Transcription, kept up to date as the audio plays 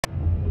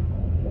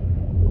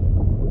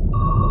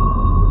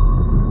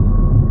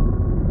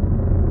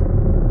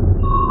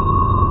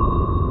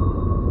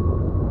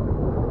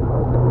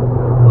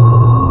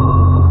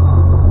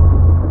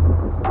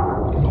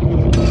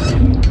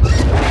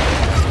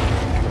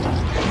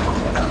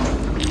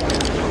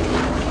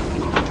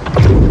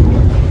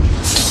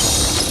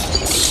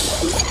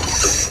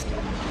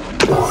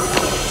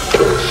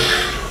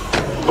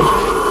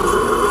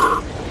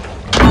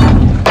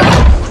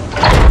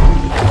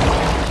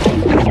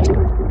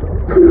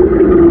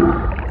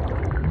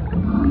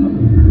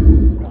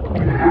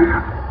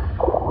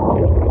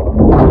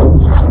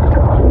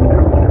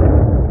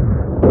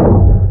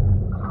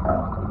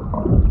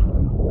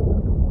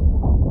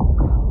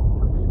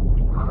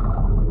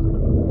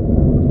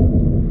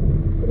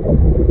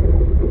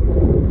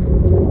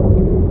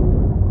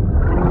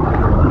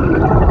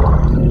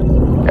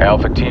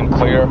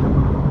clear.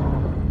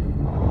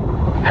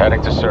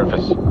 Heading to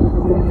surface.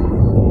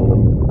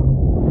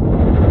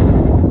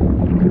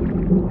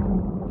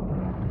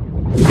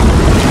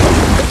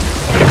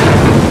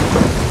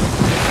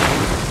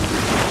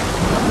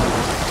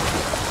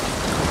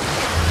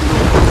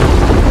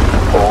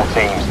 All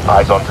teams,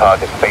 eyes on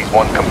target. Phase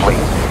 1 complete.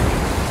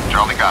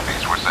 Charlie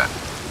copies. We're set.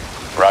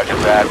 Roger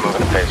that, moving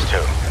to phase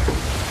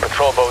 2.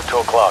 Patrol boat 2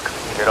 o'clock.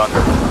 Get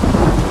under.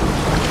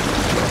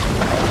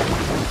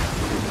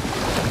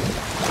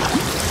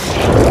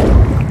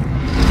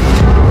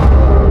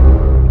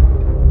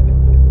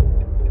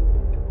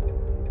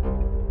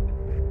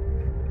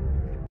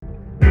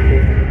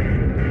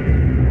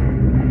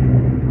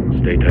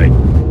 Stay tight.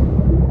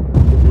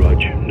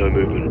 Rog, no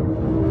movement.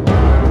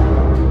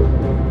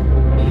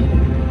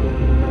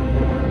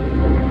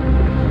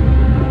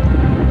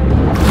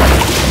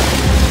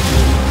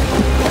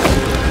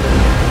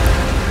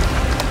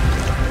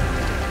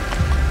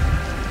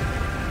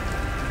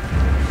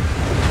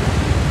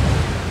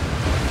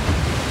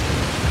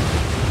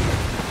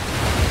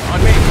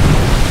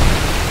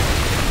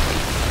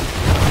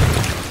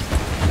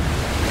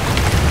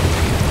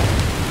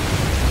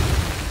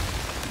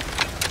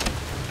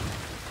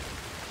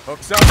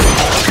 Hook's up.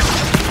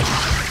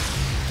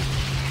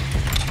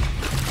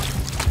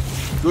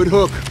 Good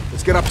hook.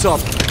 Let's get up top.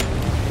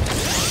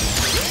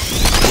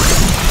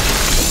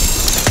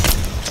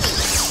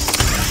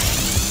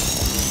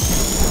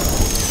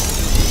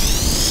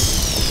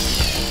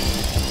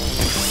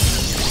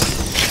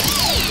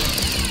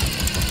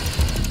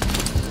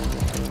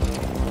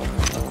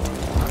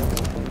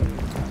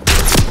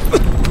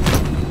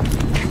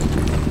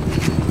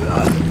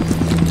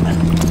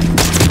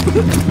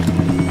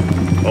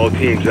 All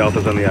teams,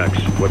 Alpha's on the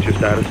axe. What's your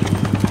status?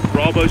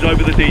 Bravo's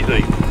over the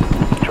DZ.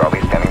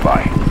 Charlie standing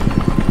by.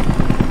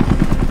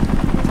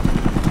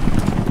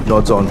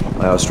 Nods on.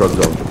 Our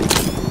struggles on.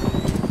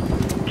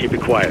 Keep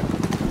it quiet.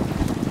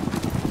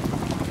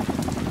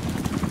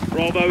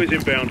 Bravo is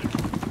inbound.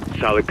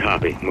 Solid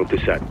copy. Move to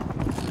set.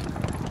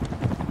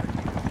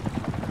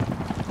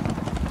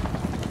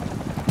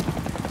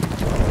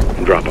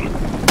 Drop him.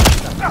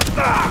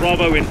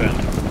 Bravo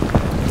inbound.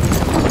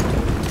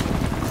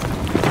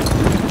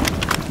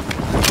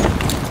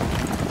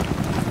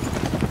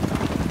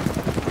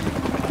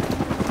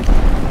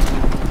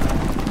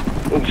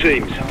 All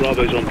teams,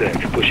 Bravo's on deck.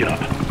 Push it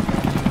up.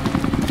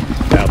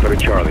 Alpha to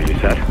Charlie, you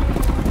set?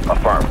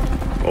 Affirm.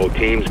 All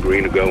teams,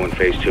 green to go in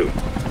phase 2.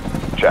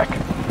 Check.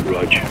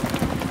 Rog.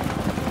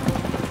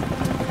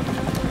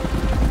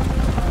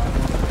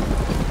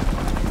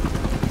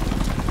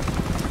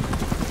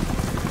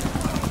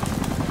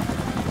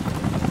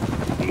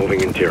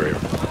 Moving interior.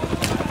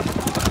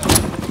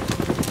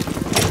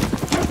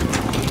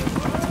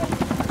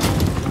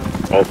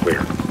 All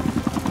clear.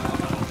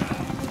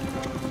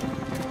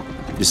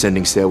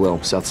 Descending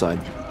stairwell, south side.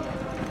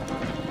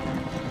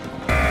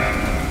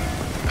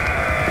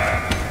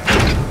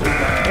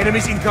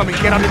 Enemies incoming,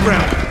 get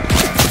underground.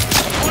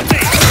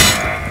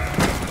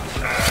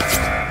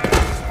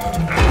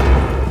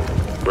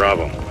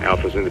 Bravo.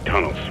 Alpha's in the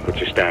tunnels. What's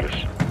your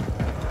status?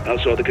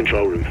 Outside the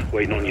control room,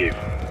 waiting on you.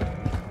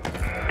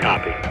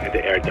 Copy. At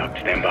the air duct,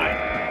 stand by.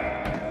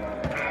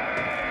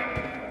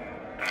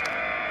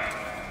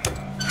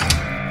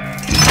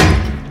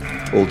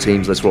 All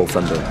teams, let's roll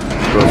thunder.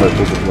 Bravo,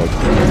 pull the plug.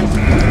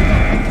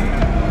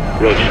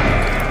 Roger.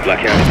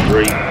 Blackout in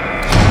 3,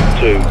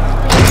 2,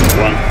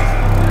 1.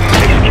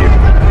 Execute.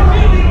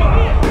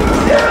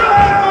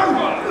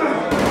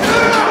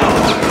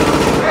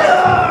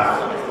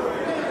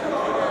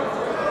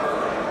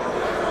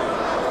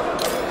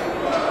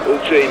 All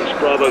teams,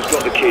 Bravo's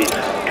got the keys.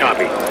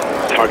 Copy.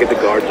 Target the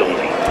guards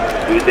only.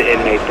 Use the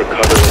inmates for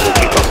cover and we'll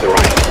keep up the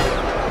right.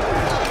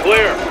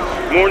 Clear.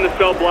 More in the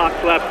cell block,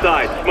 left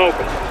side. Smoke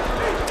them.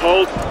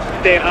 Hold.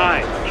 Stay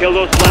high. Kill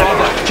those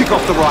flashlights. Kick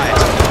off the riot.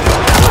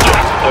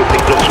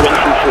 Opening blocks 1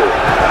 through 4.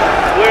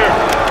 Clear.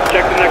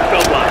 Check the next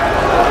cell block.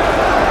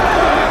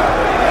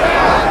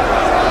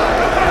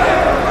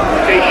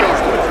 Stay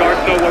sharp. Guards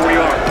know where we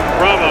are.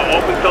 Bravo.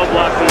 Open cell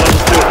blocks on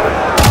level 2.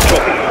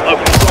 Copy.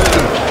 Okay.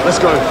 Let's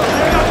go.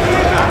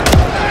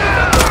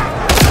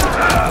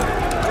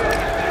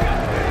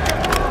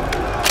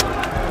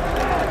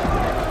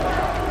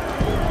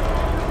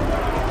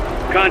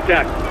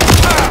 Contact.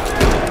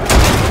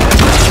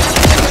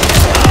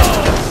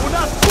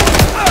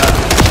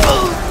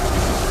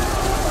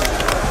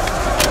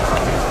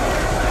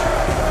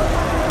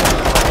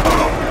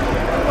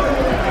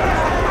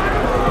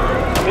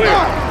 Clear.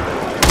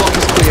 Block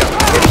is clear.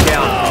 Heading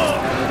down.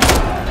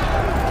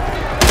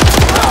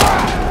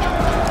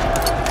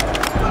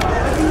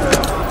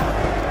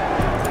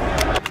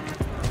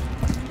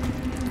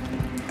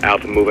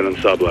 Alpha moving on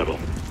sub-level.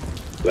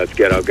 Let's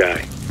get our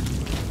guy.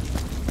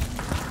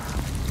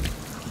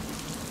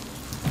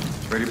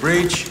 Ready,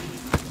 breach.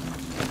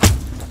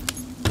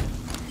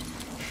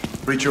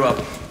 Breach you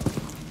up.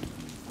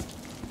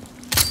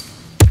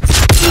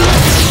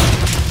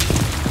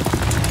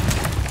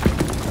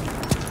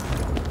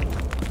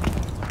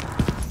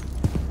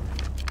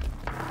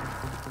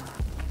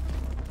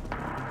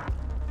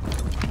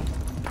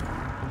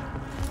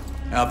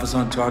 Alpha's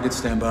on target,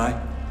 stand by.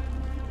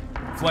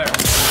 Flare.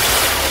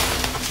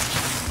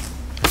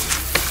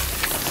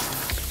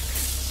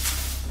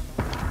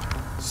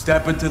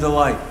 Step into the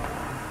light.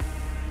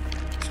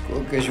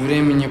 Сколько ж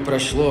времени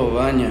прошло,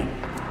 Ваня?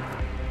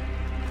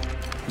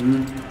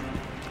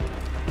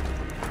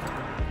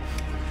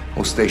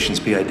 All stations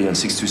PID on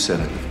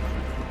 627.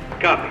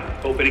 Copy.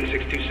 Opening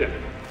 627.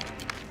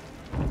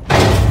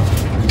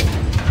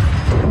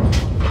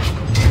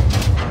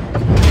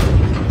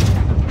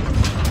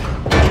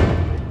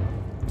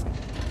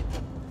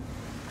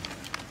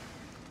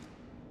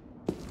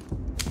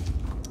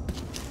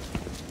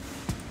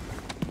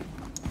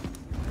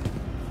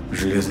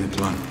 Железный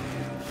план.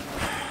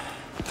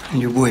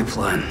 Любой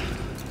план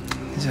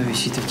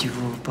зависит от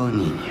его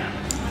выполнения.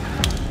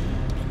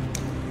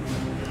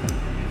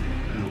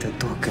 Это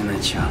только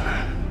начало.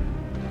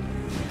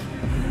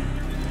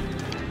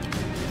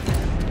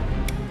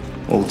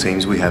 All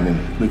teams, we have him.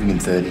 Moving in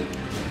 30.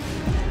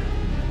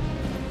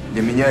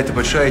 Для меня это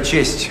большая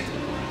честь,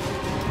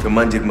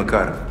 командир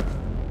Макаров.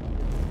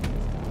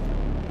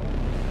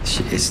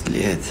 6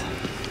 лет.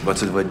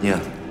 22 дня,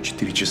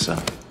 4 часа.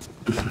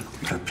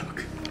 Браток.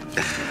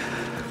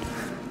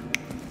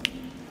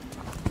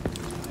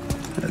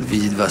 Рад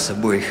видеть вас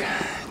обоих.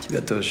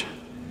 Тебя тоже.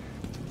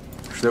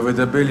 Что вы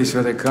добились в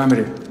этой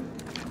камере?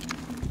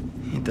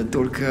 Это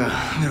только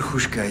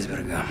верхушка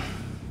айсберга.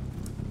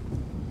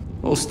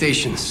 All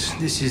stations,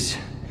 this is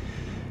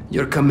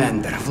your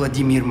commander,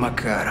 Vladimir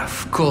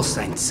Makarov. Call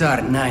sign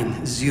Tsar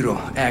 90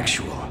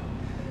 actual.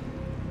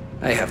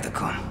 I have the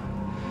con.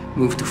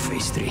 Move to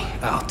phase 3.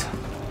 Out.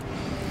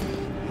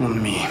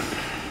 On me.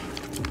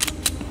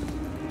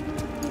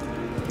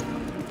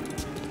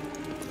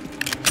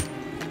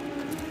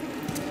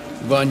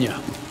 Vanya,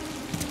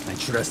 I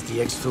trust the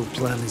exfil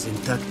plan is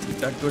intact.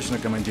 Так точно,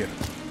 командир.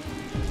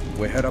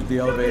 We head up the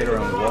elevator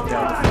and walk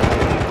out the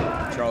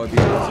front. Charlie be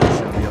in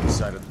position on the other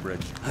side of the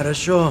bridge.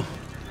 Хорошо.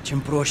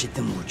 Чем проще,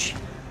 тем лучше.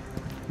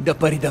 До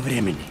поры до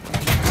времени.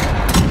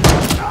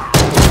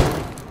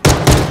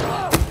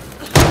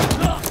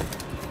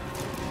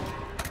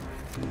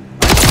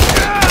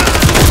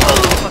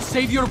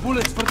 Save your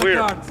bullets for the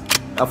guards.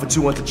 Alpha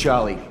 2 to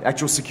Charlie.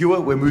 Actual secure,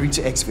 we're moving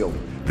to Xville.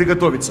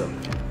 Приготовиться.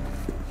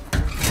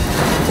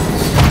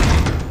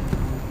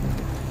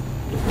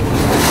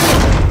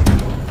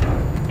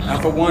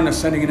 Alpha 1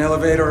 ascending an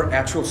elevator,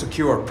 actual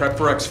secure. Prep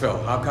for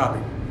exfil. I'll copy.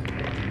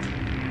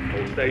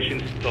 All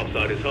stations, top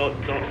side is hot,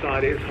 top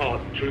side is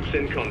hot. Troops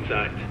in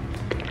contact.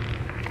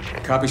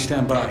 Copy,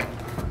 stand by.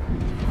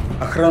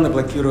 Охрана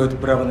блокирует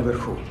право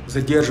наверху.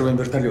 Задерживаем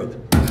вертолет.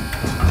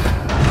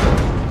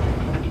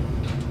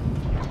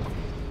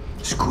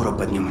 Скоро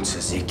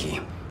поднимутся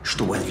зэки,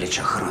 чтобы отвлечь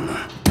охрану.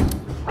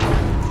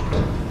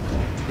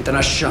 Это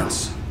наш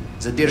шанс.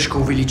 Задержка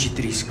увеличит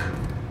риск.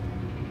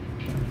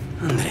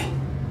 Андрей,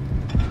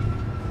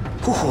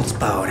 who holds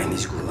power in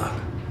this gulag?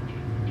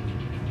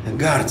 The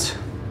guards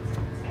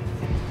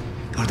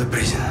or the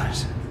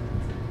prisoners?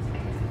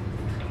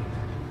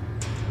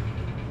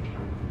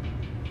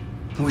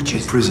 Which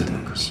is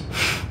Prisoners.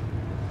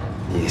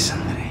 Yes,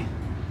 Andrei.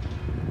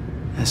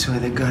 That's why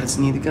the guards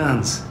need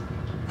guns.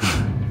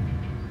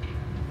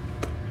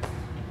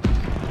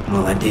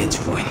 Молодец,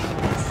 воин.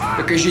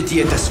 Покажите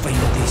это своими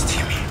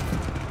действиями.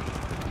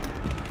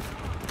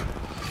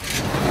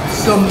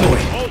 За мной!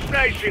 All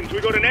stations, we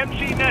got an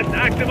MC nest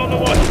active on the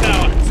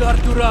watchtower. Tsar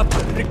to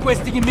Raptor,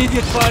 requesting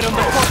immediate fire on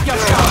the Vodka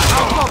shower.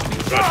 I'll copy.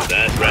 Roger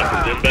that.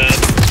 Raptor's inbound.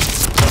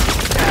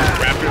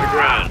 Raptor to the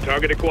ground.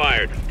 Target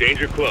acquired.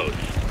 Danger close.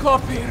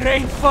 Copy,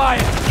 rain fire.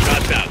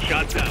 Shots out,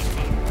 shots out.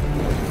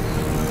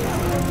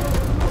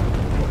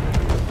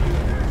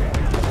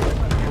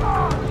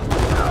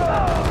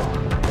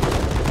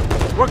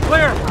 We're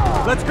clear.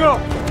 Let's go.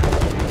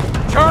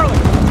 Charlie,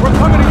 we're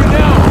coming to you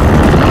now.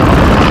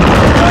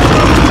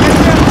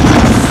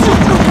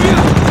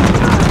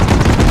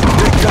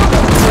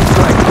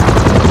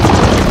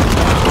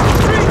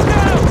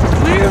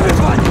 Clear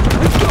everybody.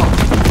 Let's go.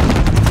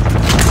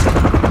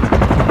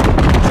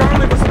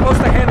 Charlie was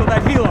supposed to handle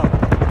that helo.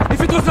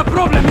 If it was a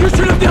problem, you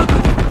should have dealt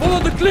with it. Follow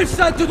the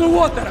cliffside to the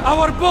water.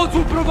 Our boats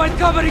will provide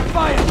covering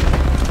fire.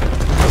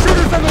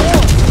 Shooters on the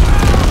wall.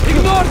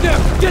 Ignore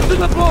them. Get to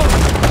the boat.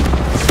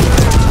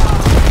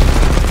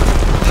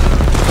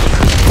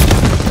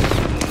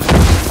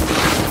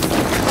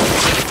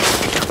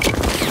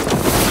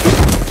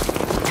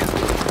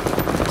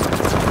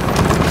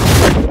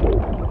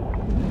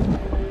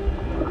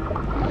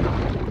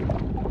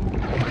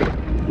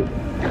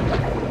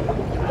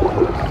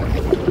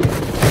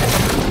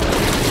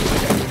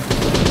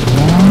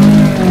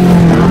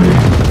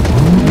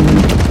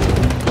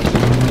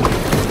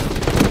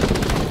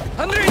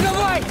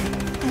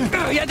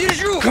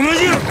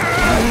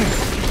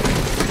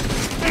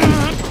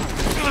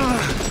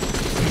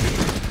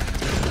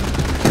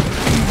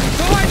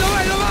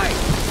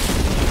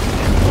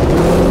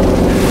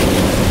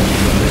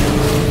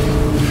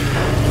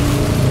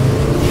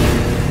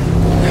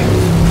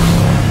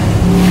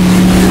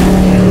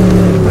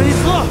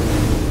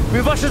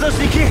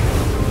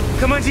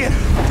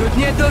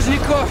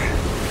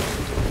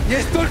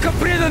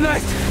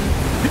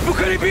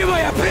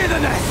 Clear the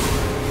nest!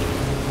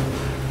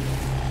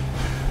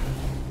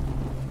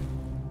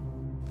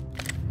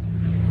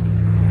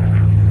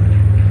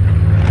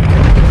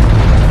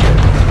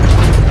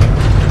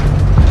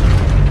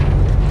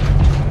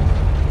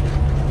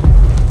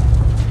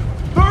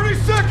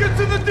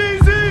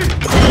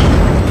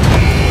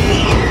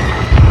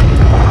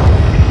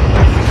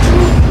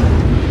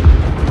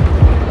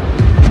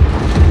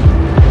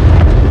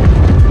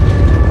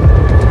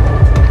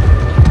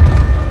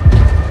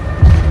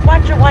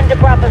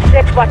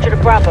 Watcher to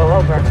Bravo,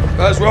 over.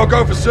 Laswell,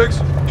 go for 6.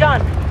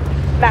 John,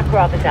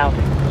 Makarov is out.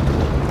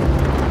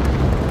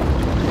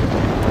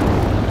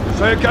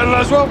 Say again,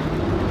 Laswell?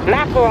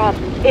 Makarov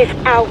is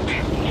out.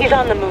 He's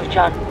on the move,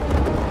 John.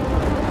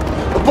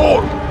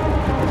 Aboard!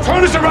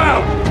 Turn us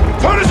around!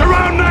 Turn us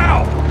around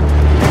now!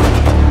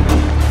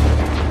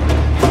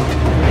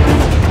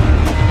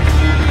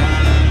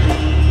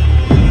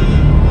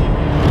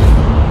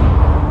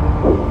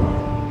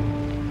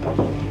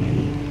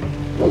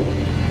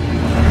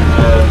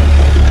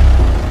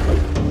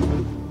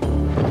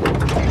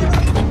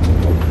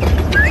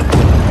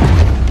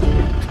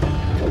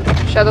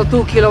 Shadow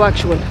 2, Kilo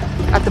actual.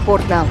 At the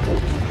port now.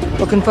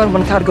 Will confirm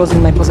when cargo's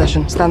in my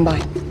possession. Stand by.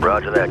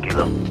 Roger that,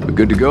 Kilo. We're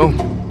good to go?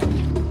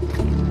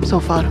 So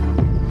far.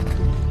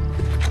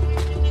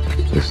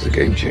 This is a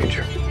game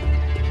changer.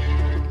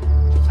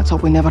 Let's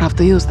hope we never have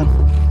to use them.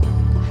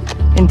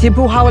 In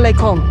Tibu, Hawale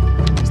Kon.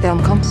 Stay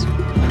on comms.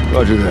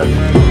 Roger that.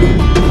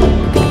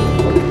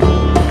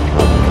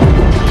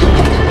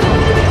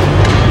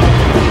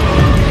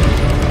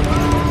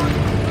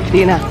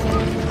 Dina.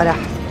 Farah.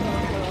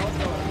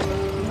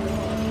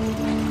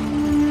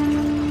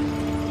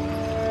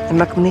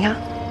 أمك منيحة؟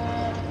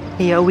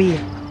 هي قوية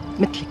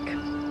مثلك.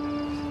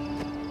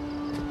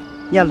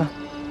 يلا.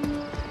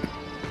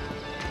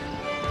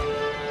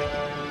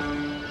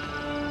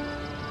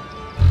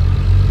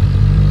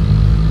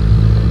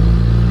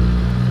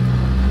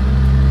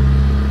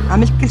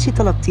 عملت كل شي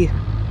طلبتيه.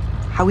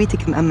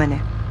 حويتك مأمنة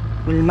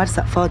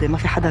والمرسق فاضي ما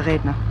في حدا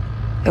غيرنا.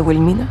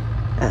 والمينا؟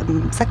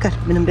 مسكر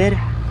من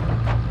امبارح.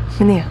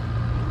 منيح.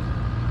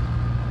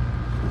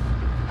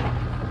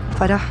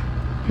 فرح.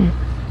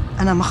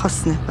 أنا ما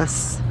خصني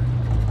بس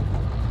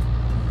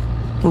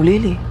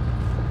قوليلي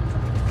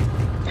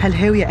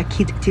هالهاوية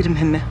أكيد كتير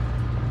مهمة.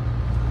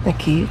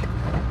 أكيد.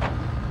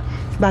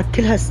 بعد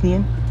كل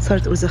هالسنين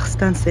صارت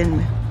أوزبكستان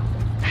سالمة.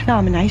 نحن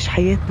عم نعيش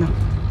حياتنا.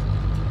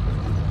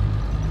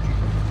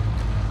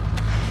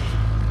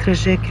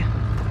 ترجاكي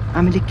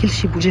اعملي كل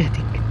شي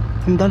بوجهتك.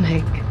 نضل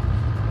هيك.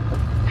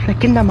 نحن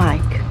كلنا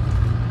معك.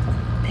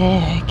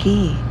 ايه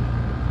أكيد.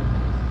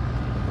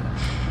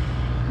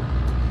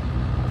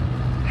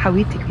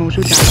 حويتك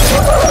موجودة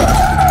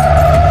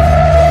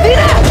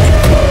دينا!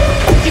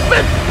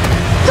 تبت!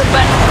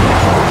 تبت!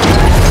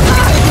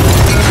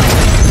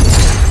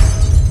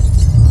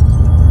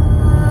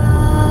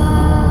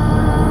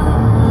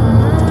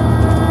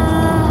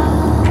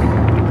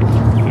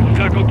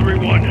 Echo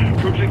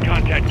 3-1. Troops in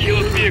contact.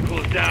 Kilo's vehicle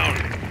is down.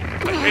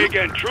 I say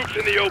again, troops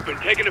in the open,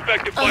 taking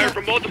effective fire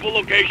from multiple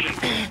locations.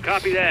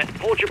 Copy that.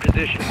 Hold your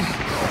position.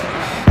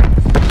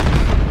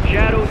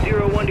 Shadow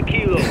 01 to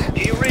Kilo.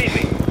 Do you read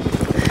me?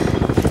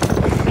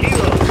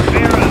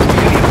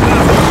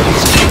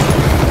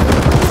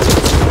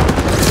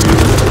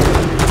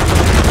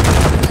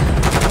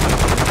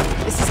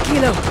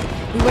 Kilo,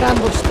 we were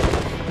ambushed.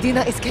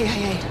 Dina is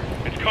KIA.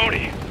 It's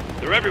Coney.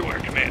 They're everywhere,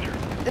 Commander.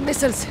 The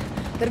missiles.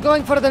 They're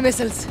going for the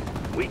missiles.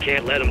 We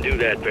can't let them do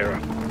that, Vera.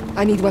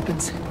 I need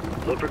weapons.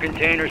 Look for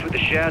containers with the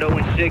Shadow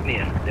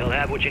insignia. They'll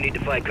have what you need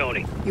to fight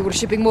Coney. You were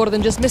shipping more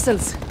than just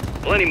missiles.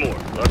 Plenty more.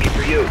 Lucky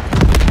for you.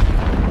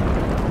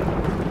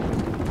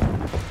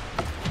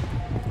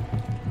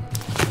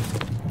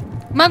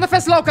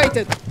 Manifest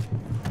located.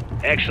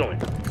 Excellent.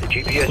 The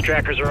GPS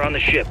trackers are on the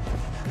ship.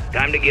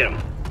 Time to get them.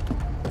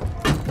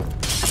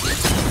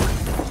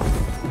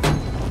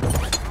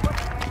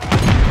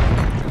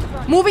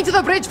 Moving to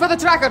the bridge for the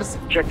trackers.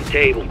 Check the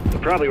table. They're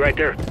probably right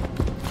there.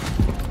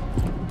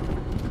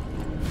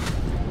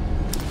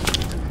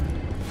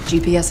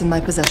 GPS in my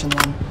possession,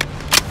 Juan.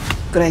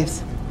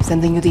 Graves,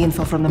 sending you the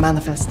info from the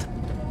manifest.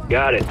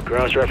 Got it.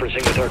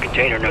 Cross-referencing with our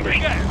container numbers.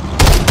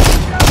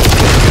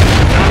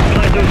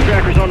 Plant those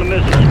trackers on the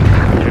missiles.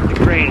 Check the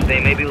cranes.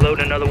 They may be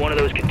loading another one of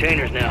those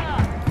containers now.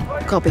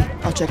 Copy.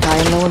 I'll check high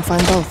and low and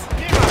find both.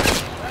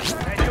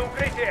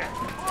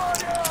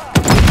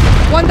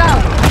 One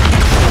down.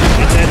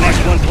 Get that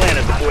next one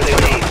planted before they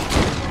leave.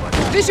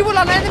 Visual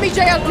on enemy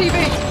JLTV.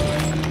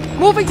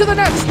 Moving to the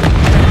next.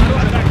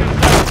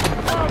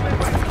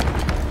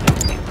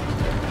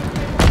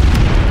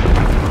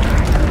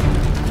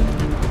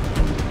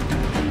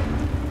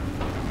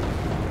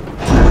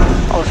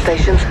 All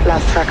stations,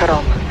 last tracker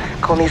on.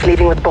 Coney's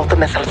leaving with both the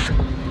missiles.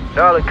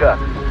 Solid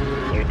copy.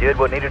 You did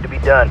what needed to be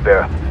done,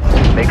 Vera.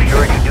 Make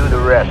sure you do the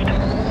rest.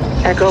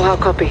 Echo, how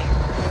copy?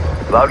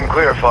 Loud and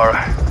clear,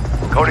 Farah.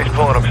 Cody's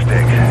pulling up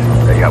stakes.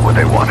 They got what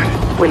they wanted.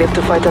 We live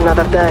to fight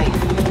another day.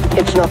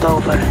 It's not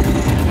over.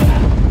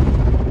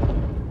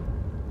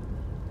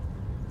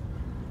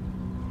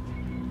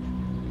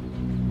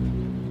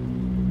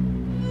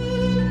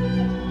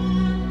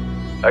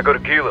 I go to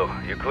Kilo.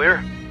 You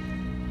clear?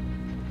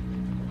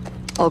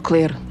 All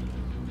clear.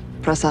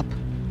 Press up.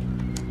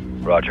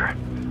 Roger.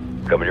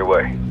 Coming your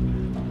way.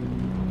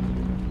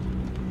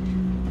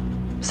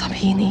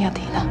 سامحيني يا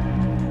دينا.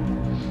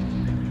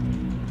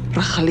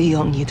 رح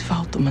خليهم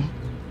يدفعوا ثمن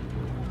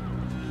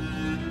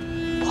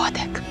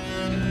بوعدك.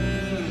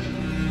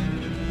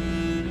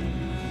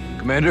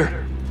 Commander?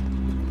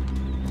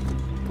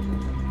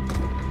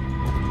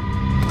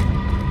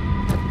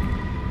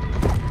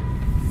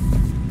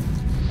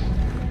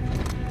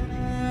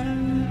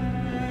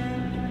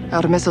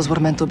 Our missiles were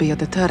meant to be a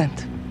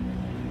deterrent.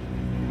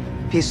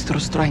 Peace through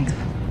strength.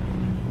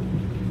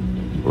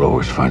 It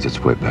always finds its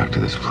way back to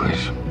this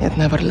place. It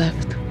never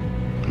left.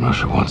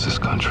 Russia wants this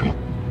country.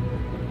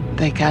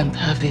 They can't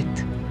have it.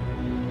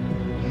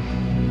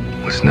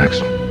 What's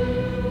next?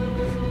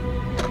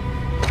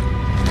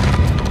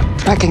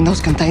 Tracking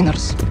those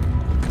containers.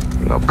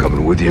 I'm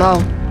coming with you. No.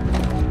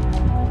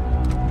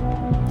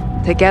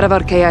 Take care of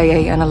our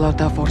KIA and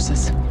alert our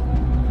forces.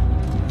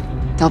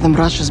 Tell them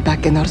Russia's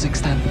back in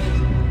Urzikstan.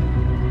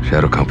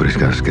 Shadow Company's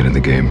got us get in the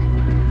game.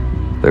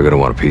 They're gonna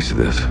want a piece of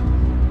this.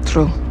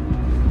 True.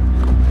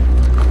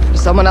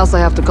 There's someone else I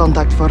have to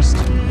contact first.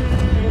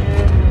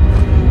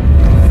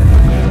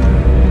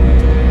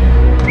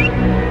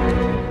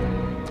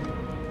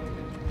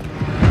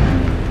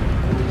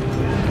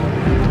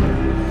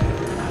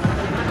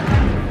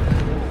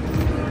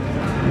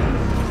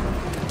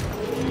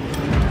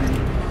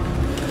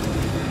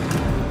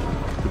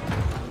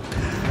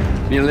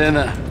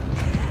 Милена,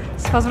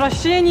 С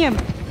возвращением,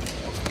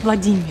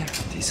 Владимир.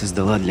 ты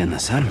создала для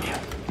нас армию?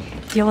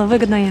 Дело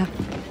выгодное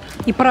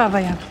и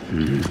правое.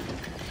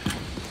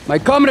 My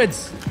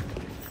comrades,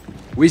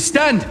 we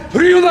stand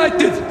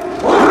reunited!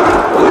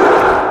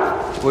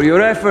 For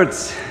your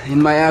efforts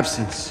in my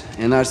absence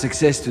and our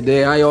success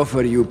today, I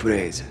offer you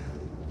praise.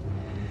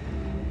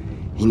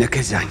 И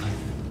наказание.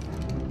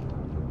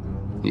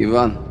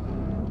 Иван,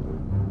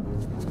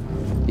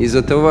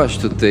 из-за того,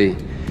 что ты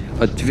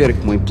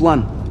отверг мой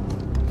план,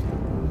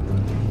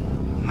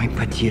 мы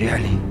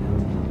потеряли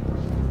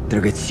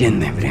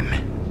драгоценное время.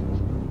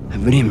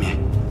 Время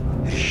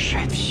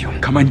решает все.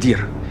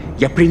 Командир,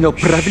 я принял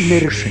правильное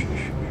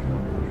решение.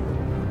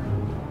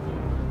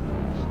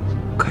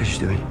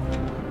 Каждый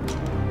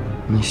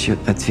несет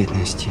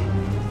ответственности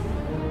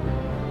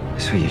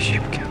за свои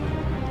ошибки.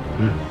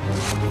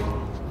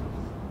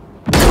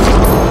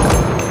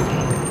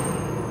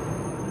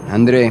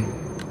 Андрей,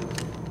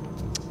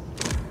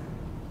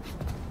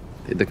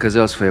 ты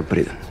доказал свою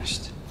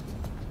преданность.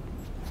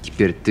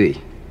 Теперь ты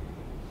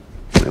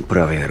моя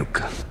правая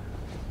рука.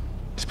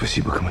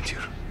 Спасибо,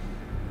 командир.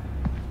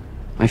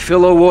 My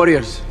fellow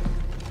warriors,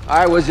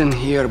 I wasn't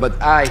here, but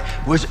I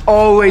was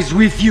always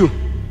with you.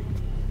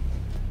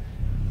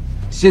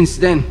 Since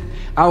then,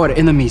 our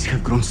enemies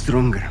have grown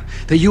stronger.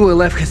 The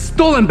ULF has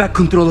stolen back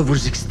control of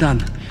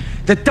Urzikstan.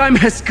 The time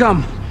has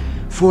come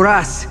for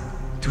us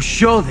to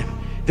show them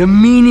the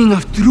meaning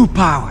of true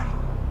power.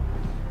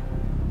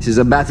 This is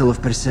a battle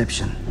of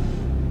perception.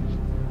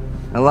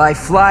 A lie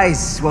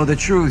flies while the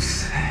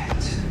truth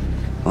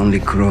only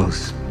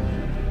grows.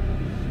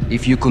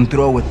 If you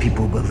control what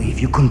people believe,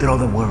 you control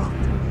the world.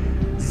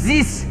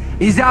 This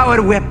is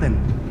our weapon.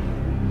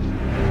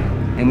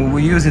 And we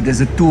will use it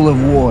as a tool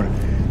of war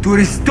to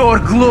restore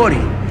glory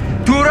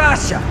to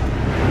Russia.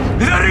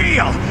 The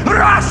real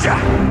Russia!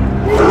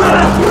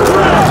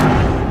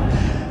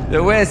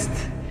 The West,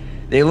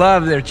 they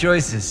love their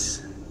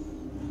choices.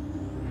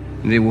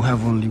 They will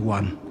have only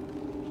one.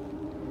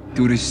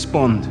 To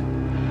respond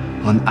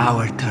on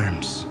our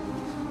terms.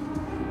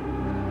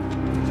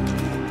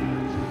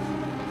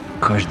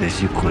 Каждая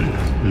секунда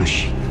на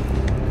счету.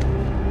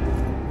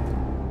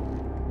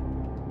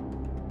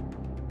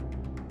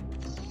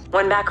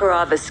 When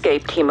Makarov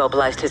escaped, he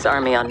mobilized his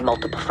army on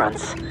multiple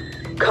fronts.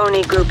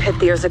 Kony group hit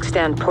the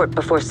Urzikstan port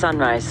before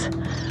sunrise.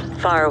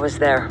 Farah was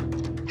there.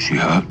 She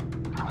hurt?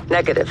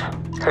 Negative.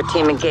 Her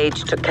team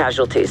engaged, took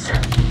casualties.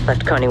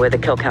 Left Kony with a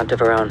kill count of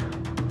her own.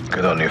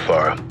 Good on you,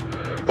 Farah.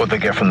 What'd they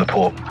get from the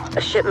port?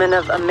 A shipment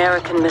of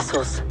American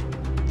missiles.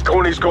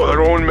 Kony's got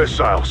their own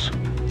missiles.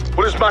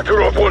 What does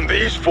Makarov want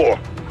these for?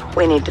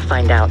 We need to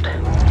find out.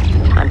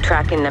 I'm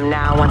tracking them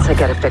now. Once I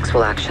get a fix,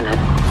 we'll action it.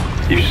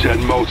 You said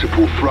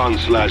multiple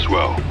fronts,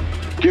 Laswell.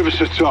 Give us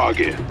a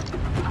target.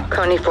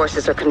 Kony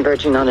forces are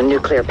converging on a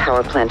nuclear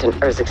power plant in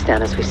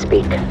Urzikstan as we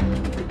speak.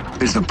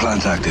 Is the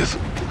plant active?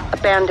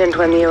 Abandoned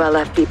when the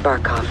ULF beat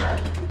Barkov.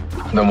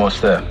 Then what's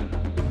there?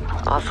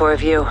 All four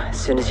of you, as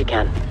soon as you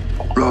can.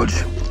 Rog,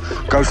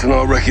 Ghost and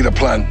I'll recce the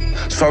plant.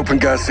 Soap and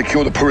gas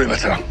secure the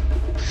perimeter.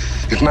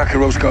 If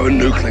Makarov's going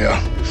nuclear,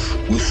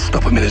 we'll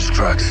stop him in his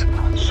tracks.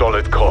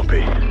 Solid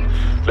copy.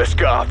 Let's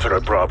get after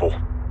it, Bravo.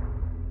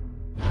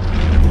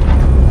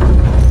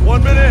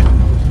 1 minute!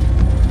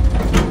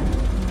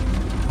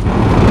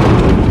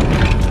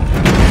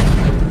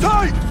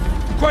 Tight!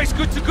 Quake's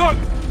good to go!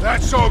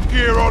 That's our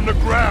gear on the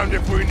ground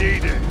if we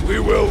need it. We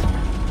will...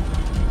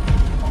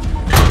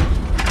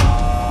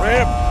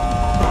 Ramp!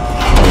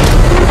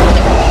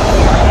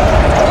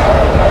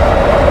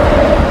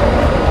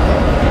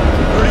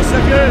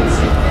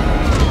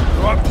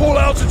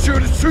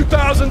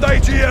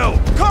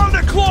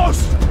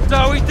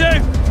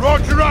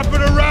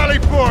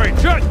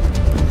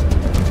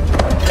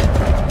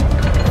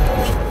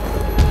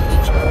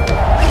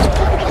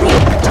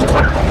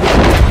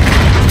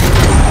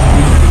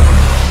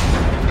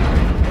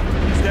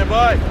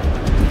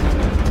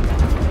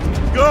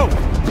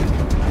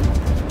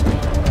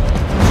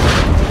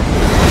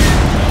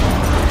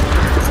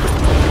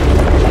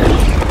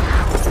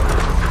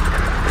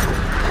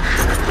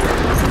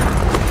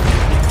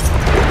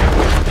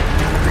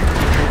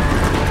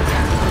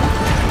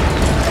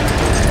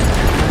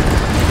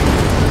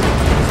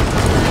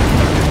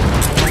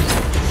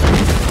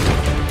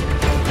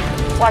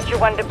 Watcher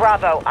 1 to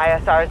Bravo,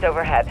 ISR is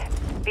overhead.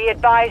 Be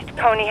advised,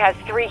 Coney has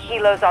 3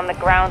 helos on the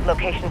ground,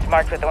 locations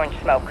marked with orange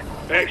smoke.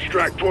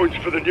 Extract points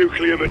for the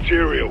nuclear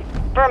material.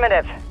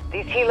 Affirmative.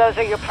 These helos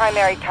are your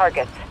primary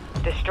targets.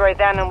 Destroy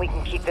them and we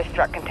can keep this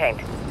threat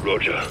contained.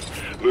 Roger.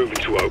 Moving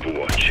to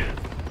Overwatch.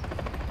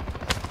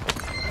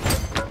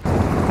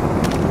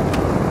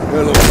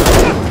 Hello,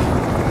 sir.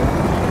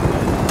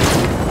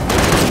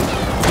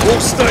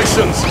 All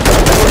stations!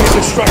 He's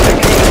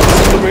extracting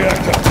chemicals from the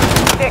reactor.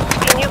 6,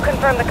 can you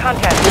confirm the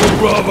content? All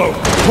Bravo!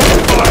 Put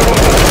fire on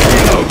that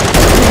helo!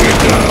 Bring it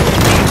down!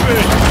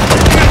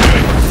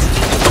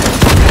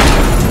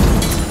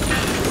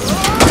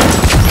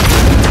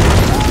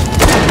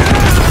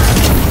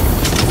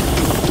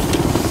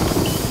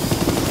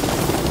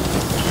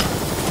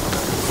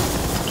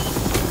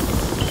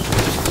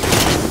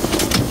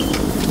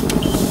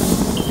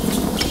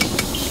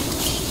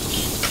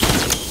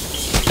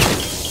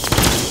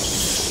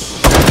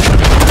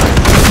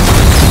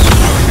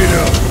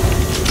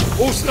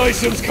 All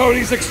stations,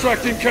 Coney's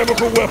extracting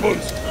chemical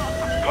weapons.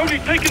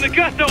 Coney's taking the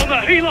gas out on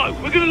that helo!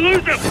 We're gonna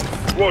lose him!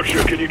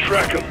 Watcher, can you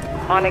track him?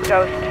 On it,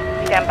 Ghost.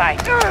 Stand by.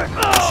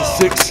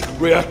 6,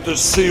 reactors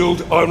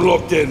sealed, I'm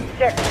locked in.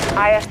 6,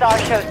 ISR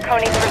shows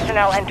Coney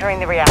personnel entering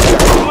the reactor.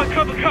 Right,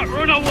 cover cut,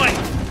 we're on our way!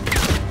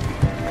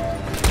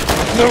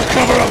 No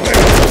cover up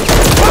here!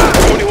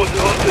 Coney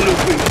wasn't after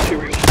nuclear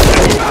material.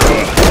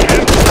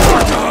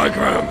 Mark the high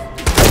ground!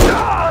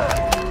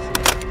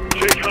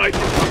 Check height.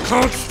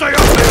 Can't stay up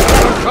there!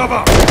 No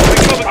cover!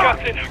 Cover,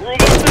 Captain. We're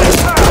almost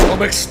there.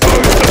 I'm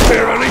exposed up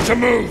here, I need to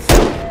move!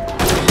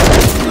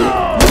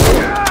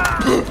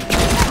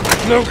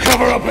 No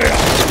cover up here!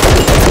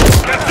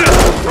 Captain,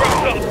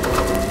 ropes up.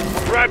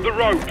 Grab the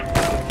rope.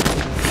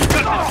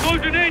 Captain,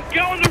 closing in.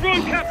 Get on the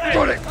rope, Captain.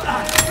 Got it!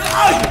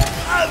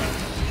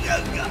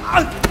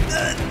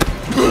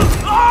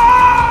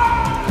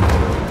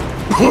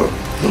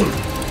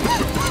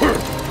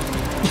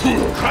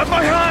 Grab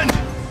my hand.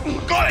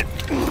 Got it.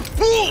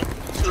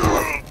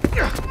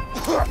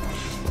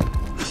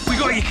 We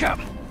got you, Cap.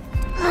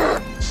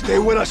 Stay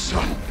with us,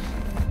 son.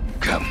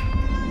 Cap.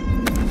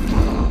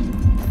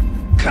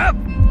 Cap!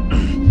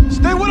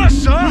 Stay with us,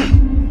 son!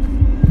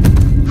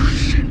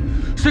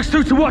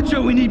 6-2 to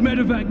Watcher, we need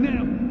medevac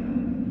now.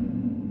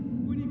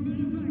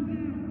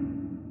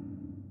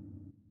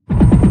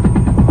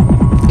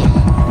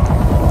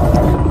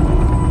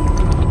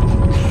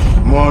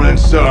 Morning,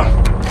 sir.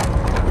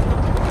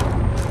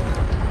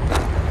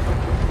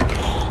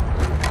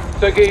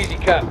 Take it easy,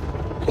 Cap.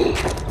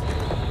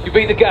 You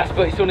beat the gas,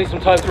 but you still need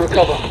some time to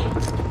recover.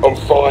 I'm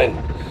fine.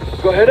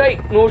 Got a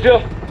headache? Nausea?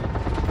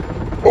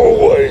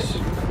 Always.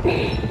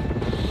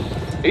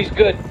 He's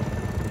good.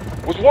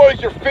 Was worried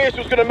your face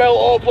was gonna melt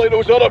off like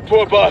those other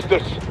poor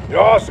bastards. You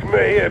ask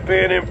me, it'd be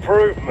an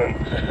improvement.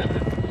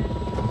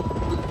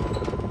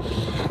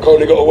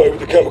 Coney got away with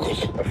the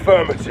chemicals.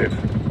 Affirmative.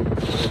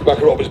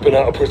 Makarov has been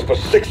out of prison for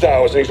 6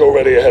 hours and he's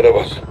already ahead of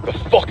us. The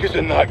fuck is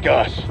in that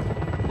gas?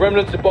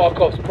 Remnants of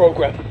Barkov's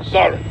program.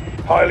 Sarin.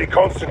 Highly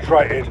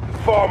concentrated,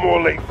 far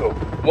more lethal.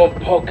 One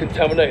pod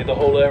contaminated the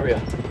whole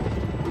area.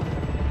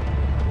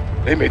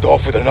 They made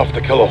off with enough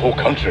to kill a whole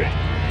country.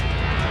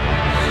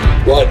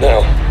 Right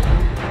now,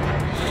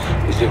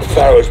 he's in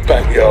Farrow's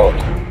backyard.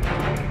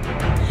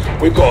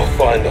 We've got to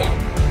find her.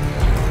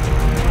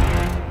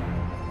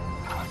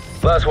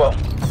 Laswell,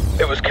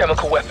 it was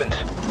chemical weapons.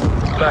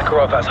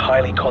 Makarov has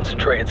highly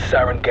concentrated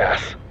sarin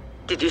gas.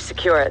 Did you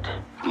secure it?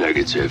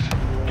 Negative.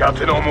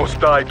 Captain almost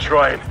died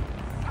trying.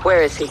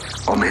 Where is he?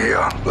 I'm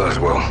here,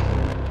 Laswell.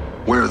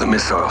 Where are the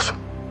missiles?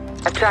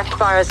 I tracked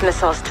Farah's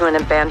missiles to an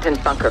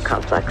abandoned bunker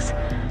complex.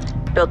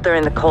 Built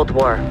during the Cold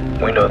War.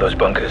 We know those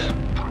bunkers.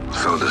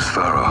 So does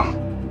Farah.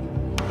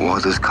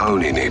 Why does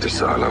Coney need a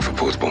silo for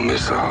portable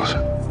missiles?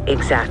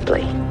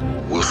 Exactly.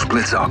 We'll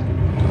split up.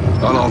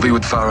 I'll be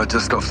with Farah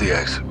just off the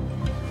X.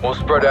 We'll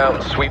spread out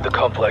and sweep the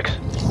complex.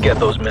 Get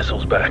those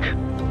missiles back.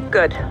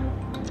 Good.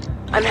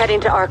 I'm heading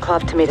to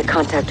Arklov to meet a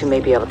contact who may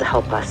be able to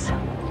help us.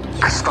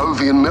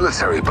 Custovian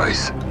military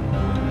base.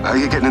 How are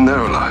you getting in there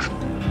alive?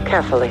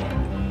 Carefully.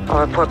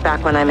 I'll report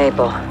back when I'm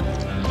able.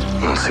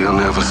 I'll see you on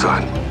the other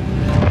side.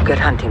 Good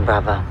hunting,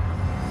 Bravo.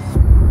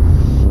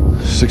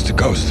 6 to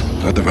Ghost.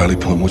 At the rally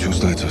point, what's your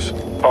status?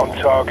 On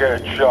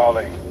target,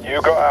 Charlie.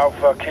 You got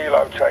Alpha,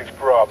 Kilo takes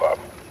Bravo.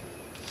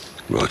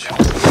 Roger.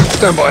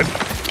 Stand by.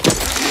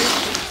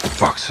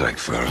 Fuck's sake,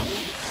 Farah.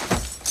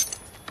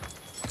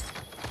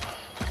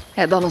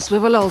 Head on a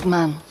swivel, old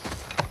man.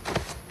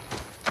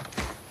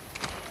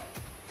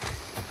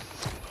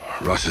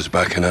 Russia's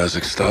back in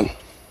Kazakhstan.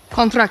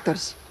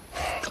 Contractors.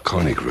 The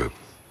Coney Group.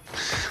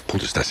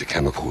 Pulled a stash of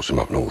chemicals from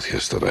up north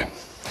yesterday.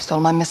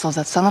 Stole my missiles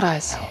at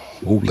sunrise.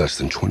 All less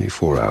than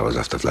 24 hours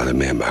after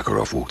Vladimir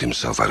Makarov walked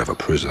himself out of a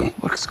prison.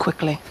 Works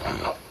quickly.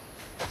 Well,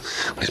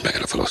 he's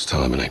making up for lost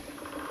time, isn't he?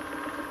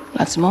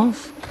 Let's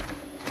move.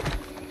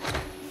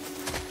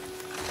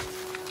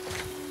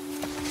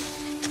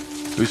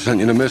 Who sent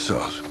you the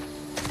missiles?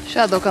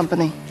 Shadow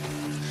Company.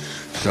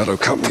 Shadow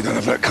Company don't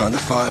have that kind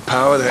of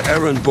firepower. They're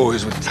errand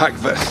boys with tack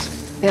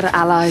vests. They're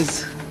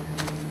allies.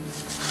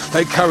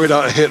 They carried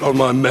out a hit on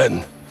my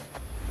men.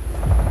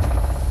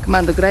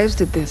 Commander Graves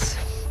did this.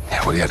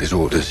 Yeah, well, he had his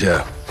orders,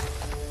 yeah.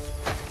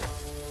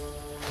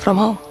 From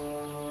who?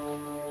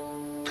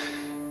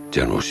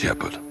 General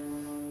Shepard.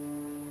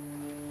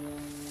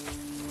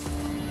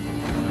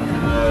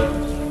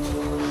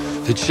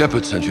 Did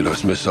Shepard send you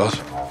those missiles?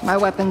 My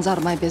weapons are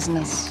my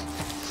business.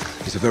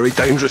 He's a very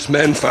dangerous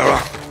man,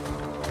 Farah.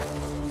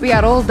 We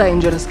are all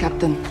dangerous,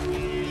 Captain.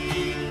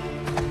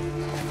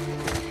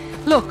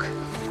 Look.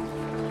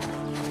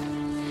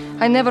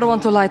 I never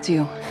want to lie to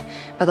you,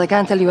 but I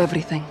can't tell you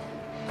everything.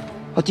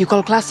 What you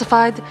call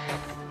classified,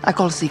 I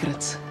call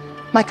secrets.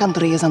 My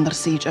country is under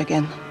siege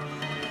again.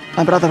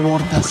 My brother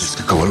warned us. This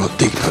could go a lot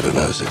deeper than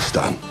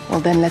Kazakhstan. Well,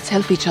 then let's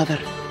help each other.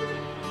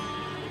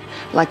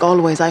 Like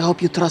always, I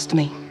hope you trust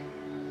me.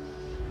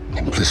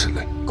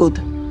 Implicitly. Good.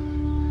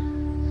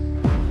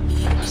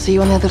 See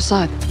you on the other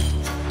side.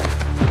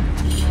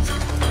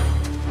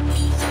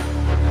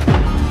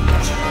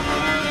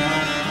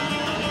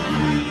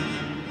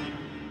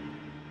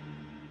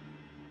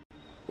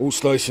 All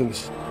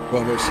stations,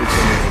 Bravo 6 on the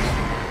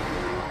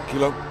end.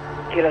 Kilo?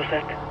 Kilo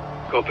set.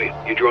 Copy.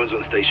 Your drone's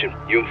on station.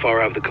 You and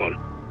Farah have the con.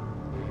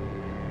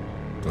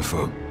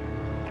 Affirm.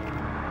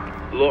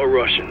 A lot of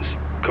Russians.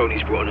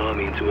 Kony's brought an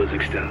army into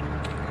Kazakhstan.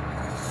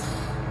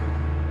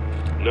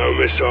 No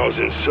missiles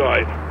in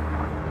sight.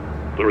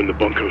 They're in the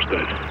bunkers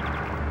then.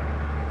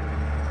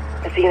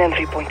 I see an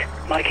entry point.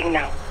 Marking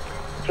now.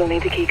 You'll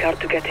need a keycard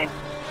to get in.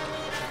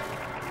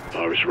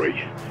 Farah's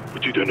right.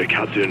 But you done a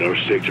captain in our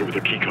sector with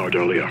a keycard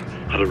earlier.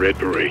 Had a red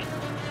beret.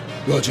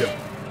 Roger.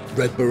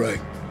 Red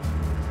beret.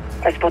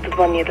 I spotted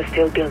one near the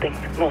steel buildings,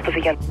 north of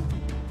the end.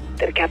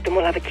 The captain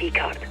will have a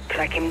keycard.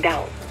 Track him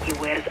down. He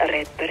wears a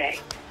red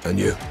beret. And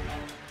you?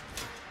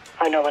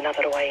 I know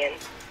another way in.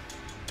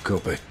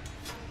 Copy.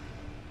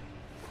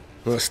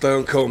 Well, stay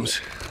on comms.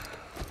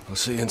 I'll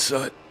see you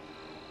inside.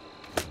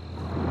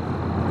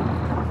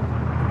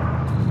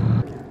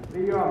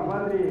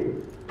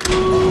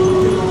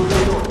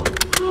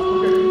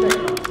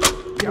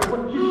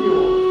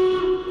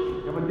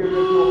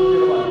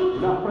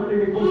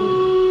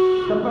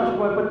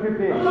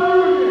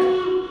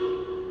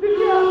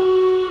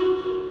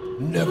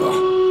 Never.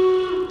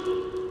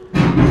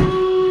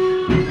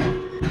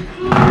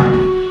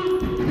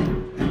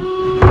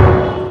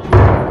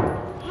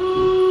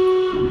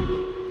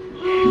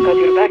 Got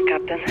your back,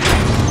 Captain.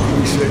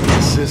 Appreciate the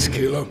assist,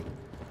 Kilo.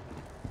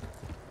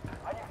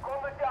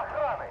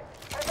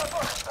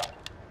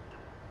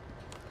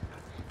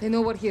 They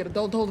know we're here.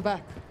 Don't hold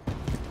back.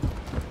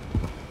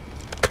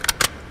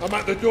 I'm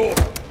at the door.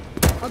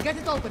 I'll get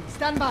it open.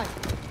 Stand by.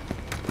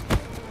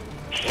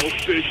 All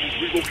stations,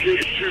 we've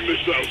located 2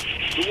 missiles.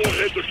 The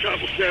warheads are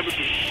capital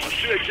chemicals. I'll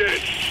say again,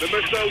 the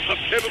missiles have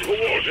chemical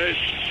warheads.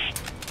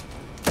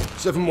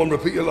 7-1,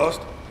 repeat your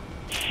last.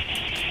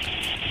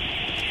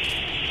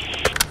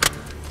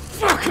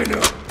 Fucking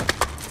hell!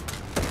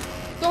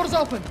 Doors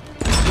open.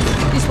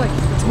 This way.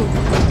 Let's move.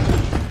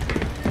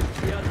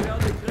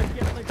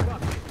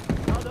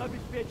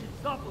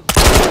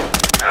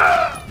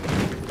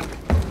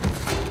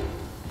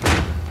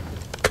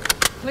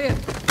 Clear.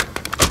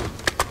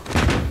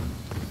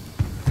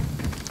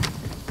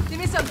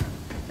 Dimison,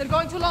 they're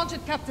going to launch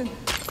it, Captain.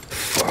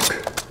 Fuck.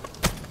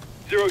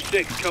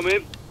 06, come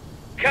in.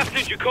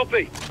 Captain, you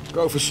copy?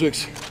 Go for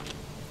 6.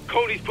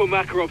 Kony's put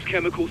Makarov's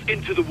chemicals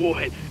into the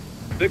warheads.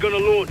 They're gonna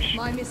launch.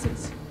 My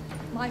missiles.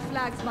 My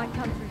flags, my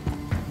country.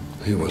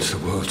 He wants the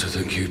world to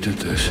think you did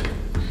this.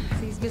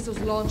 If these missiles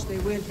launch, they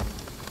will.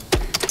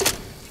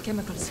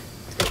 Chemicals.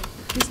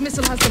 This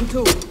missile has them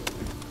too.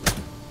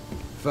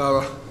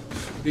 Farah,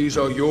 these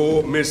are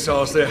your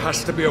missiles. There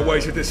has to be a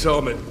way to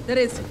disarm it. There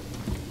is.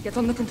 Get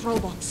on the control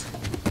box.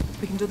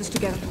 We can do this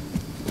together.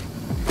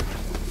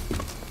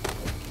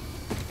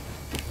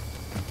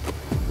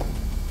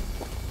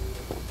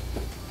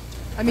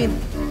 I'm in.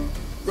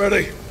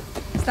 Ready.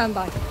 Stand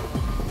by.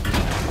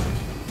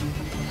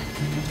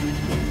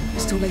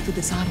 It's too late to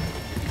disarm.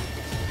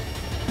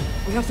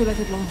 We have to let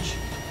it launch.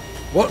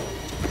 What?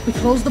 We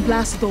close the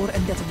blast door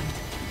and detonate.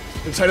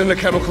 Containing the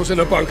chemicals in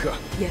a bunker.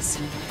 Yes.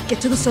 Get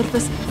to the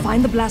surface,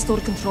 find the blast door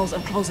controls,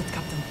 and close it,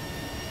 Captain.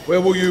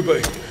 Where will you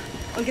be?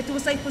 I'll get to a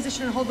safe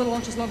position and hold the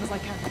launch as long as I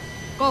can.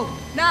 Go,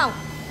 now!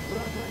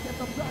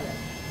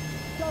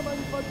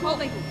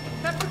 Holding.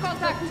 Prep for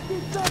contact.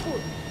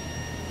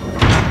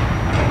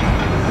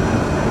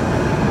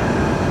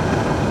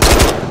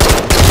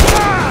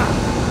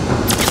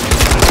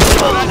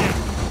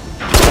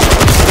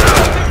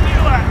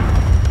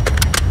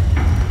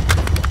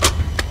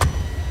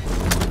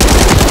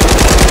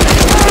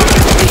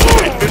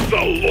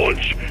 Missile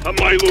launch at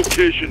my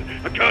location.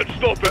 I can't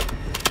stop it.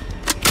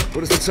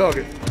 What is the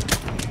target?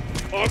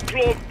 Our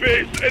club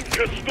base in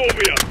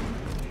Kastovia.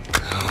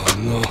 Oh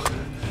no.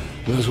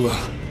 May as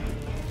well.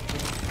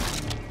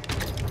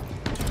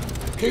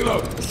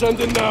 Kilo,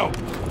 ascending now.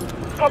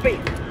 Copy.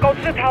 Go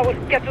to the tower.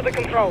 Get to the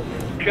controls.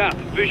 Cap,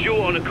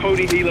 visual on a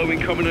Kony helo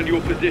incoming on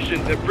your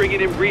position. They're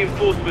bringing in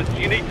reinforcements.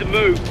 You need to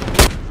move.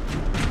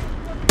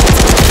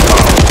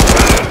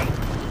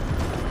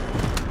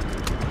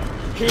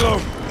 Kilo,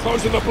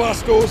 closing the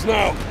blast doors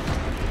now.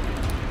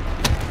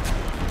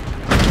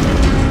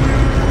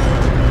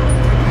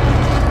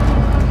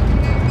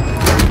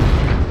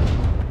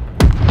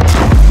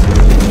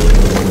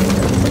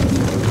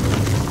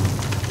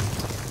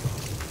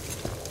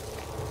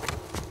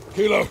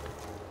 Kilo.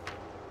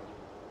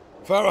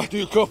 Farah, do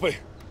you copy?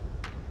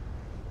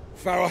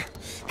 Farah,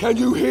 can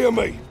you hear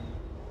me?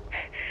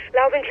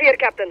 Loud and clear,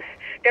 Captain.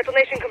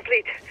 Detonation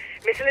complete.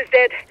 Missile is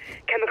dead.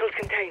 Chemicals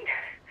contained.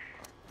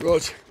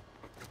 Rog.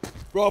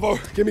 Bravo,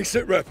 give me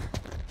sit rep.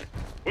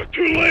 We're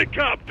too late,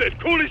 Cap. They've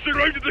Coney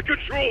surrounded the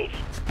controls.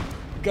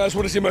 Guys,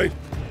 what does he mean?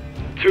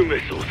 2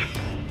 missiles.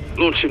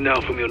 Launch him now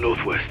from your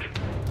northwest.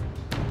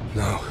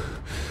 No.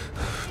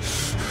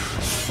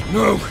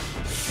 No.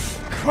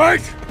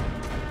 Craig!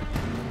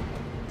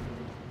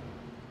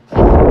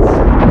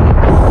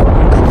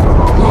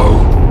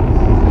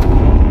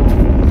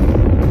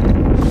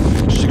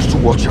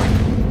 Watcher.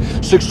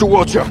 6 to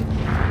Watcher.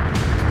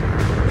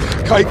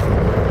 Kate.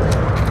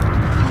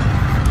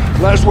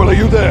 Laswell, are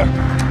you there?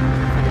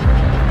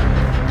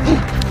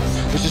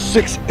 This is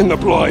 6 in the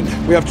blind.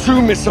 We have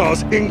 2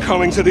 missiles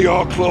incoming to the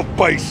Arklov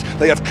base.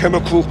 They have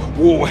chemical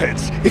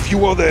warheads. If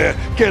you are there,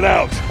 get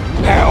out.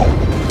 Now!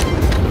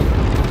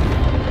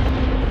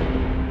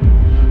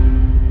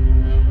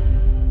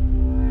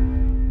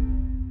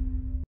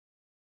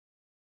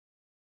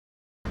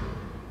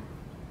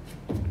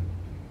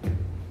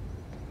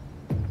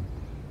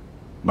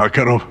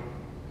 Makarov?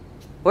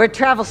 Word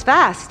travels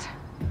fast.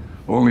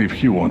 Only if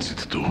he wants it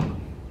to.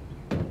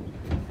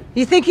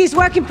 You think he's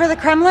working for the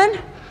Kremlin?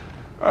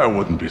 I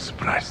wouldn't be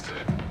surprised.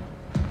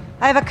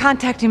 I have a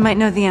contact who might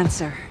know the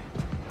answer.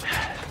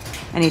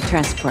 I need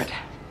transport.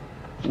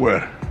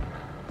 Where?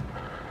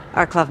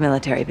 Arklov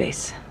military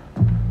base.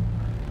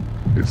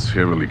 It's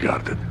heavily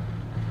guarded.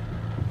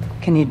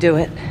 Can you do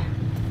it?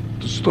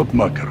 To stop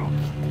Makarov?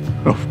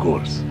 Of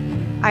course.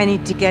 I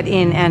need to get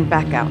in and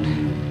back out.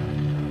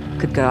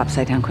 Could go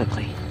upside down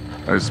quickly.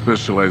 I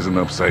specialize in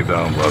upside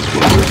down,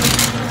 Laswell.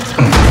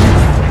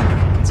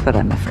 That's what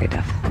I'm afraid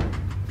of.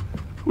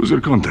 Who's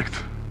your contact?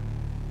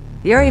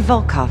 Yuri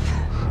Volkov.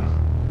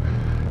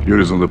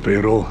 Yuri's on the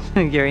payroll?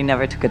 Yuri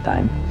never took a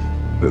dime.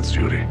 That's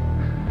Yuri.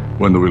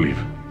 When do we leave?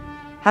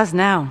 How's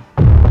now?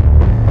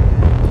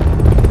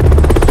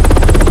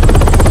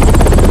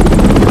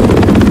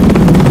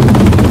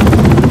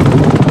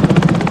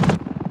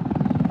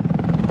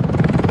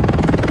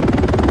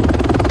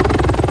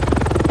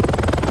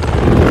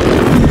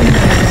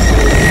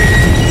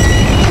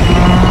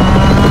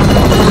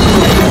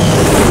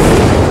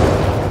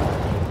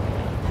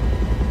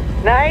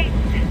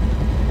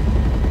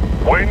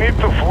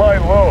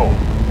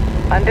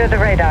 Under the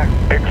radar.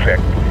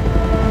 Exact.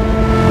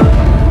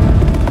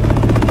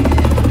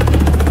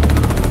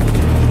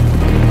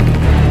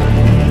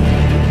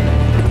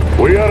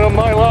 We are a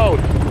mile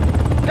out.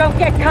 Don't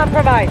get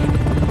compromised.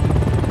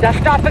 Just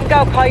stop and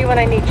go. Call you when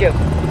I need you.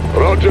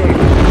 Roger.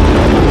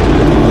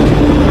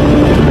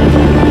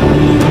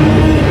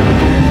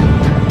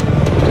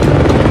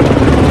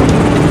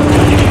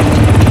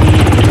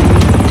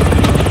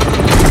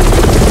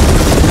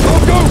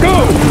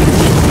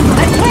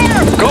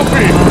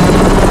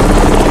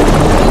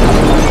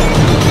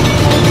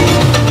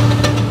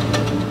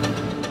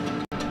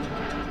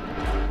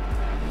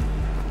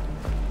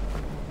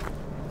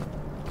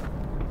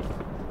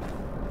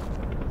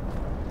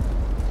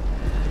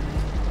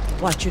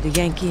 Watcher the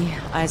Yankee,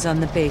 eyes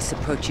on the base,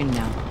 approaching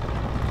now.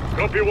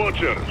 Copy,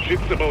 Watcher.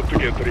 Shit's about to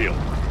get real.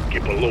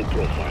 Keep a low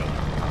profile.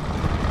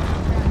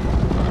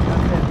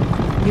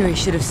 Yuri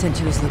should have sent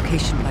you his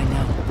location by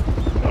now.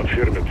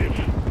 Affirmative.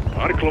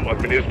 Arklov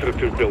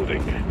Administrative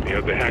Building,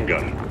 near the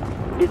hangar.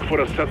 Look for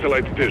a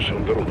satellite dish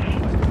on the roof.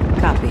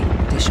 Copy.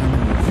 Dish on the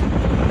roof.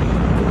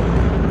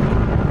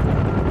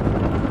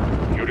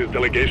 Yuri's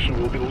delegation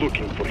will be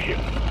looking for him.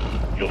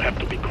 You'll have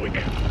to be quick.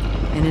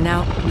 In and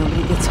out,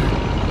 nobody gets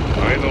hurt.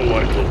 I know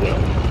Arklov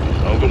well.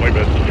 I'll do my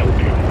best to help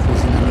you.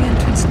 Closing on the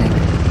entrance, Nick.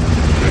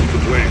 That's the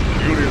place.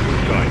 Yuri is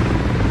inside.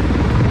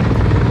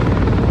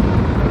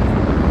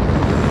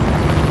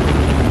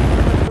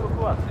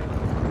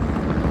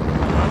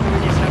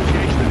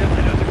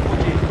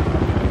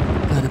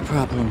 Got a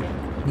problem.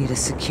 Need a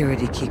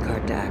security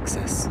keycard to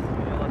access.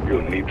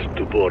 You'll need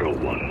to borrow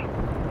one.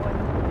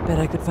 Bet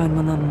I could find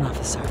one on an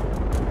officer.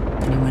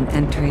 Anyone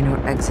entering or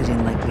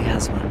exiting likely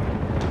has one.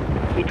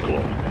 Good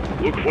call.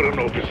 Look for an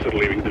officer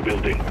leaving the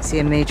building. See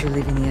a major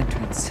leaving the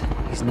entrance.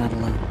 He's not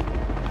alone.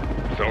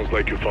 Sounds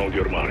like you found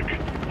your mark.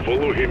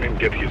 Follow him and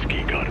get his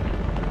key card.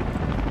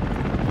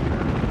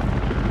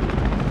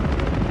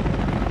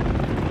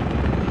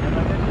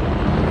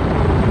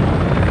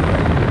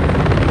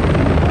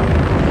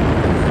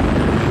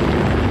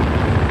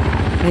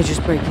 Major's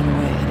breaking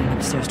away, heading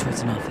upstairs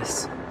towards an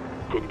office.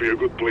 Could be a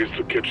good place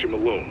to catch him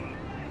alone.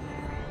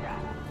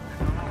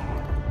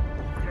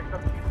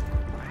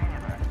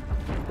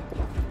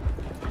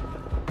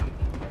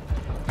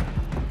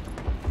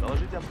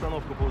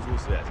 Обстановку по узлу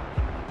связи.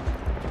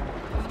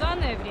 В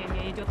данное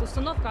время идет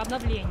установка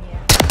обновления.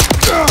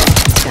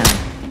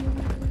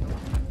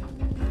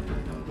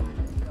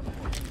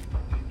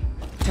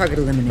 Target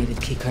eliminated,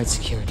 keycard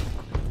secured.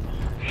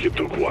 He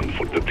took one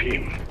for the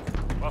team.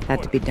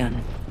 Had to be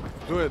done.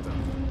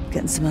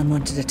 Getting some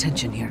unwanted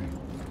attention here.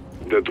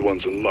 That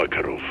one's on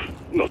Makarov,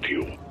 not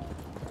you.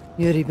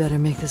 Yuri better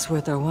make this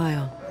worth our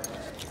while.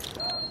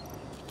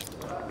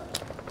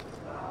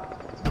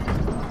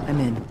 I'm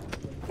in.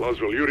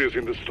 Laswell, Yuri is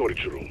in the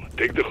storage room.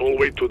 Take the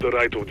hallway to the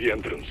right of the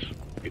entrance.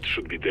 It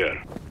should be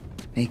there.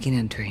 Making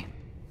entry.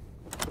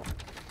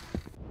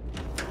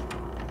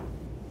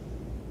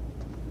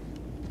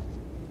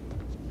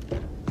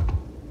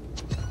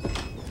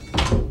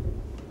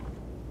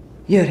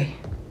 Yuri.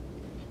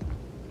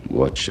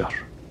 Watcher,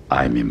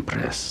 I'm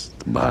impressed,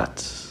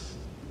 but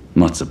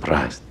not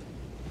surprised.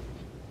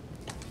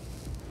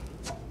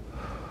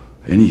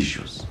 Any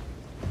issues?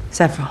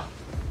 Several.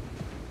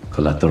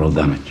 Collateral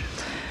damage?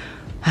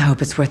 I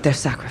hope it's worth their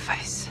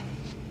sacrifice.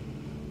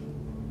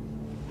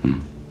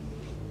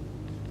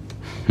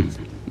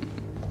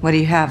 What do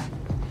you have?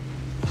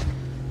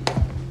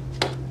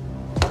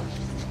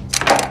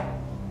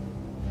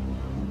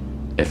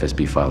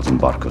 FSB files and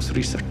Barkov's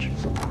research.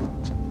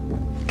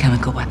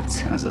 Chemical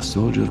weapons. As a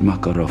soldier,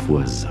 Makarov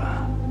was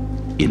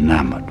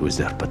enamored with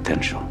their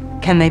potential.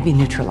 Can they be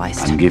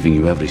neutralized? I'm giving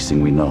you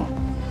everything we know.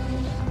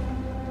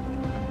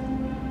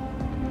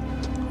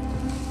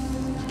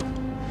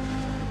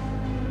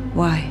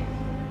 Why?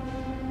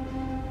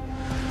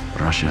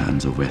 Russia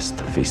and the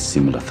West face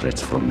similar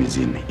threats from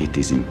within. It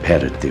is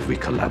imperative we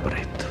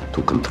collaborate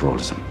to control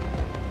them.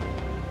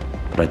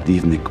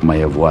 Противник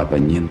моего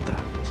оппонента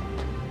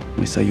 —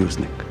 мой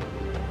союзник.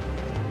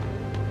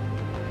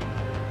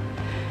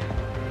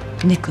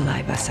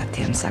 Nikolai бы с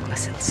этим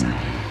согласился.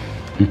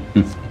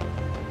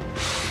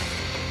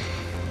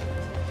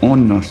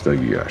 Он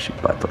настоящий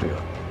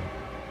патриот.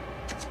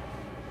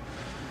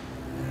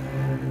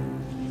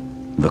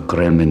 The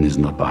Kremlin is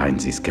not behind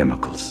these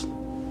chemicals.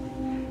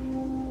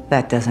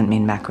 That doesn't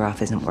mean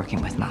Makarov isn't working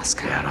with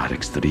Moscow. There are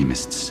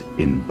extremists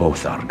in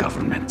both our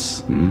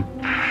governments.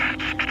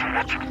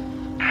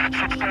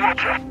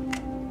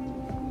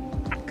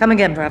 Come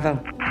again, Bravo.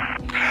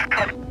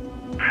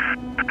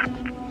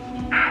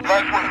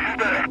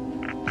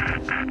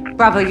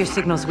 Bravo, your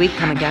signal's weak.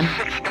 Come again.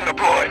 In the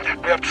blind.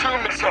 We have 2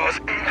 missiles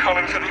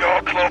incoming to the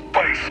R-Club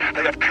base.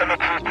 They have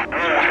chemical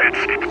warheads.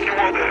 If you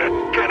are there,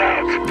 get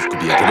out. This could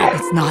be a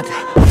It's not.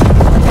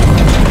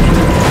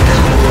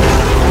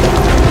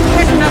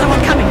 There's another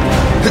one coming.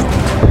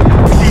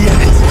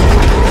 Yes.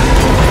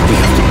 We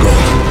have to go.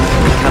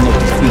 We cannot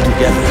be free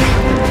together.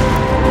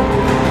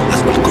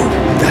 Let's well go.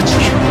 That's you.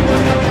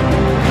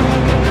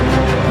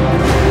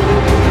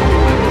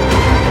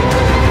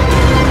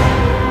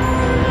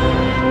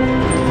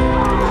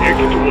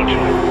 To watch it.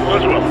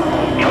 Laswell,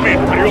 come in.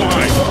 Are you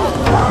alright?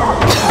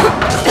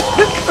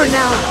 For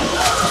now,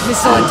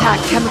 missile attack,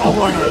 chemical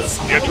warheads.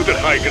 Get to the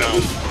high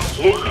ground.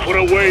 Look for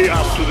a way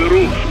up to the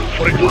roof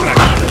for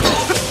extraction.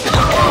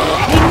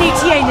 Need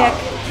ETA, Nick.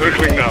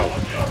 Circling now.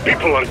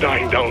 People are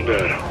dying down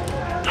there.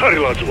 Hurry,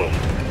 Laswell.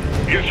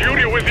 Is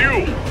Yuri with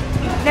you?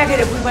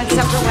 Negative, we went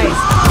separate ways.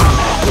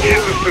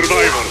 He's a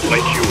survivor,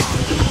 like you.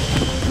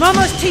 I'm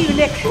almost to you,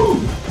 Nick.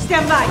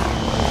 Stand by.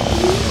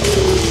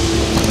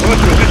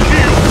 Laswell, it's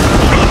you.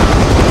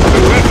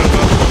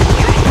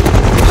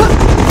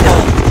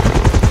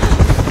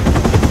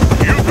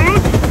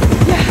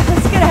 Yeah,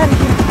 let's get out of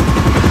here.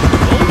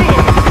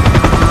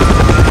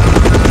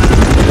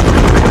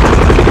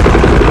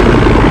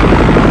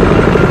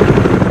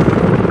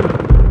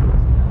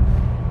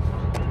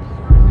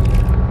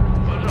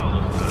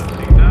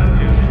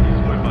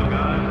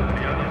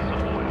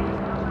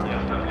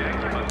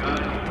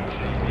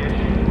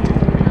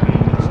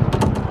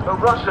 The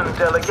Russian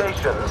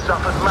delegation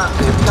suffered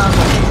massive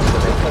casualties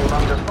when they came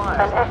under fire.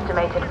 An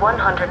estimated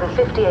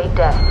 158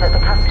 deaths at the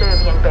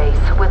Castovian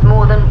base, with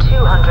more than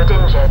 200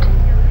 injured.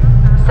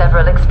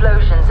 Several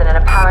explosions and an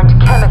apparent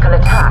chemical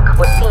attack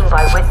were seen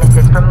by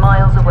witnesses from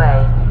miles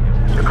away.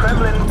 The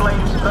Kremlin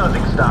blames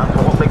Kyrgyzstan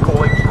for what they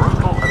call a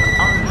brutal and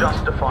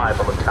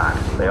unjustifiable attack.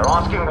 They are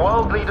asking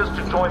world leaders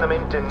to join them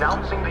in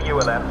denouncing the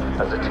ULF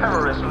as a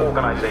terrorist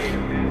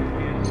organization.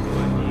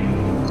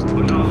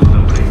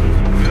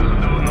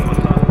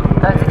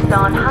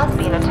 Kyrgyzstan has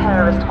been a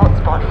terrorist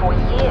hotspot for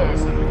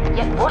years,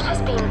 yet what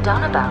has been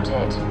done about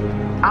it?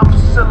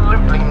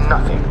 Absolutely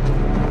nothing.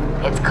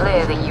 It's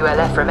clear the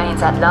ULF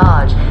remains at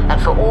large,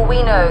 and for all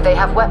we know, they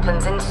have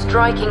weapons in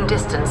striking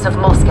distance of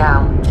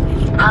Moscow.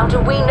 How do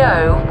we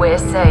know we're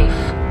safe?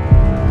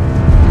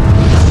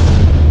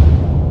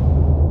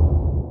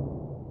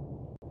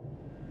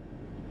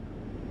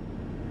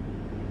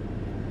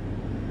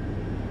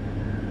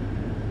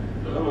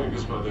 Дамы и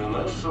господа,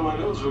 наш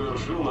самолет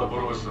завершил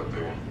набор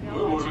высоты.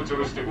 Вы можете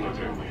расстегнуть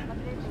ремни.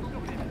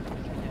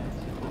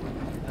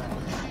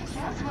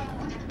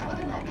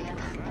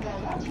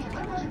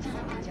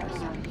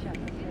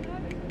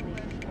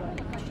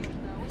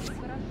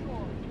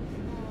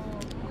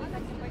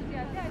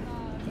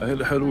 هاي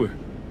الحلوة.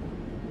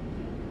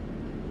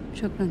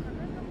 شكرا.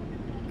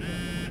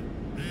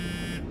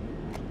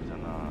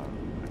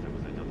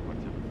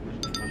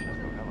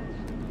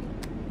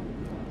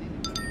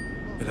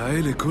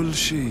 العيلة كل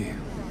شيء.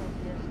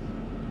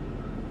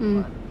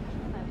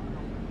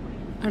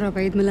 قرب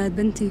عيد ميلاد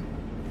بنتي.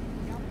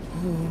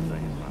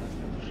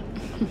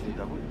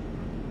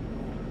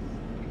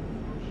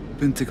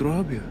 بنتك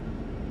رابية.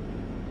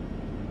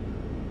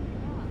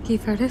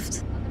 كيف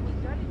عرفت؟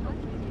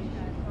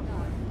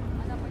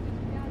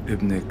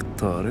 ابنك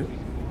طارق،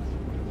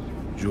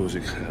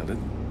 جوزك خالد.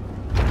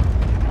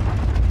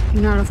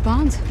 نعرف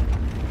بعض؟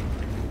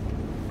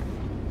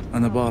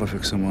 أنا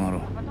بعرفك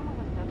سمارة.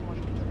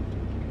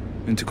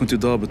 أنت كنت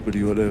ضابط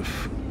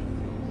بالULF.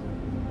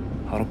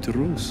 حاربت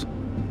الروس.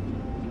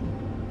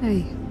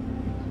 أي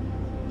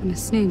من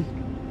سنين.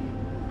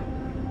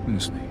 من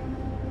سنين.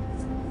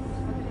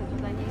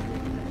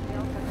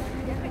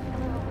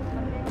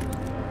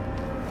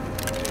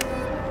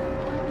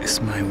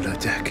 اسمعي ولا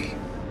تحكي.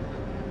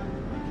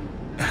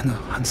 احنا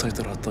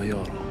حنسيطر على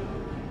الطيارة.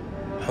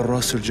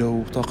 حراس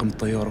الجو وطاقم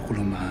الطيارة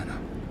كلهم معانا.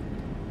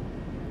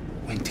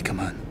 وانت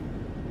كمان.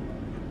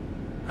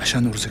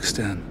 عشان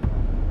أورزكستان.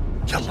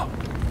 يلا.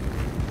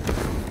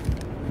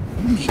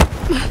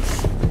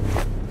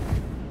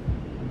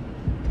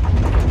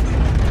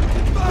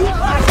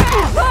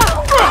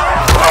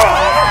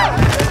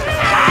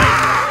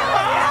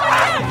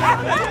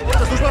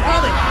 Это служба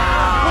правды!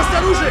 Пусть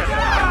оружие!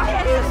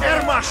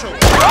 Air Marshal!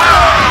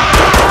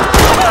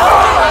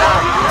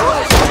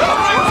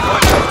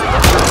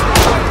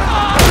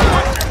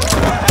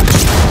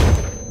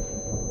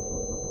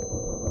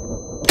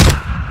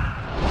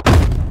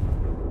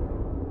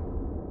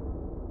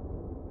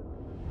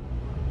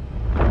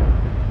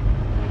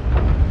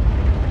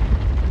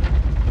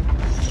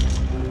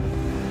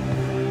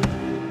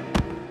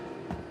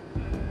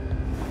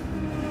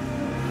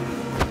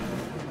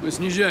 Мы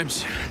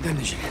снижаемся. Дай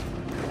мне жилет.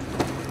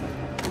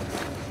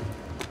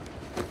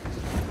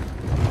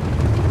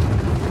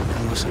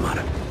 Hello,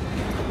 Samara.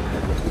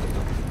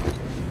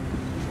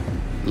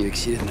 You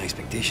exceeded my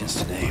expectations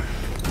today.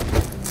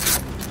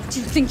 Who do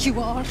you think you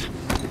are?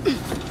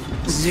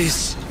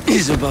 This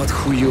is about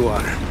who you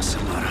are,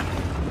 Samara.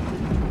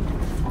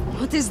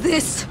 What is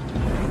this?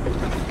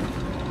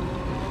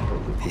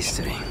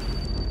 History.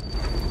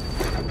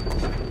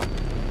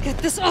 Get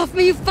this off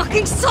me, you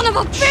fucking son of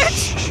a bitch!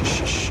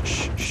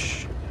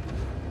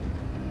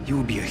 You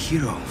will be a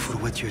hero for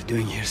what you're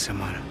doing here,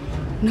 Samara.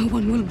 No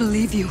one will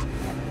believe you.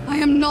 I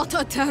am not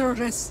a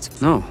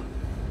terrorist. No.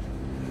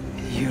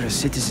 You're a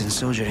citizen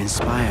soldier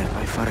inspired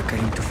by Farah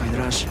Karim to fight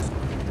Russia.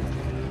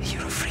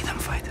 You're a freedom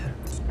fighter.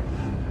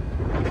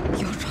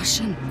 You're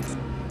Russian.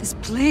 This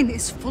plane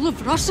is full of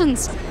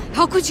Russians.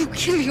 How could you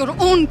kill your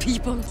own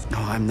people? No,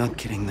 I'm not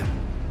killing them.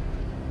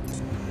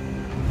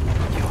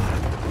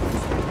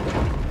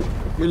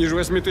 Мы ниже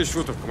 8000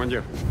 футов,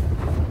 командир.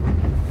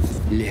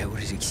 Лео,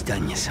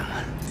 Узбекистане,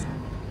 Самара.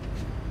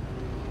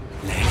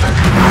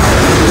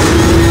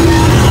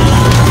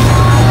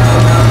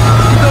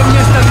 Готов не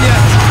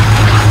оставлять!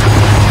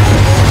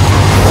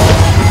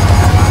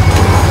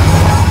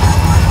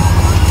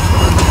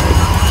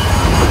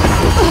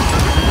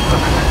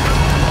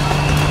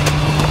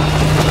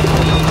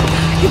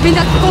 Give me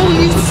that phone,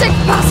 you sick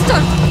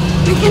bastard!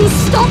 We can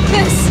stop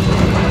this!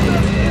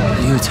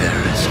 You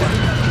terrorist.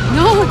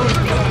 No!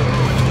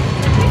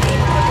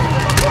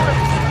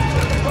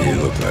 You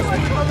look like me.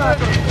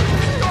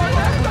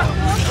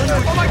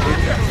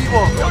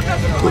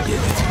 Go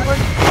get it.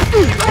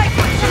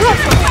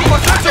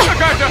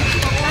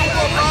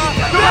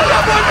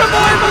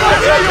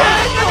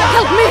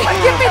 Help me!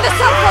 Give me the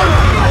cell phone!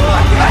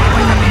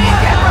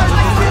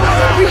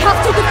 We have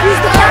to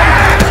defuse the fire!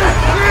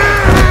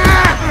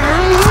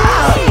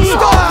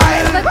 Stop!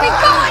 Let me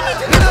go! I need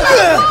to get my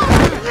phone!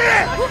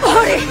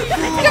 Hurry!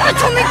 Give it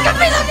to me! Give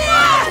me the phone!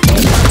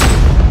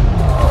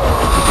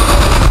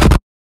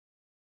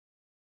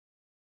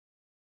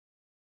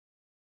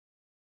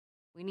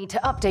 We need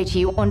to update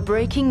you on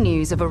breaking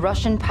news of a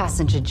Russian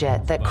passenger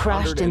jet that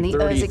crashed in the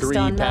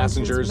Urzikstan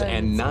passengers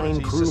and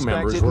 9 crew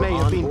members may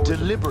have been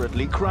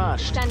deliberately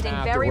crashed. Standing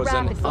very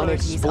rapid.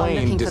 Authorities are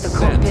looking for the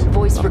cockpit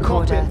voice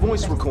recorder. Cockpit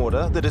voice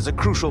recorder that is a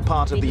crucial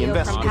part of the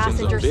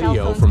investigation.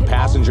 Video from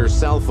passenger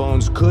cell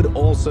phones could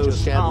also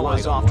shed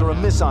light after a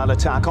missile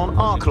attack on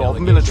Arklov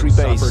military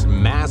base. Suffered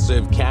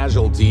massive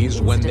casualties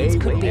when they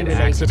could be were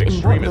acts of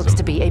related in what looks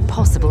to be a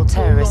possible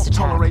terrorist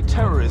attack.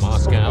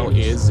 Moscow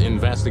is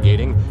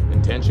investigating.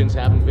 Intentions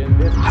haven't been.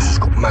 This has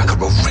got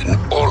Makarov written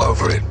all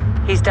over it.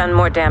 He's done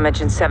more damage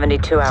in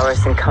 72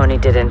 hours than Coney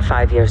did in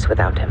 5 years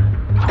without him.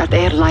 That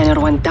airliner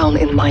went down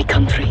in my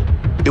country.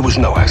 It was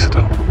no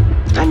accident.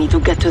 I need to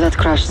get to that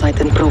crash site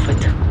and prove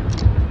it.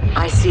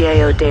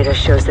 ICAO data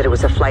shows that it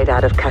was a flight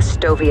out of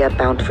Kastovia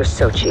bound for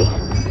Sochi.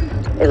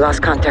 They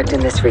lost contact in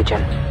this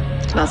region.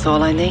 That's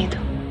all I need.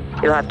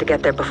 You'll have to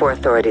get there before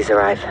authorities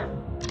arrive.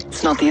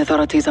 It's not the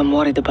authorities I'm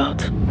worried about.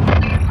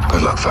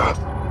 Good luck,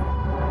 Farah.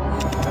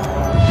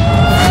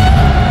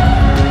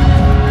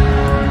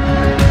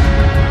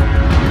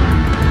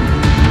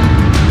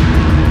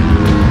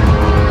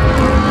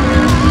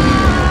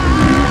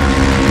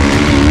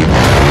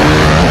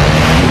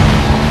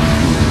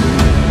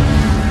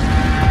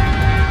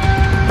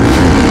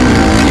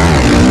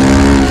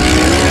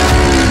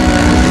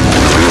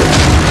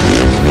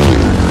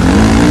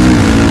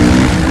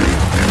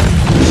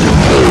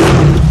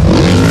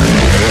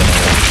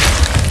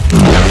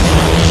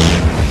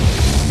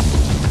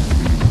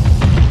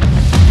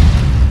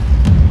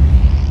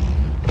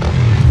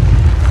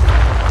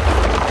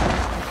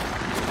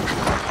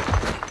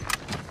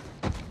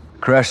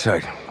 crash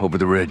site, over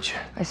the ridge.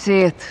 I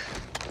see it.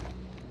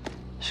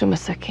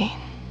 Shumaseki.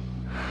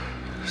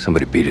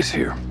 Somebody beat us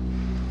here.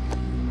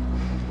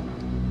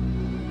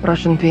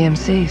 Russian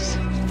PMCs.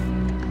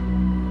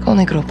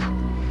 Kony Group.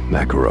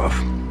 Makarov.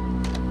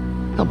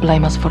 They'll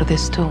blame us for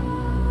this too.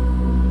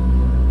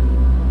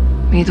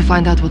 We need to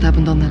find out what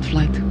happened on that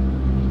flight.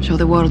 Show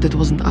the world it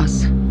wasn't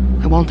us.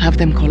 I won't have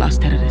them call us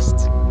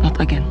terrorists. Not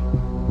again.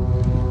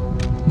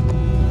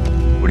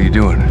 What are you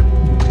doing?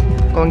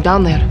 Going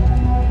down there.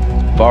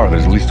 Bar,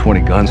 there's at least 20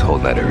 guns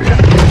holding that area.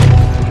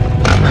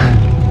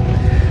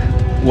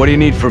 What do you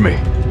need from me?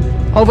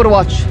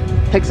 Overwatch.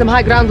 Take some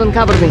high ground and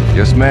cover me.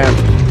 Yes, ma'am.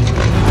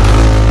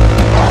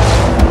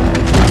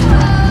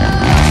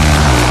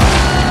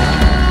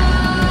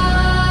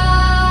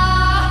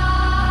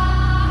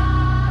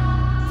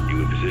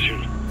 You in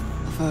position?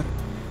 Affirm.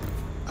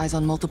 Eyes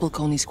on multiple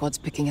Kony squads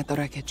picking at the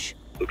wreckage.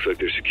 Looks like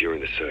they're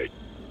securing the site.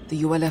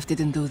 The ULF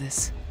didn't do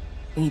this.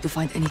 We need to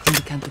find anything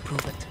we can to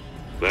prove it.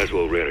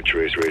 Laswell ran a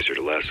trace racer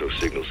to lasso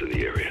signals in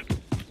the area.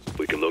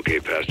 We can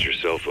locate passenger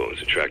cell phones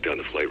and track down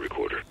the flight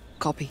recorder.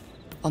 Copy.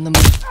 On the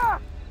move.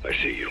 I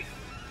see you.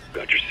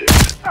 Got your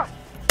six. I'll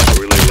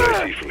relay what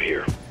I see from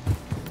here.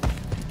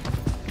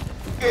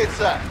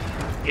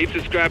 Heaps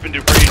of scrap and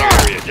debris in your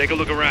area. Take a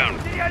look around.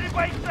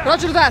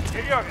 Roger that!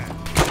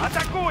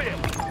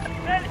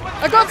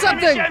 I got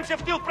something!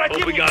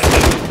 Hope we got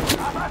this.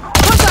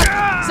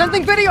 Contact!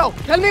 Sending video!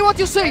 Tell me what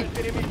you see!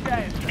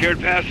 Scared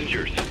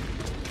passengers.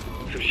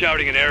 Some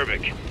shouting in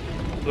Arabic.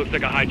 Looks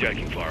like a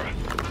hijacking, Farah.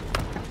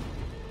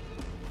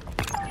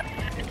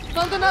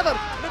 Found another!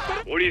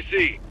 What do you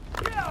see?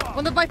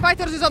 One of my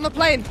fighters is on the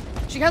plane.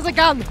 She has a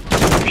gun. You sure?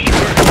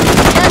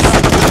 Yes!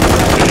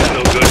 This is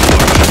no good,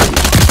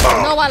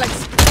 Farah. No, Alex.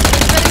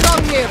 It's very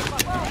wrong here.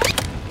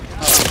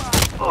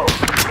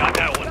 Got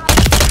that one.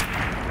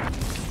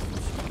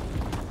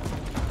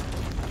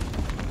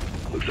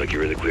 Looks like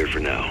you're in the clear for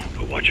now,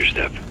 but watch your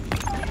step.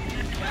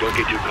 Don't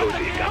get too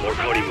cozy. Got more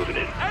Cody moving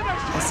in.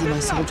 I see my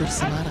soldier,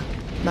 Samara.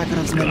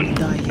 Makarov's men will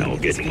die here. Now we'll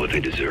get them what they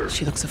deserve.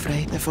 She looks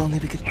afraid. If only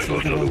we could I kill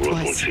both them know all the world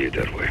won't twice. see it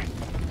that way.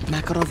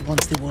 Makarov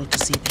wants the world to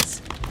see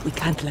this. We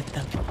can't let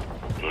them.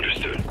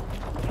 Understood.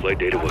 Flight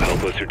data will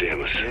help us or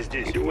damn us.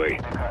 Either way,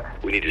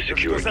 we need to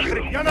secure a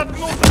kilo.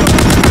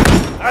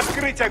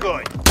 Открыть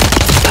огонь!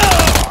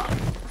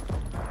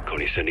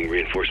 Coney's sending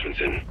reinforcements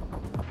in.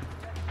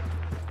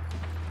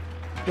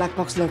 Black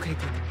box located.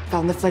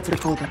 Found the flight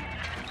recorder.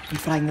 I'm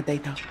frying the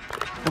data.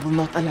 I will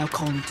not allow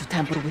Kony to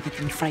tamper with it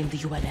and frame the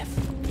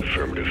ULF.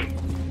 Affirmative.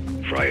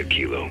 Fry a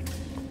kilo.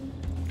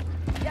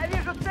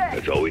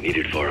 That's all we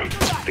needed for him.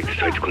 I think the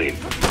site's clean.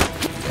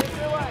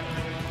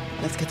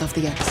 Let's get off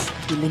the X.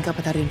 We link up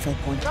at our info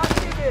point.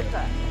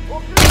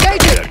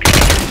 Engage it!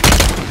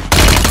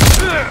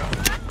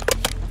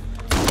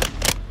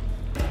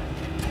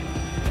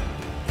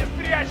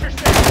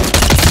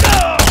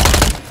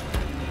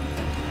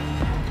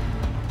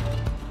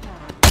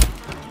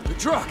 The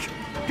truck!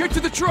 Get to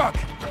the truck!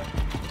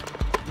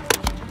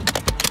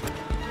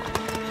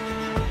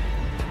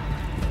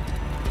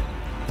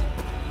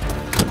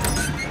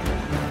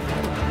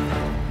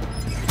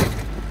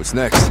 What's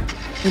next?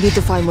 We need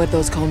to find where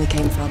those Kony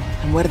came from,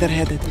 and where they're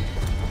headed.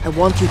 I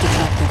want you to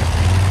track them.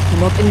 Do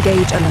not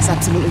engage unless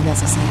absolutely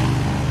necessary.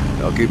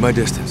 I'll keep my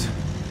distance.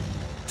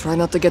 Try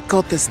not to get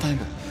caught this time.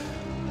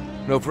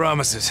 No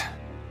promises.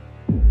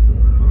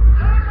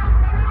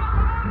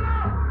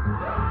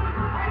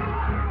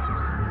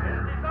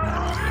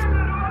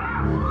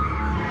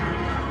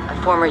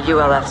 A former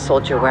ULF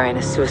soldier wearing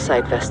a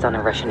suicide vest on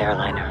a Russian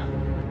airliner.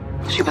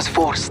 She was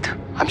forced.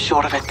 I'm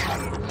sure of it.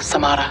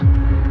 Samara.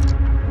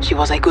 She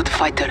was a good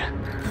fighter.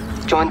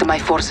 Joined my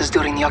forces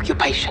during the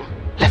occupation.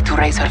 Left to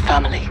raise her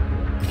family.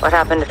 What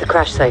happened at the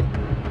crash site?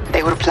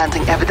 They were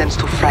planting evidence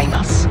to frame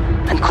us,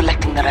 and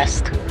collecting the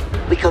rest.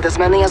 We killed as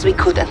many as we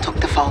could and took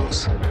the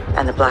phones.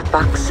 And the black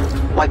box?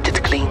 Wiped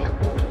it clean.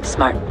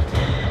 Smart.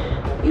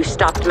 You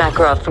stopped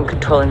Makarov from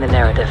controlling the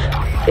narrative.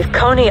 If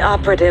Kony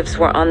operatives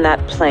were on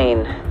that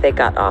plane, they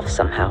got off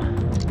somehow.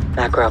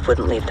 Makarov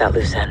wouldn't leave that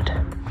loose end.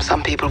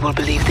 Some people will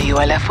believe the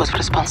ULF was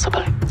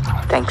responsible.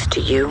 Thanks to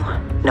you,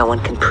 no one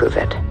can prove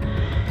it.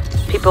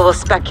 People will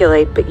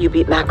speculate, but you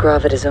beat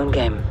Makarov at his own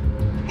game.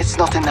 It's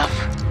not enough.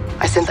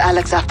 I sent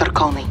Alex after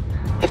Kony.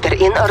 If they're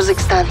in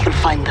Urzikstan, he'll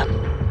find them.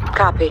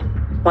 Copy.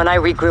 When I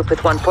regroup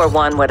with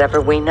 141,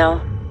 whatever we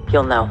know,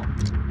 you'll know.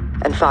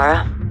 And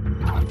Farah?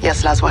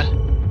 Yes, Laswell.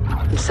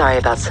 I'm sorry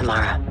about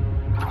Samara.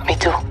 Me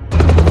too.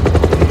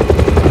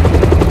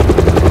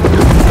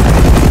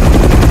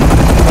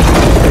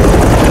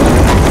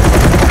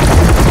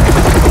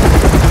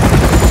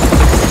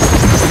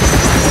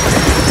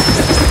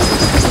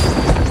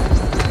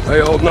 Hey,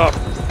 holding up.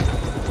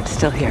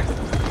 Still here.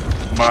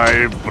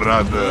 My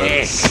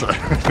brothers.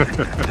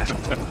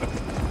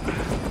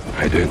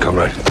 How you doing,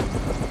 comrade?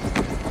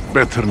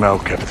 Better now,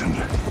 Captain.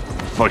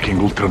 Fucking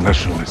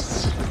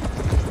ultranationalists.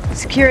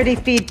 Security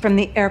feed from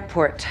the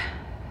airport.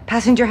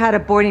 Passenger had a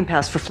boarding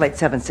pass for Flight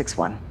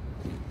 761.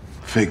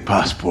 Fake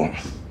passport.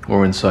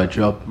 Or inside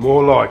job.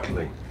 More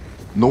likely.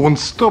 No one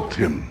stopped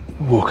him.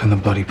 Walk in the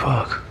bloody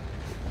park.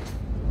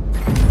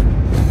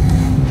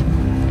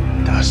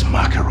 That's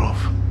Makarov.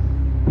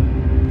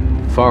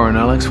 Farah and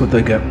Alex, what'd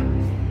they get?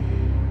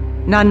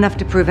 Not enough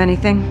to prove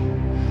anything?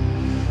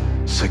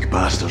 Sick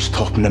bastards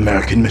topping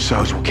American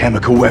missiles with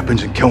chemical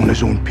weapons and killing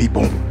his own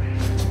people.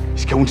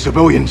 He's killing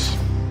civilians.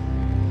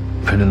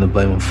 Pinning the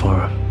blame on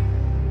Farah.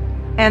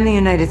 And the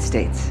United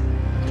States.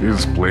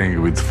 He's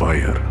playing with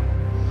fire.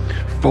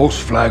 False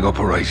flag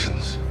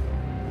operations.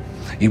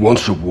 He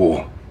wants a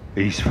war.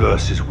 East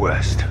versus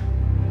West.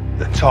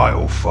 The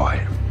title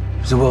fight.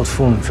 Is the world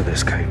falling for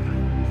this, Cape?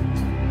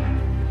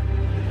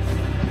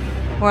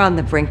 We're on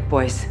the brink,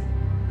 boys.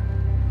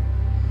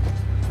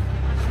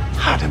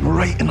 Had him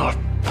right in our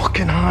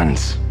fucking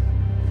hands.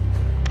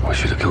 We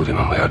should have killed him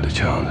when we had the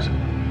chance.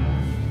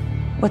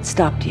 What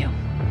stopped you?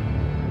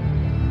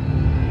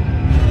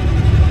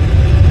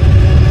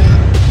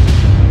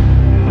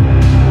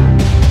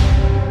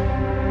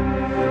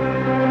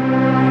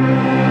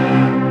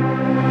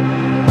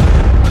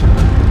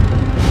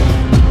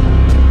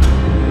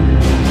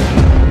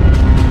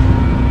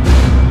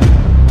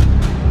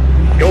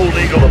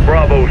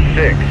 Bravo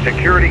 6.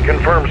 Security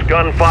confirms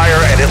gunfire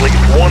and at least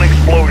one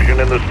explosion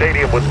in the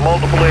stadium with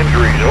multiple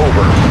injuries.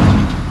 Over.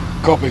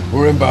 Copy.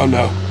 We're inbound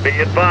now. Be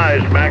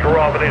advised,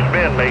 Makarov and his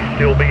men may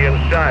still be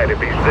inside. If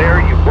he's there,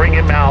 you bring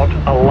him out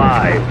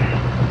alive.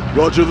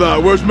 Roger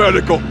that. Where's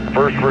medical?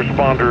 First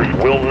responders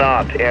will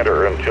not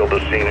enter until the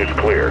scene is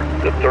clear.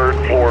 The third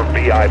floor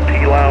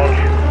VIP lounge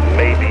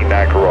may be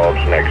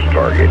Makarov's next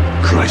target.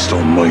 Christ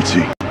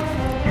almighty.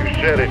 You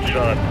said it,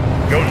 son.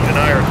 Ghost and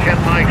I are 10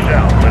 mics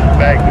out. Let's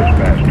bag this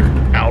bastard.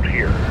 Out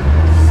here.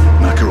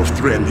 Makarov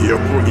threatened the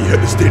airport. He hit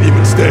the stadium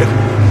instead.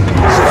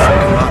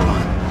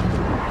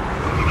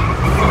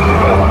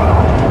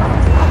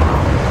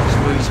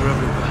 Civilians are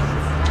everywhere.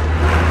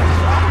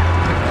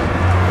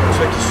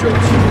 Check your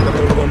shots. Get the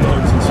whole of our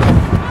mountains.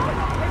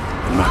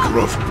 And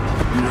Makarov.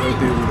 You know how to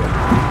deal with that.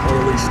 Or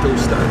at least still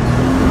stands.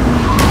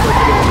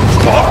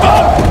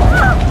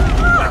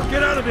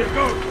 Get out of here,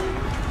 go!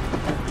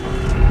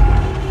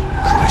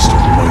 Christ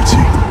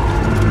almighty.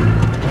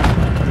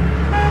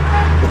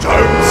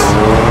 Tyrants.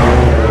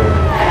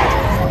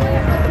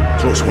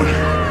 Close one.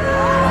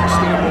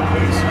 Stay in one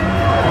place.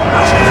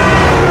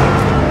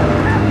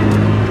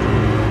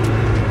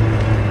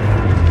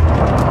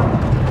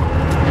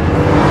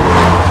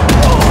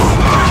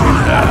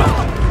 Fucking hell.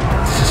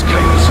 This is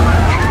chaos.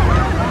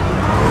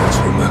 That's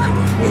what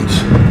Makarov wants.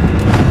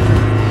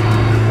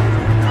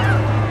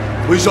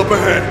 He's up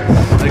ahead.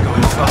 They're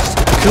going fast.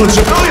 Killing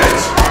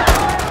civilians!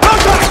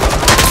 Contact!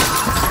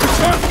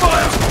 Return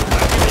fire!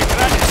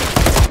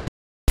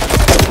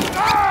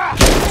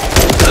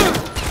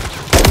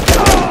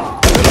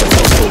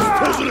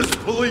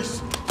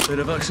 Police! They'd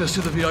have access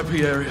to the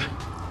VIP area.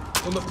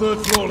 On the third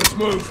floor, let's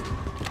move.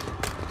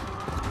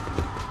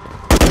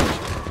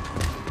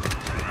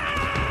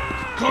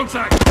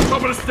 Contact!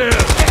 Top of the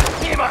stairs!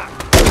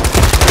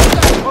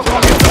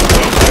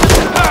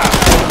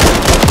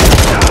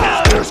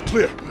 Stairs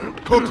clear.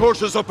 Cook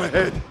horses up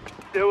ahead.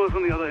 Stairwells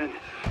on the other end.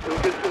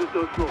 They'll get to the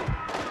third floor.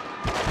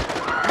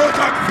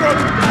 Contact front!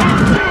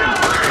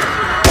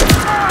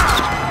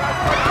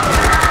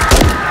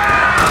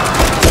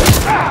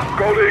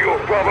 Gold Eagle,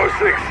 Bravo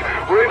 6.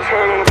 We're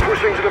internal and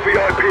pushing to the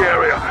VIP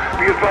area.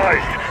 Be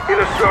advised,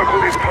 Inner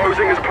Circle is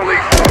posing as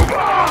police. Over.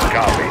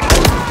 Copy.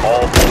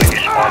 All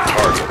police on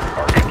target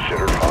are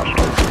considered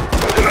hostile.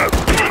 Listen up.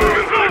 Move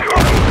into the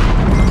car.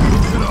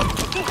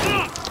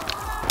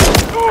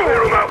 Clear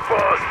them out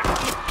fast.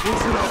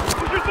 Listen up.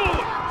 Push it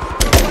forward!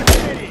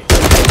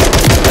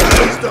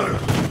 Hands down.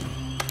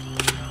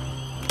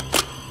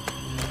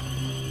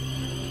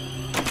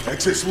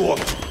 Exit's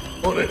locked.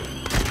 On it.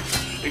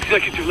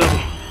 Executive level.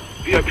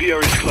 VIP area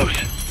is close.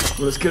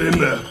 Well, let's get in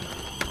there.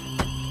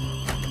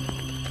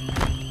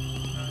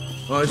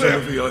 Eyes on the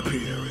VIP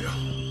area.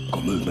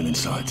 Got movement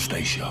inside.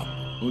 Stay sharp.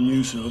 On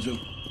you, Sergeant.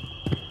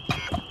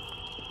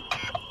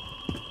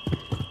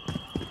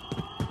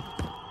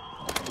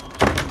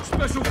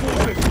 Special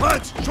forces!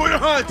 Hands! Show your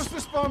hands!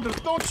 First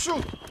responders, don't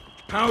shoot!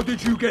 How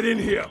did you get in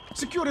here?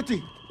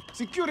 Security!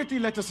 Security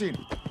let us in.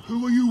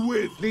 Who are you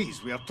with?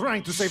 Please, we are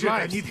trying to save Shit,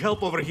 lives. I need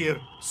help over here.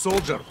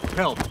 Soldier,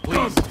 help,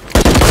 please.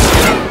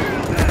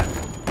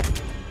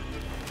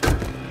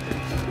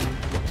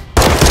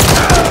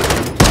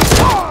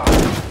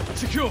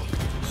 Secure!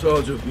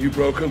 Sergeant, you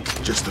broken?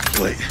 Just a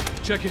plate.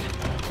 Check it.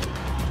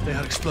 They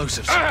had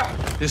explosives.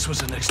 This was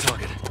the next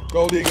target.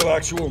 Gold Eagle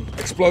actual.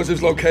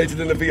 Explosives located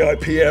in the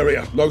VIP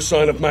area. No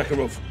sign of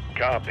Makarov.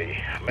 Copy.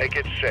 Make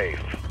it safe.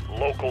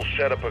 Locals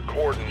set up a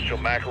cordon so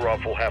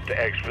Makarov will have to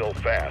exfil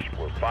fast.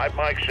 We're 5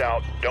 mics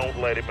out. Don't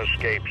let him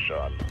escape,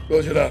 son.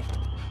 Roger that.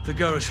 The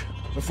garage.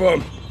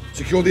 Affirm.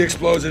 Secure the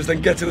explosives,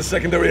 then get to the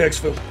secondary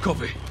exfil.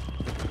 Copy.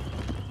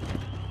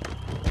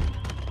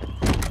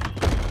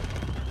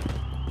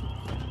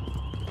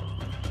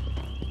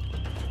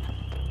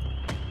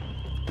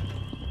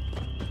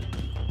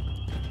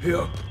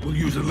 Here, we'll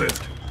use a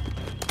lift.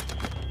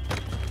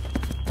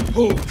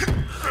 Pull!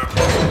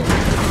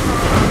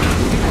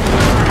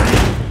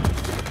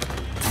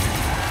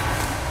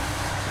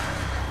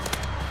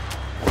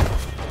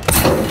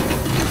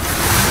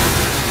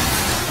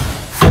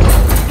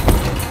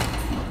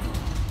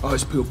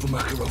 Eyes peeled for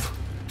Makarov.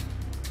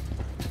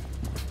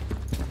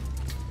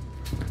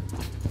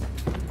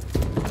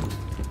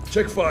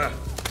 Check fire.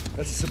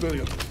 That's a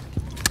civilian.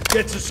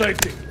 Get to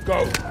safety.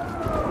 Go.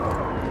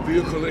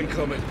 Vehicle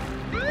incoming.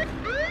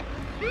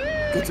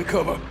 Get to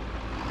cover.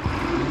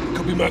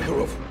 Could be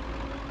Makarov.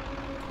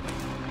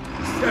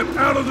 Step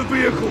out of the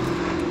vehicle.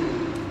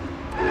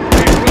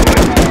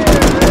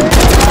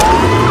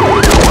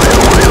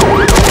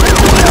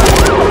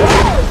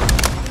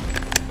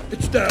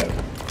 It's down.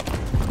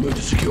 Move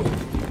to secure.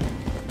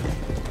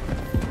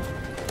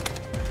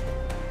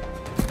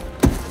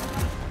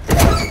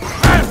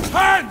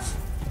 Hands!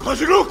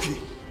 Kazuruki!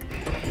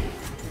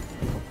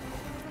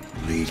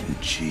 Bleeding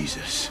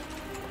Jesus.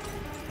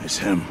 It's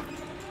him.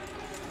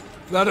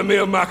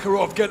 Vladimir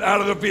Makarov, get out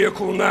of the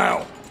vehicle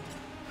now!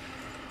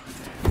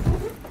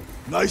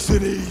 Nice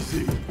and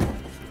easy.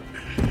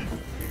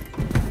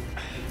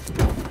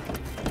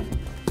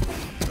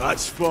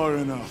 That's far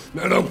enough.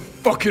 Now don't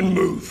fucking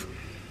move.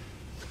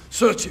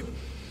 Search him.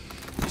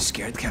 You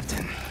scared,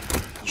 Captain?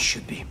 You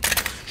should be.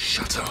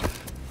 Shut up.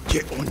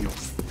 Get on your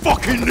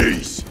fucking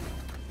knees!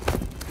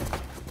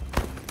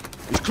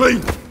 He's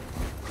clean.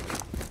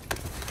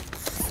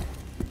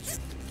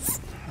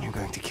 You're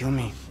going to kill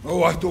me?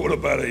 Oh, I thought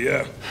about it,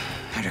 yeah.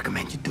 I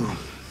recommend you do.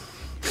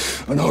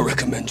 And I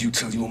recommend you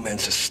tell your men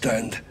to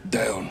stand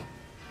down.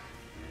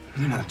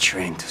 You're not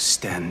trained to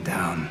stand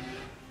down.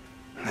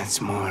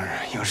 That's more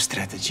your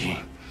strategy.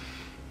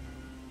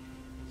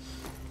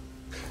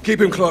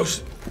 Keep him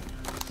close.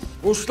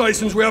 All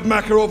stations, we have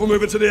Makarov. We're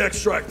moving to the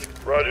extract.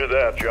 Roger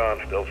that,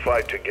 John. They'll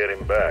fight to get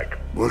him back.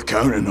 We're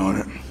counting on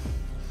it.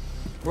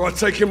 All right,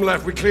 take him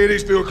left. We clear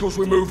these vehicles,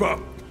 we move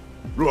up.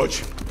 Rog,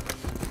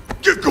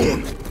 get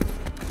going!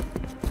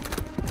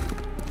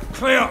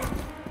 Clear!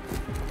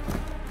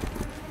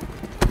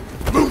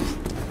 Move!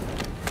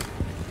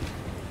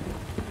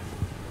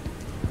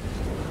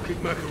 Keep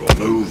Makarov.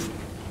 Move!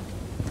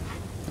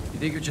 You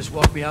think you'll just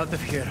walk me out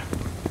of here?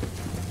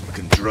 I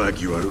can drag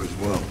you out as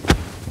well.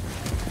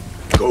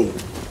 Go!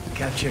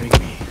 Capturing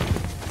me.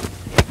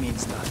 It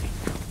means nothing.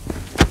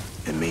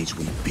 It means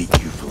we beat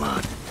you,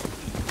 Vlad.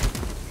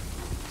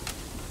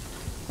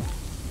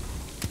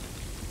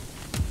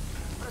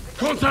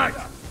 Contact!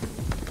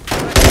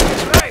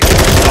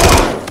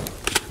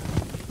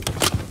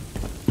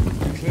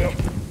 Clear.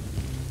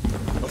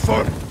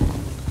 Affirm.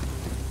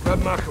 Grab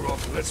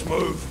Makarov and let's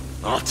move.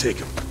 I'll take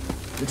him.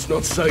 It's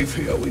not safe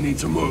here. We need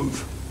to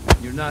move.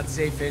 You're not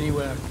safe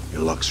anywhere.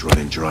 Your luck's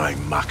running dry,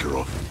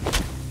 Makarov.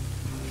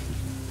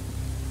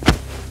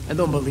 I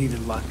don't believe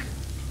in luck.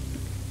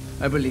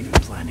 I believe in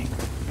planning.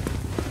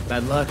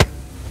 Bad luck.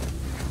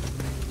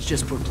 It's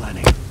just poor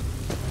planning.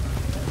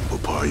 Well,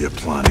 part of your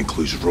plan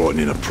includes rotting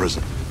in a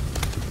prison.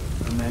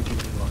 Imagine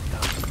you locked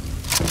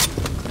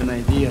up. An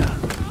idea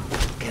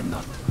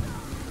cannot.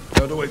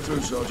 Go the way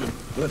through, Sergeant.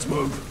 Let's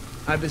move.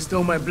 I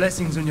bestow my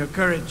blessings on your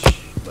courage,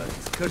 but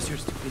curse your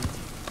stupidity.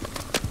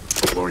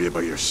 Don't worry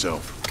about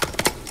yourself.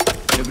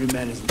 Every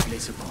man is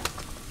replaceable.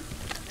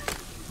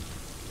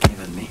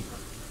 Even me.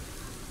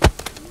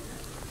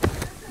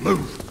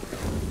 Move!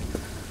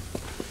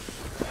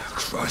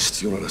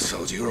 Christ, you're not a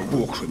soldier, you're a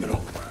war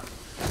criminal.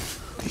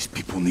 These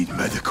people need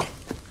medical.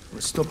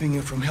 What's stopping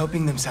you from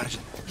helping them,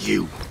 Sergeant?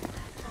 You.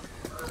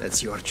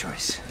 That's your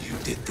choice. You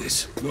did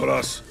this, not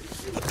us.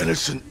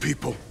 Innocent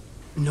people.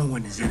 No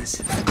one is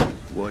innocent.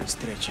 War is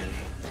treachery.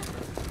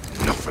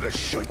 Enough of this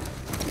shit.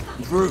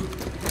 Through.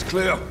 It's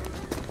clear.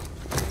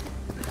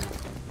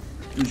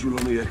 Visual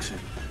on the exit.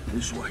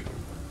 This way.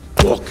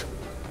 Walk.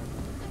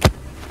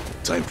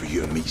 Time for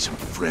you to meet some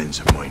friends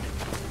of mine.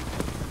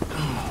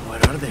 Oh,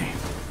 what are they?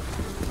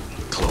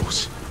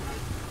 Close.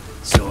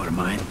 So are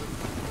mine.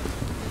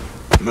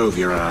 Move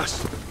your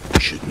ass. You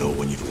should know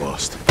when you've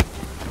lost.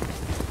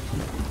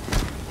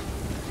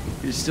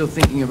 You're still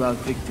thinking about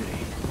victory.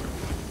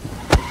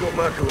 Got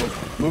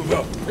Makarov. Move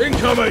up.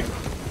 Incoming!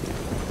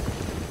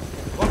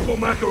 I've got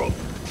Makarov.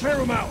 Clear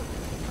him out.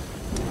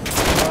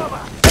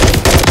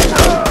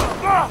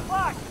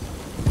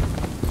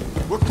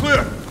 We're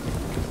clear.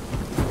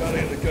 Down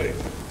here at the gate.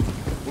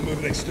 We're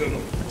moving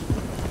external.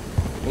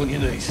 On your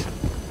knees.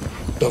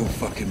 Don't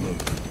fucking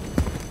move.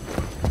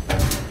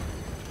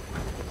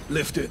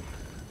 Lift it.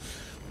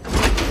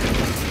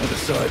 Other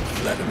side,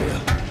 Vladimir.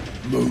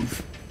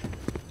 Move.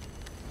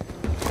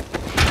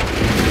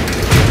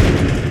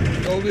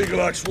 Gold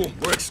Eagle Actual,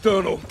 we're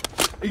external.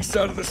 East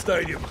side of the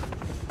stadium.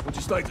 What's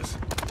your status?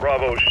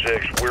 Bravo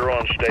 6, we're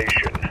on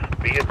station.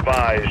 Be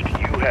advised,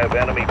 you have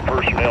enemy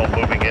personnel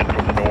moving in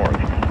from the north.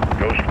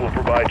 Ghost will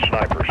provide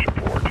sniper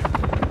support.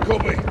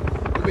 Copy.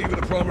 We'll meet with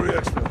the primary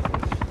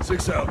exfil.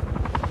 6 out.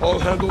 I'll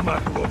handle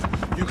Makarov.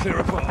 You clear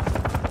a path.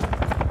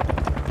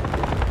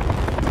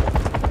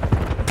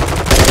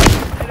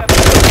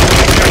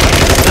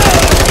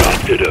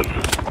 Busted him.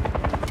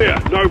 Here,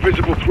 no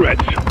visible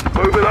threats.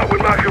 Moving up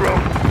with Makarov.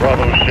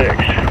 Bravo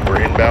 6,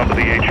 we're inbound to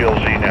the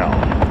HLZ now.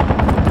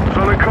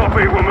 Solid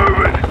copy, we're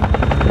moving.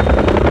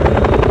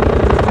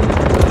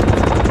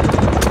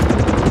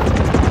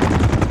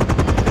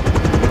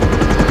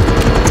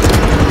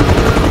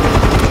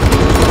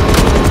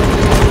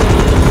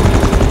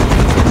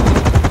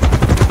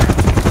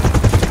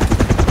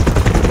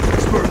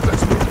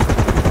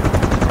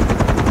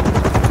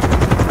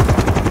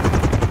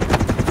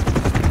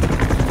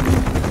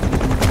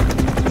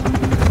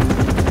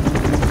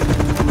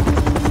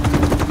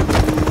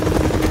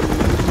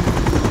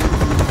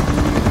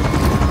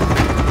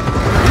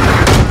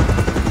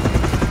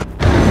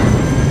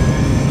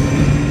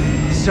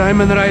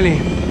 Simon Riley.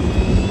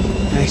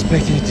 I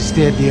expected you to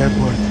stay at the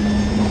airport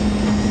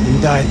and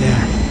die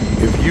there.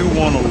 If you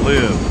want to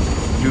live,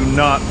 do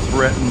not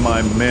threaten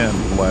my men,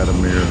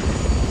 Vladimir.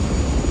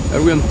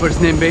 Are we on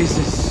first-name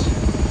basis?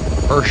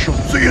 Herschel?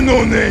 So you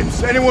know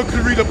names. Anyone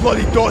could read a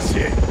bloody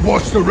dossier.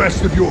 What's the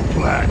rest of your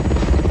plan?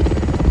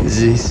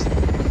 This.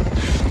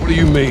 What do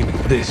you mean,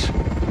 this?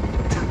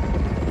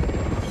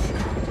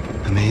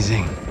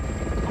 Amazing.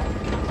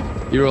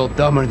 You're all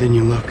dumber than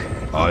you look.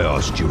 I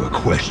asked you a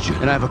question.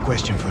 And I have a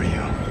question for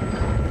you.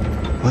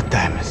 What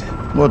time is it?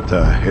 What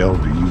the hell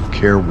do you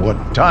care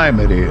what time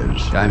it is?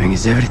 Timing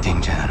is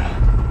everything, General.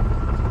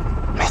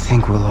 I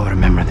think we'll all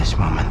remember this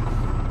moment.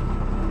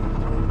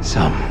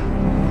 Some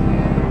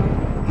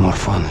more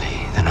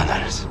fondly than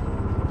others.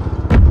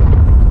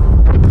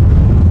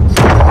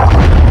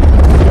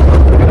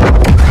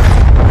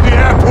 The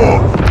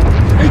airport!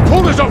 He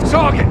pulled us off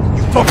target!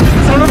 You fucking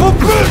son of a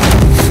bitch!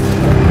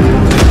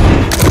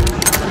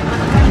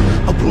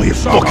 I'll blow your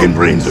fucking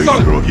brains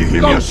out, either of you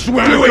hear me? I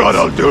swear to God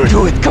I'll do it!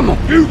 Do it, come on!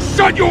 You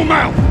shut your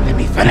mouth! Let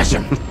me finish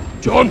him!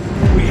 John,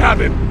 we have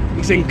him.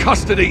 He's in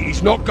custody.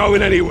 He's not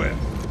going anywhere.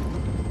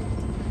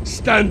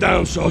 Stand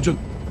down, Sergeant.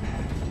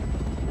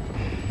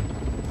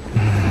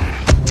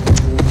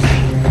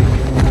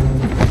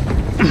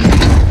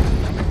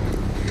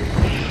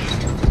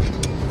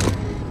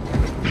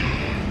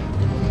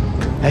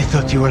 I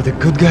thought you were the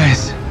good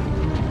guys.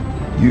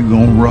 You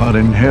gonna rot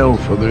in hell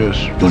for this.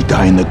 You'll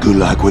die in the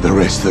gulag with the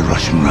rest of the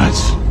Russian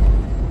rats.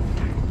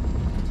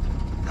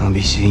 I'll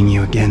be seeing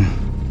you again,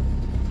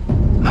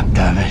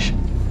 McTavish.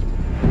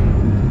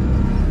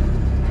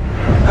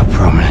 I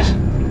promise.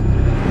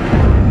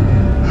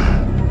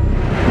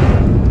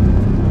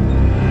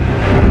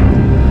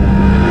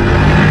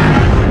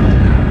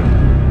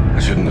 I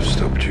shouldn't have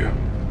stopped you.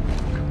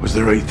 Was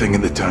the right thing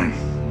at the time,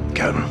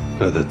 Captain?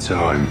 At the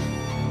time.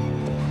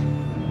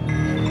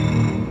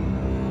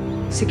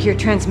 Secure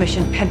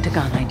transmission,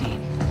 Pentagon ID.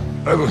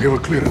 I will give a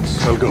clearance.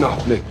 I'll go. No,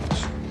 Nick,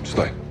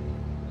 stay.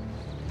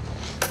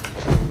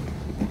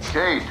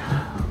 Kate,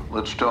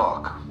 let's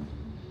talk.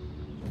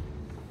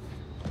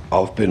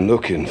 I've been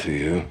looking for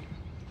you.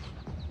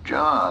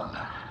 John,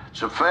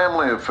 it's a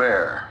family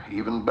affair.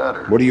 Even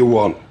better. What do you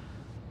want?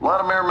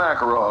 Vladimir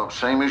Makarov,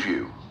 same as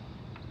you.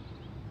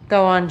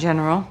 Go on,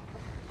 General.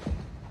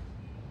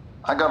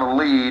 I got a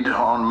lead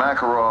on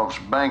Makarov's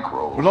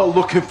bankroll. We're not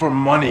looking for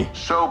money.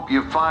 Soap,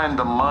 you find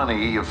the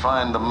money, you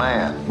find the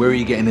man. Where are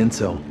you getting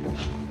intel?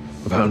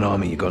 Without an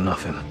army, you got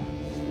nothing.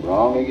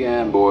 Wrong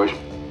again, boys.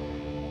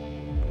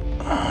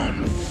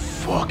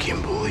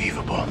 Unfucking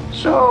believable.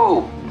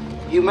 So,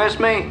 you missed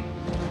me?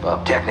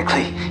 Well,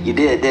 technically, you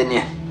did, didn't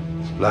you?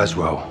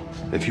 Laswell,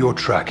 if you're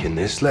tracking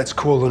this, let's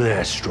call an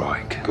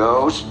airstrike.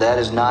 Ghost, that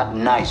is not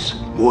nice.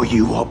 What are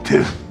you up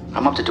to?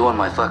 I'm up to doing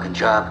my fucking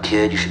job,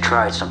 kid. You should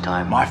try it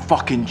sometime. My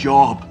fucking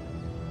job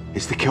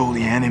is to kill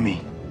the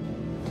enemy.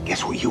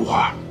 Guess what you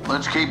are?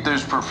 Let's keep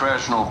this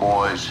professional,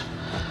 boys.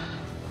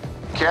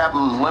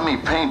 Captain, let me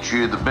paint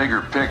you the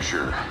bigger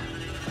picture.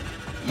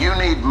 You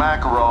need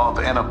Makarov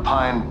in a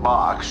pine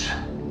box,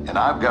 and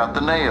I've got the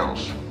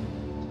nails.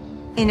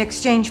 In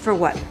exchange for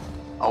what?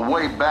 A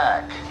way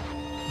back.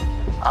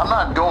 I'm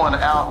not going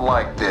out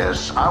like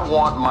this. I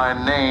want my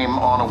name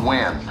on a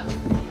win.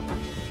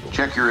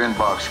 Check your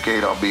inbox,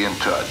 Kate. I'll be in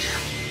touch.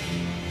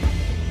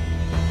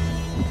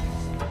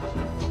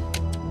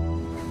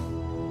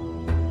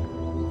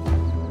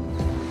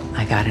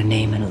 I got a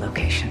name and a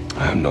location.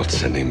 I am not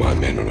sending my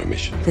men on a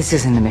mission. This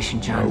isn't a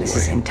mission, John. This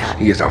is intel.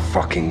 He is a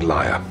fucking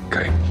liar,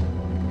 okay?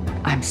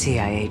 I'm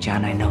CIA,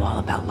 John. I know all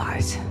about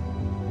lies.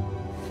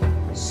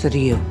 So do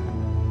you.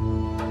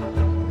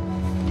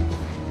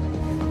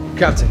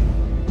 Captain,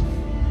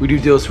 we do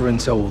deals for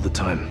intel all the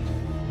time.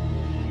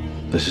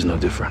 This is no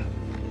different.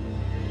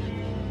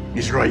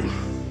 He's right.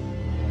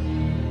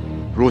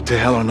 Road to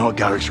hell or not,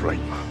 Garrick's right.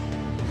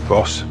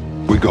 Boss,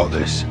 we got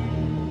this.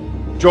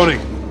 Johnny,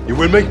 you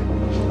with me?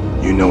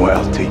 You know it,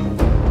 LT.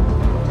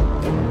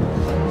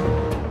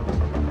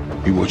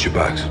 You watch your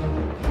backs.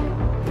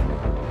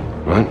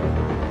 Right?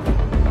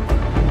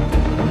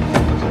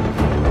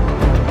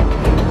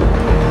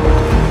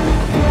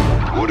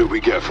 What did we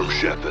get from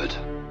Shepard?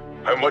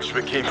 How much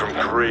we came from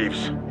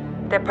Graves?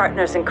 They're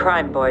partners in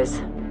crime, boys.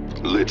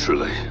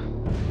 Literally.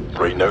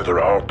 Right now they're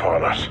our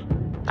partners.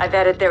 I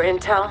vetted their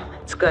intel.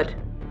 It's good.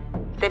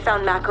 They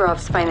found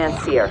Makarov's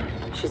financier.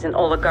 She's an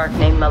oligarch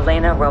named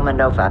Milena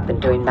Romanova. Been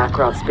doing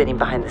Makarov's bidding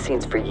behind the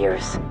scenes for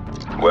years.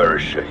 Where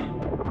is she?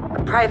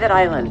 A private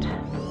island.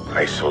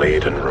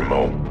 Isolated and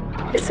remote.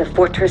 It's a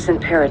fortress in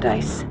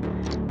paradise.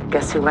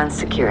 Guess who runs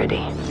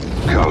security?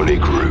 Coney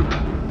Group.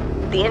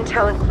 The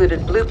intel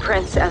included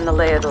blueprints and the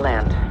lay of the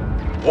land.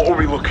 What are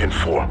we looking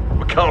for?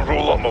 We can't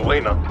roll up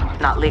Milena.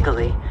 Not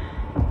legally,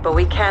 but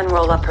we can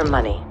roll up her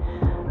money.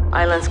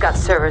 Island's got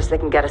servers that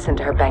can get us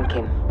into her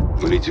banking.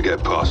 We need to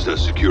get past their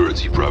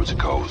security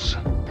protocols.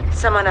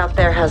 Someone out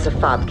there has a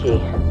fob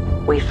key.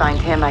 We find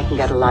him, I can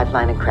get a live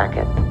line and crack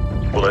it.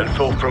 We'll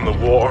infill from the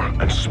water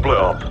and split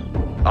up.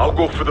 I'll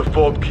go for the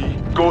fob key.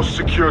 Ghost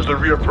secures the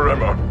rear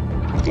perimeter.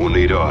 We'll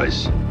need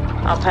eyes.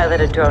 I'll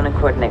pilot a drone and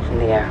coordinate from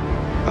the air.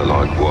 I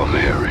like what I'm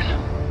hearing.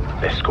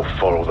 Let's go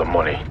follow the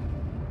money.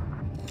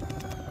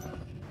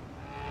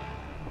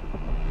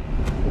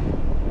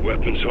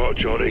 Weapons hot,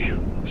 Johnny.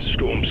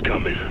 Storm's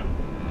coming.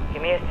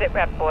 Give me a sit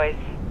rep, boys.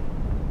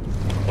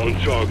 On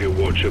target,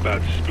 watch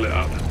about to split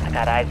up. I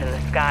got eyes in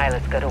the sky.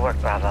 Let's go to work,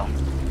 Bravo.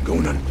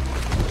 Going in.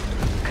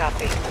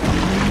 Copy.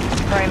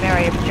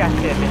 Primary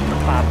objective is for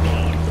Bob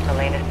Key.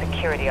 Elena's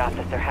security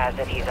officer has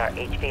it. He's our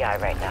HVI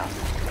right now.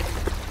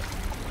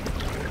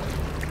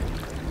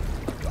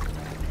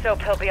 So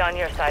he'll be on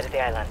your side of the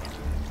island.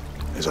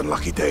 His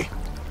unlucky day.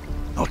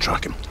 I'll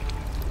track him.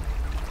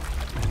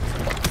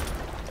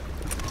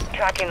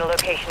 Tracking the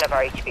location of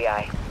our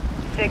HVI.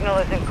 Signal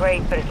isn't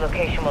great, but his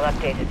location will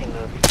update as he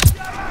moves.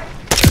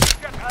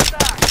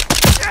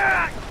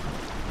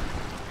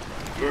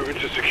 Moving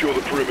to secure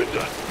the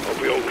perimeter. I'll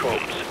be on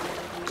comms.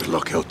 Good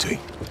luck, LT.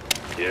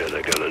 Yeah,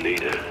 they're gonna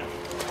need it.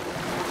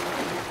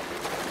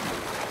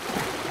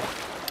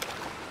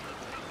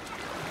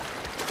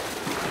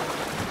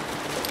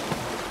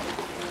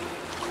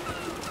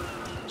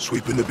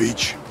 Sweeping the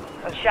beach.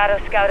 When Shadow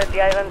scouted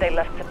the island, they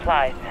left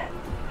supplies.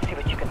 See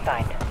what you can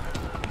find.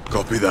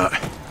 Copy that.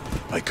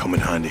 Might come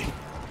in handy.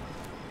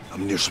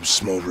 I'm near some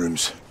small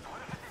rooms.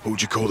 What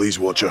would you call these,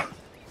 Watcher?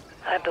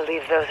 I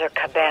believe those are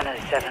cabanas,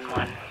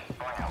 7-1.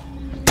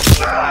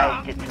 The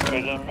guys did some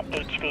digging.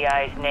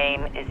 HVI's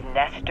name is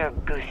Nestor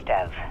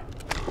Gustav.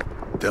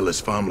 Tell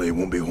his family he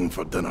won't be home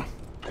for dinner.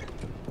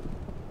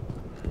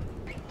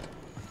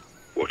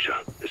 Watcher,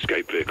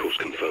 escape vehicles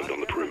confirmed on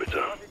the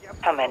perimeter.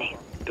 How many?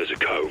 There's a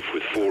cove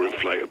with 4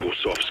 inflatable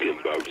soft-skin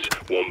boats,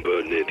 1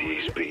 bird near the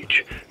east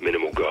beach.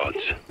 Minimal guards.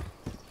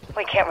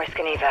 We can't risk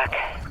an evac.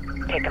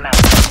 Take them out.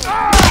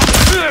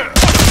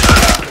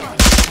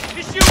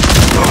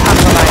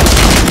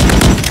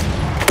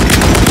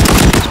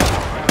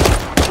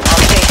 All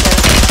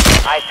stations,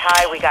 eyes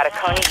high, we got a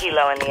Coney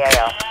helo in the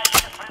AO.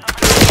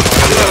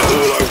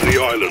 All over the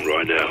island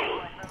right now.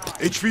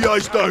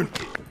 HVI's down.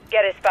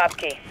 Get his Bob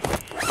Key.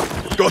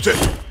 Got it.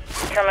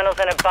 Terminal's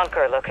in a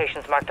bunker,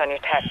 locations marked on your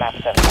tag map,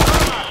 7.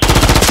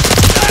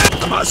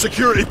 I'm at a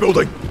security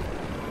building.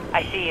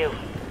 I see you.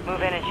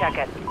 Move in and check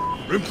it.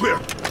 Room clear.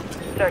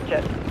 Search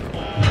it.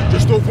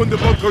 Just open the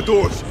bunker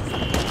doors.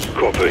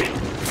 Copy.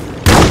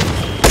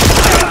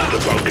 The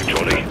bunker,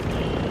 Johnny.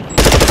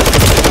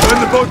 In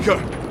the bunker.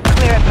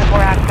 Clear it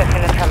before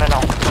accessing the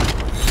terminal.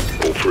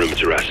 All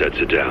perimeter assets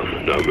are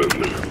down. No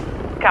movement.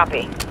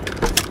 Copy.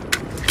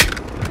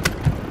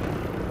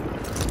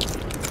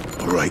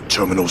 All right,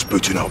 terminal's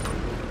booting up.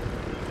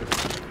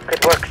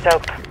 Good work,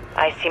 Soap.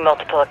 I see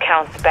multiple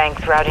accounts,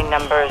 banks, routing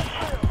numbers.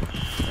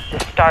 The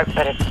start,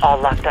 but it's all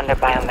locked under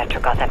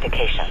biometric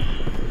authentication.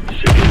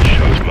 Signal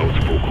shows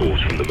multiple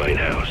calls from the main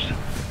house.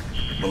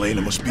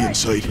 Elena must be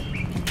inside.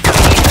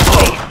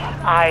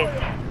 Eyes,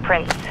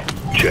 prints.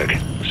 Check.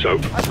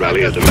 Soap,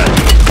 rally at the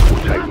maximum.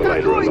 We'll take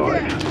Milena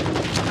alive.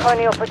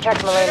 Coney will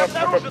protect Milena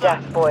to the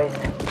death, boys.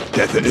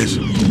 Death it is.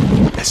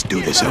 Let's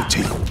do this, LT.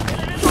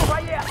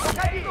 Milena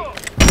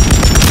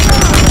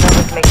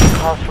was making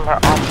calls from her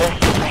office.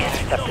 I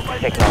intercepted the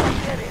signal.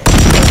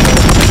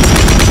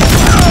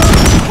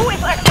 Who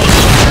is acting?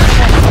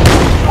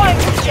 Find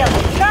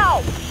him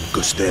now!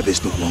 Gustav is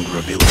no longer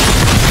available.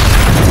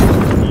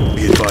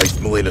 Be advised,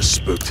 Milena's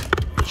spooked.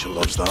 She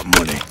loves that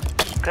money.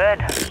 Good.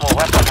 We'll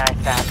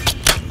weaponize that.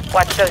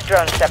 Watch those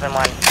drones,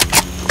 7-1.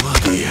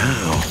 Bloody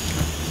hell.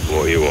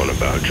 What are you on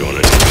about,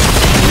 Johnny?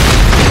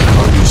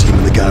 I'll use him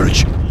in the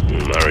garage.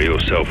 Marry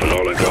yourself an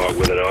oligarch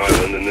with an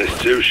island and this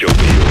too shall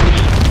be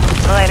yours.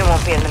 Milena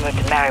won't be in the mood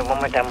to marry when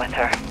we're done with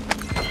her.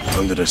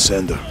 Found a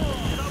sender.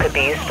 Could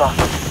be useful.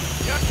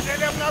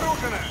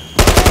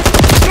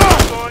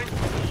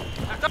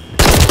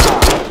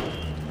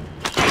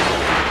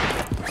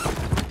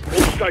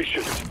 All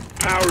stations,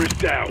 power is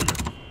down.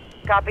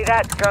 Copy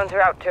that. Drones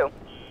are out too.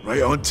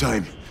 Right on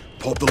time.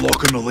 Pop the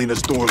lock on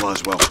Elena's door,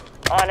 Laswell.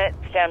 On it.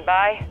 Stand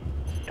by.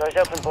 Doors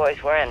open,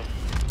 boys. We're in.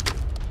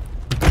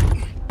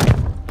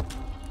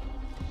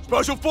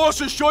 Special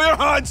Forces, show your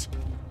hands!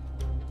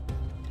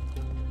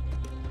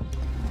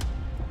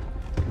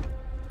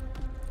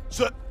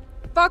 Sit.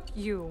 Fuck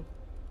you.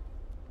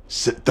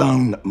 Sit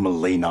down,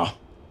 Milena.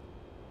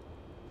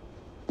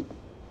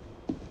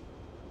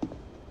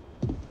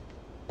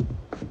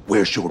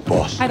 Where's your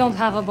boss? I don't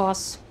have a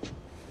boss.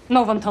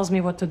 No one tells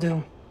me what to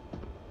do.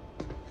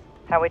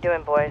 How we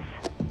doing, boys?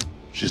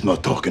 She's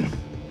not talking.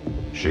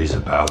 She's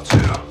about to.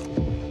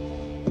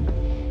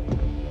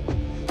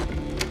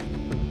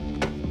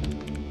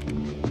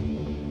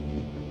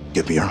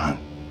 Give me your hand.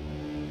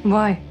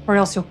 Why? Or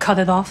else you'll cut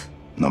it off?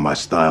 Not my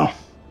style.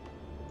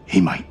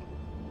 He might.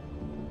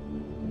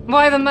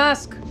 Why the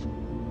mask?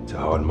 To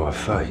hide my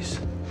face.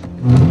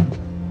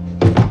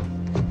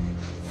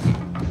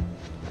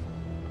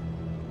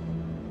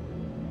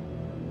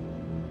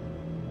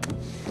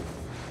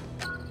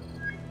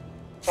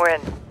 We're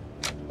in.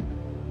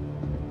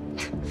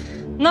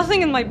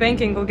 Nothing in my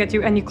banking will get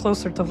you any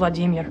closer to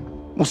Vladimir.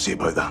 We'll see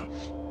about that.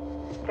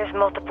 There's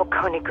multiple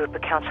Coney Group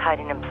accounts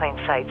hiding in plain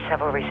sight.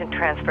 Several recent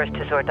transfers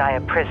to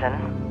Zordaya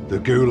prison. The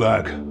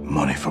Gulag.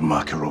 Money for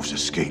Makarov's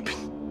escape.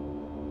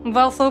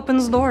 Wealth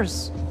opens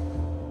doors.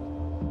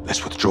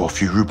 Let's withdraw a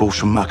few rubles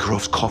from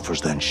Makarov's coffers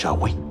then, shall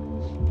we?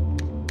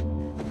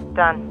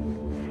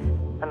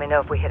 Done. Let me know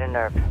if we hit a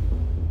nerve.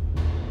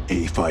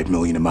 85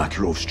 million of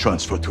Makarov's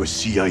transferred to a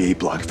CIA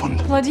black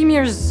fund.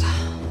 Vladimir's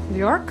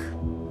York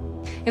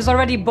is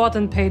already bought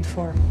and paid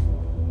for.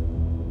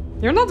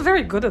 You're not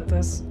very good at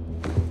this.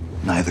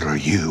 Neither are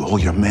you. All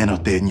your men are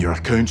dead and your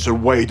accounts are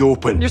wide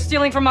open. You're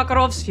stealing from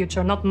Makarov's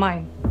future, not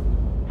mine.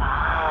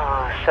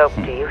 Oh, Soap,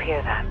 do you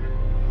hear that?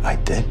 I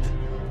did.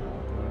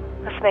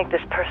 Let's make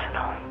this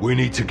personal. We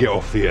need to get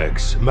off the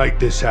eggs. Make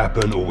this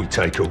happen or we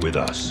take her with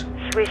us.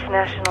 Swiss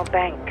National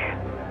Bank.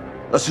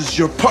 This is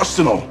your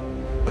personal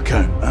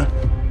account, huh?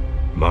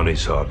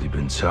 Money's hardly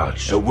been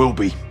touched. It will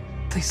be.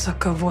 Ты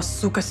кого,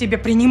 сука, себе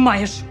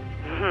принимаешь?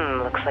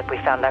 Looks like we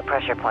found our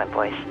pressure point,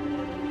 boys.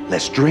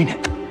 Let's drain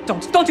it.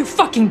 Don't you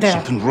fucking dare!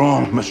 Something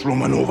wrong, Miss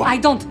Romanova. I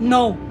don't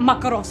know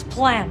Makarov's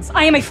plans.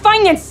 I am a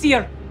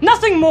financier,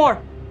 nothing more!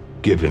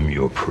 Give him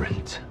your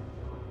print.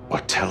 Or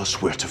tell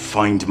us where to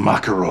find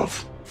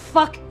Makarov.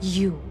 Fuck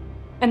you.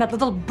 And that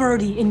little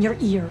birdie in your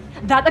ear.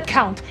 That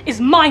account is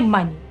my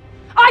money.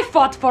 I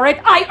fought for it,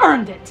 I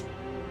earned it!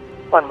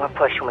 One more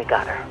push and we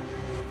got her.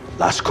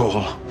 Last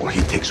call, or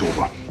he takes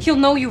over. He'll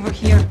know you were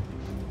here.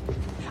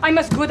 I'm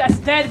as good as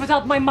dead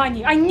without my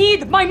money. I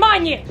need my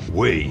money!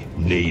 We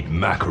need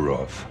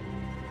Makarov.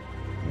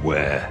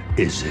 Where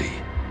is he?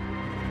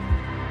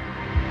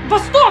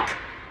 Vostok!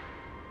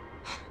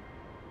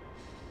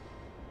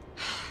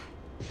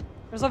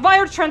 There's a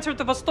wire transfer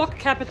to Vostok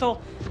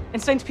capital in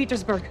St.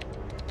 Petersburg.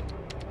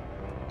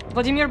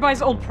 Vladimir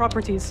buys old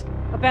properties,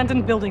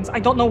 abandoned buildings. I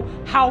don't know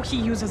how he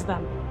uses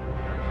them.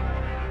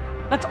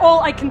 That's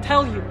all I can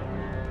tell you.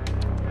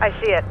 I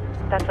see it.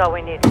 That's all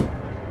we need.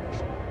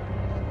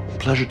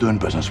 Pleasure doing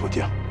business with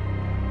you.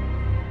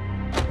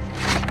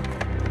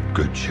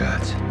 Good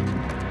chat.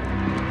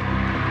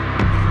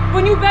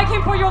 When you beg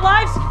him for your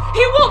lives,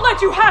 he won't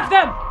let you have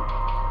them!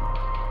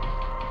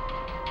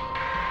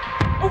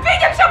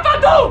 Увидимся в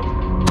аду!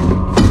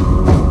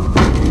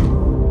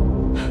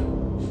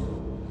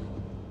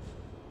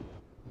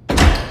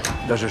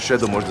 Даже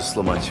Шеду можно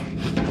сломать.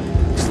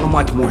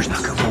 Сломать можно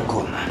кого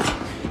угодно.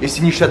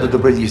 Если не Шеду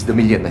добрались до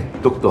Милены,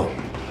 то кто?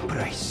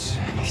 Прайс.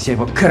 Вся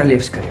его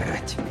королевская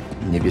рать.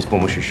 Не без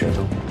помощи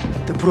Шеду.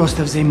 Это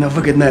просто взаимно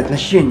выгодное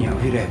отношение,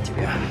 уверяю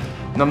тебя.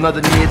 Нам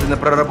надо немедленно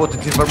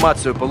проработать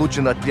информацию,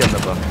 полученную от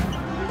пленного.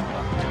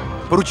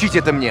 Поручите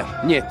это мне.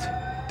 Нет,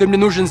 ты мне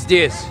нужен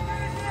здесь.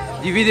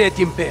 Дивиде et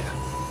Impera.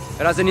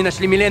 Раз они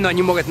нашли Милену,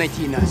 они могут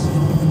найти и нас.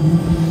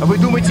 А вы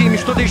думаете, им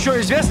что-то еще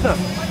известно?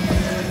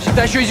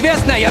 Что-то еще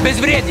известно, я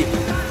безвреден.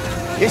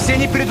 Если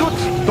они придут,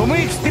 то мы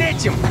их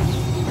встретим.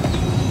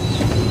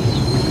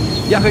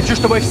 Я хочу,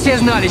 чтобы все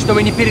знали, что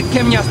мы ни перед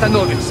кем не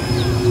остановимся.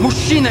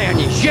 Мужчины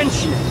они,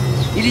 женщины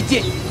или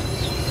дети.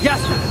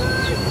 Ясно?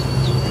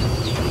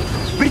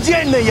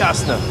 Предельно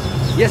ясно.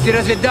 Если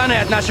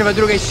разведданные от нашего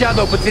друга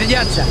Shadow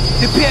подтвердятся,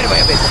 ты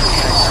первая в этом.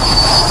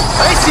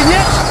 А если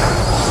нет?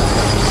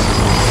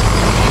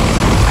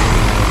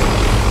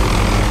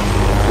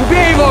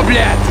 Убей его,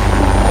 блядь!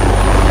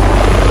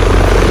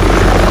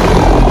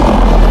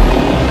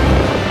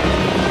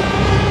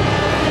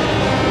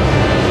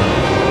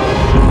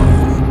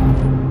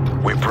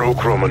 We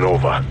broke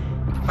Romanova.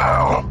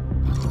 How?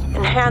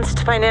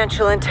 Enhanced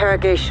financial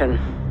interrogation.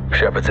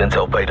 Shepard's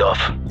intel paid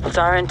off. It's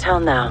our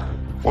intel now.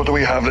 What do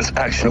we have that's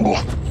actionable?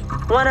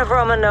 One of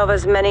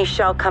Romanova's many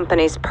shell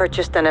companies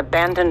purchased an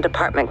abandoned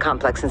apartment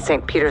complex in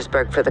St.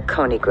 Petersburg for the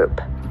Coney Group.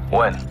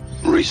 When?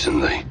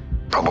 Recently.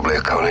 Probably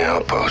a Coney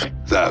outpost.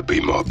 That'd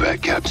be my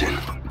bet, Captain.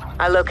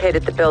 I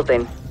located the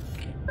building.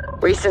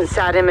 Recent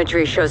SAT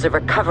imagery shows a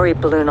recovery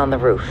balloon on the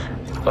roof.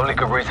 Only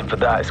good reason for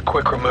that is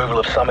quick removal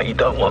of something you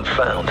don't want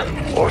found.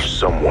 Or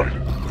someone.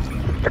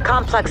 The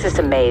complex is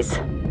a maze.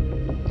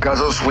 Guys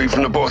will sweep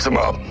from the bottom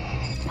up.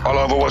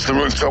 I'll overwatch the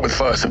rooftop with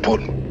fire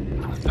support.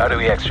 How do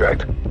we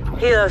extract?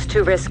 Helo's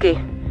too risky.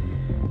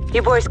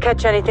 You boys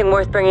catch anything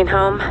worth bringing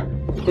home?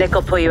 Nick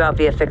will pull you out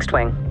via fixed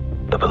wing.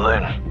 The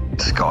balloon.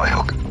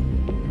 Skyhook.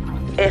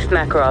 If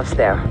Makarov's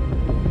there.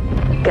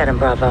 Get him,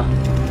 Bravo.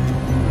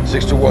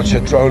 6 to watch,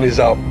 your drone is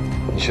up.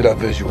 You should have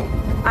visual.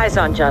 Eyes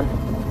on, John.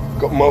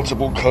 Got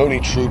multiple Coney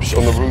troops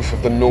on the roof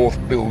of the north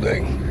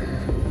building.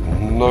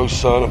 No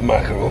sign of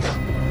Makarov.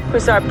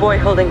 Who's our boy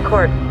holding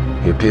court?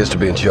 He appears to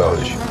be in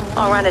charge.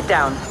 I'll run it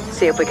down.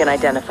 See if we can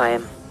identify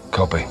him.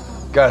 Copy.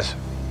 Guys,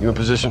 you in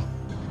position?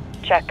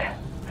 Check.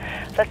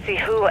 Let's see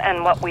who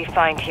and what we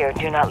find here.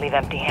 Do not leave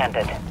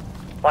empty-handed.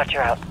 Watch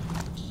her out.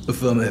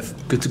 Affirmative.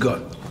 Good to go.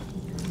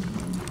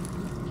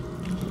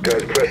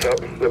 Guys, press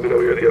up. Let me know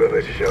you're at the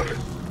elevator shaft.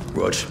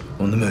 Rog,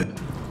 on the move.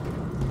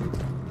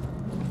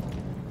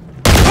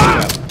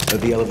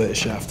 At the elevator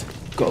shaft.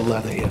 Got a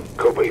ladder here.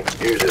 Copy.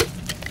 Use it.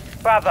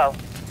 Bravo.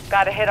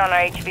 Got a hit on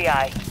our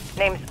HVI.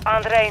 Name's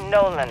Andrei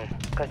Nolan.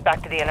 Goes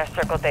back to the inner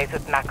circle days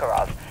with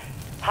Makarov.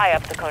 High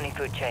up the Coney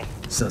food chain.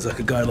 Sounds like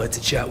a guy I'd like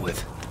to chat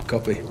with.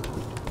 Copy.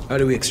 How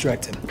do we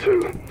extract him?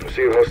 2. I'm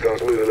seeing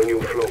hostiles moving on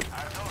your floor.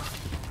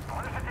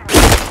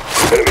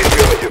 Enemies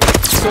behind you.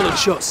 Solid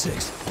shot,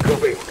 6.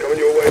 Copy. Coming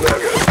your way now,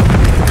 guys.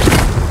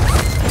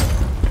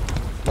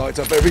 Light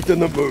up everything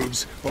that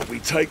moves, but we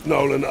take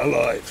Nolan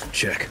alive.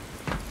 Check.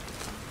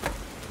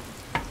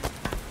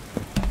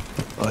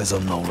 Eyes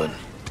on Nolan.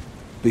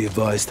 Be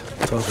advised,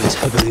 target's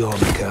heavily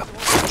armed, Cap.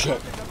 Check.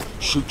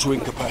 Shoot to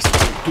incapacity.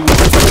 Do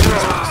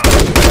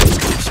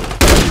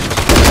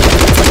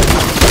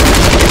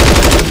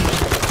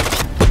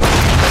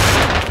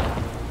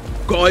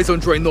Got eyes on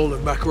Dre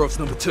Nolan, Makarov's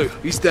number 2.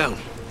 He's down.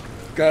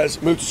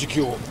 Guys, move to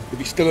secure. If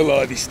he's still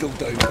alive, he's still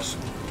dangerous.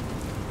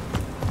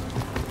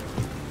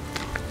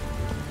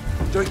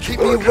 Don't keep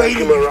me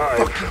waiting, you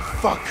fucking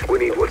fuck. We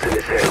need what's in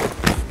his head.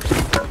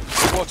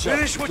 Watch out.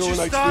 Finish what you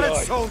Calling started,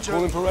 HBI. soldier.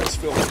 Calling for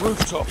exfil.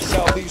 Rooftop,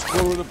 southeast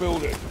corner of the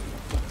building.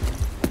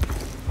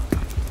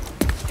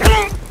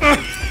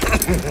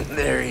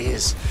 There he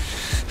is.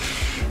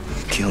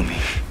 Kill me.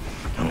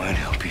 I might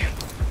help you.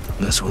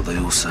 That's what they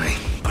all say.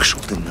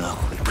 Пошел ты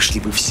нахуй. Пошли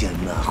вы все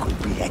нахуй,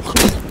 блядь.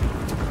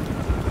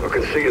 I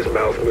can see his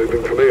mouth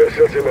moving from here.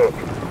 Set him up.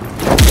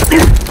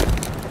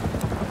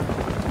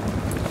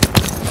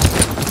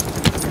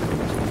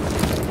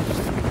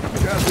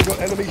 Guys, we've got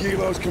enemy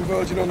helos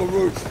converging on the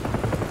roof.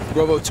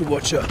 Bravo to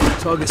Watcher.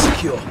 Target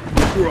secure.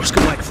 We're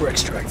Oscar Mike for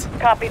extract.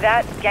 Copy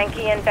that.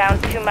 Yankee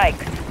inbound 2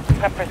 mics.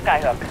 Prep for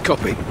Skyhook.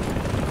 Copy.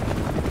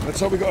 Let's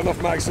hope we got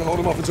enough mags to hold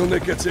him off until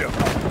Nick gets here.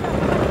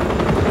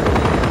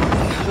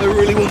 They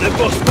really want their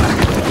boss back.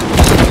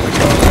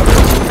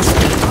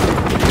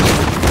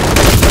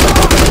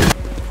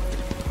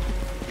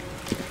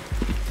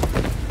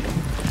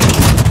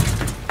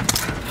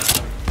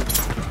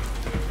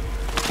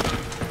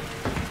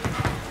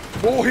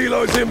 More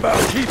helos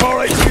inbound. Keep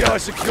our HBI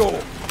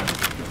secure.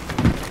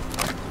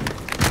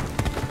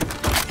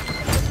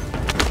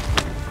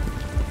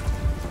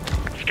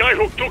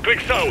 Skyhook 2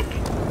 clicks out.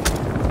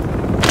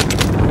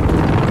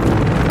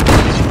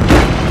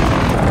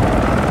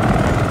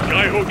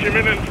 Skyhook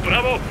imminent.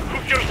 Bravo,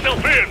 hook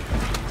yourself in.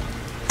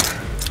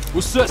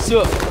 We'll set,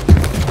 sir.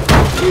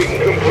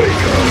 Being complete.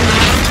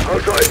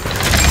 Outside.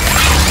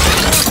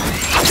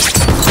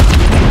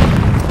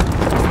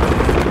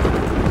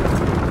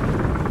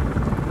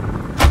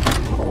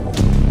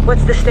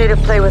 What's the state of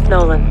play with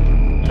Nolan?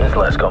 He's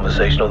less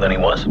conversational than he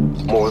was.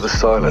 More of the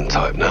silent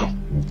type now.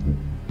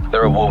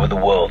 They're at war with the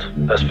world,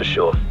 that's for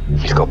sure.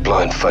 He's got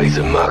blind faith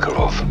in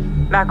Makarov.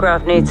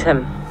 Makarov needs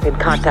him. Been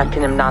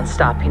contacting him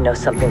non-stop. He knows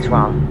something's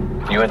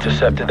wrong. You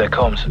intercepted their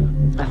comms?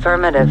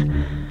 Affirmative.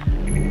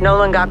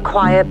 Nolan got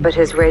quiet, but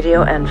his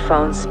radio and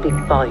phone speak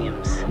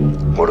volumes.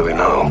 What do we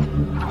know?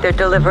 They're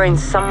delivering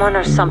someone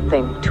or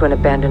something to an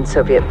abandoned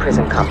Soviet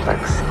prison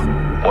complex.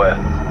 Where?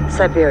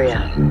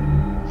 Siberia.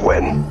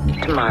 When?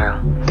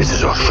 Tomorrow. This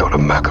is our shot at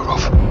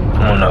Makarov.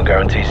 Well, no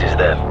guarantees he's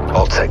there.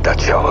 I'll take that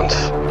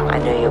chance. I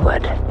knew you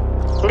would.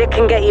 Nick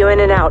can get you in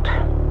and out.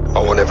 I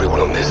want everyone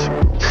on this,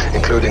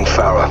 including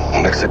Farah.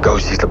 Next to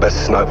Ghost, he's the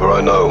best sniper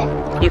I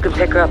know. You can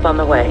pick her up on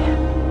the way.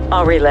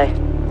 I'll relay.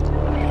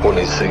 One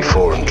is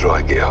C4 and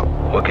dry gear.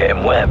 We're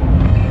getting wet.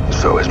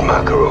 So is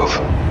Makarov.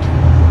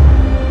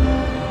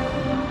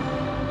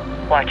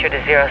 Watcher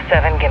to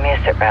 07, give me a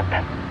sit rep.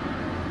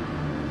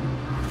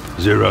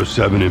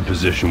 07 in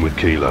position with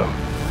Kilo.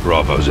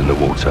 Bravo's in the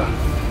water.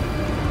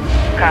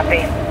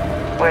 Copy.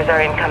 Where's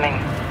our incoming?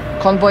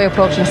 Convoy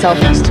approaching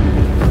southeast.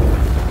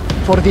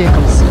 4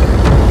 vehicles.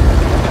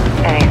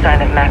 Any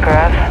sign of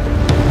Makarov?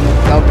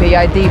 No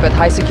PID, but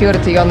high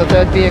security on the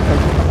 3rd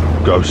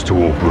vehicle. Ghost to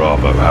all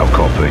Bravo. How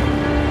copy?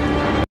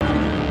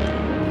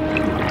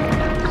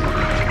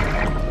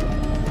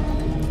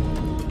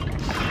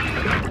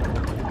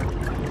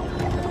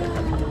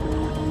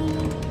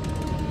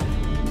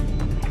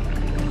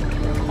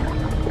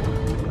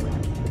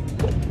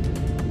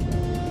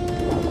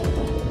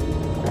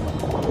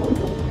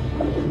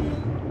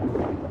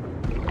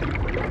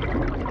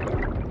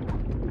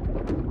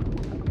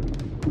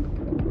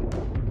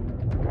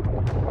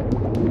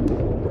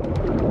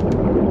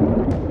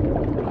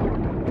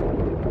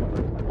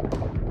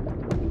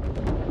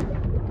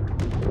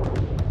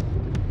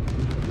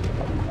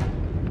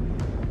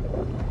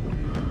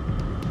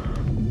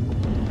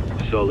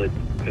 Solid.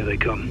 Here they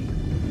come.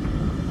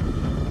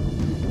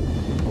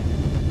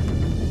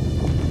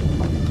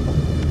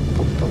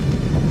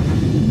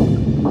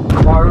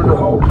 Fire in the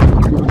hole.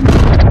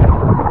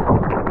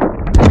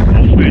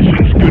 All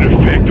stations, good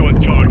effect on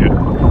target.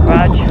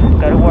 Raj,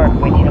 go to work.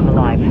 We need him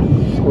alive.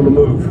 On the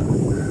move.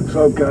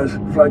 So, guys,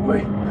 flag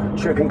me.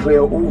 Check and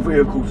clear all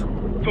vehicles.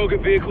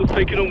 Target vehicle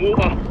taken on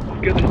water.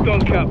 Let's get this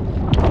done, Cap.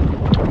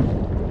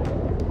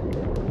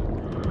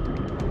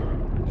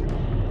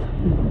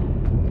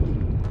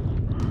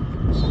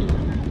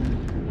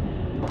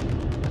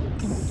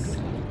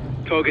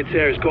 Target's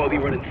air has got to be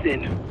running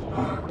thin.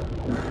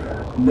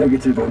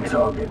 Negative on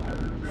target.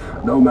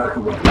 No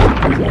Makarov.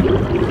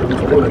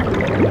 Let's pull it.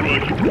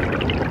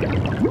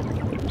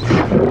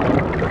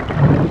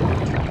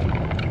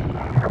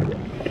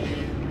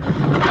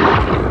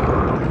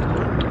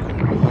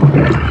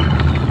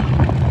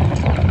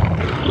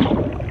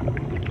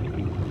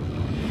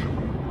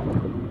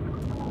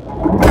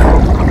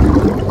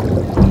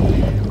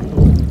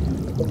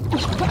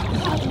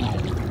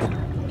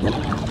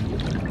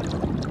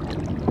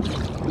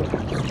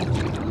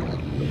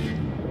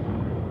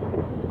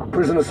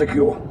 Prisoner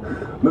secure.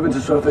 Moving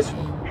to surface.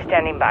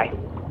 Standing by.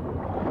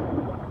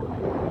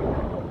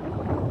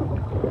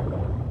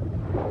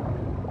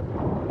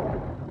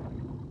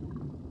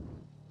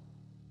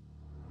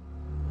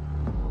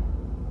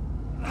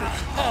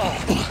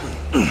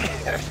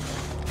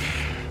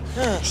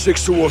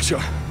 Six to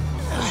Watcher.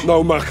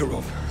 No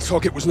Makarov.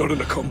 Target was not in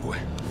the convoy.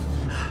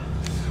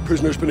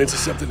 Prisoner's been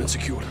intercepted and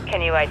secured.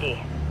 Can you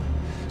ID?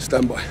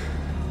 Stand by.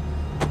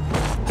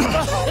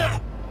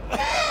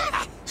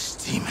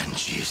 Steaming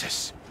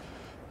Jesus.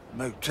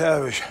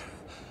 McTavish.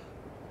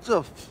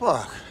 The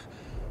fuck?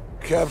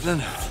 Captain?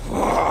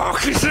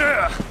 Fuck, is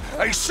there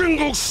a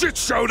single shit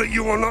show that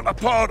you are not a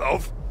part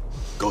of?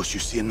 Ghost, you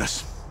seeing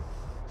this?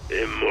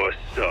 In my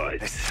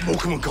sight. Let's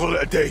smoke him and call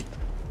it a day.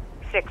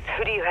 6,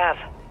 who do you have?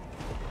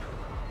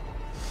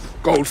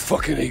 Gold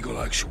fucking Eagle,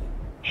 actual.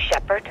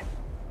 Shepard?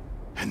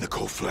 And the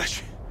cold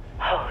flesh.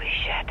 Holy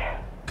shit.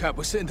 Cap,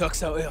 we're sitting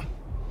ducks out here.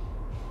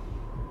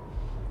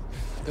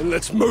 Then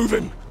let's move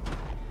him.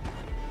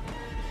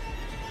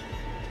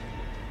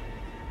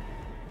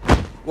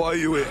 Why are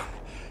you here?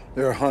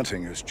 They're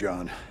hunting us,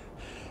 John.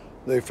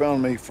 They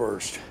found me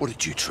first. What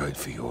did you trade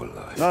for your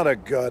life? Not a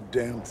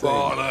goddamn thing.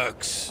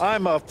 Bollocks.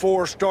 I'm a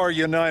 4-star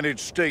United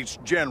States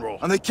general.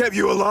 And they kept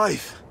you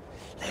alive.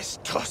 Let's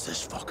toss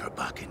this fucker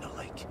back in the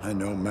lake. I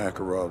know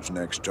Makarov's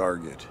next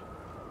target.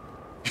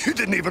 You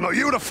didn't even know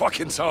you were the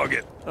fucking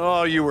target.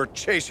 Oh, you were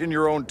chasing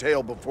your own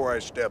tail before I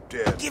stepped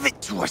in. Give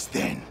it to us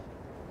then.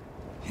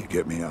 You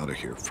get me out of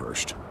here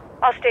first.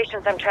 All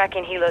stations, I'm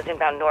tracking helos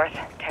inbound north.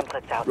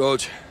 Templates out.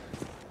 Rog.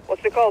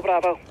 What's the call,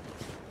 Bravo?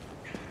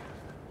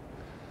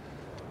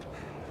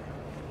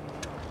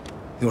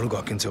 The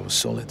oligarch intel was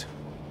solid.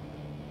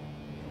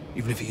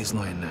 Even if he is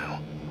lying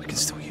now, we can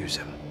still use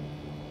him.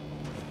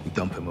 We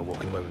dump him, we're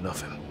walking away with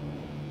nothing.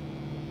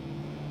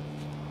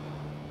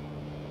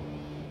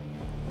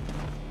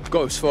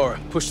 Ghost, Farah,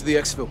 push to the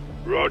exfil.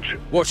 Roger.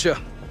 Watcher,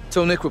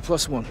 tell Nick we're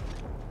 +1.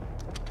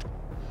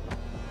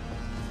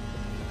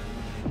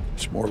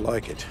 It's more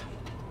like it.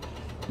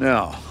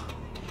 Now,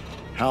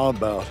 how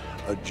about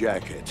a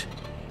jacket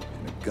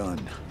and a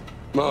gun?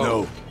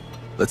 No.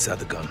 Let's add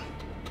the gun.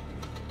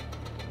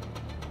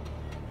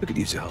 We could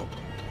use your help.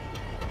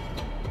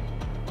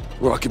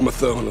 Rocking my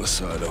thermal on the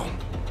side on.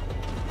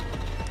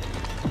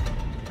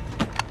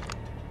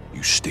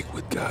 You stick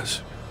with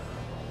Gaz.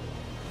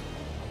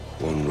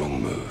 One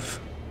wrong move,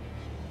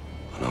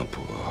 and I'll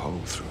put a hole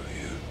through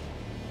you.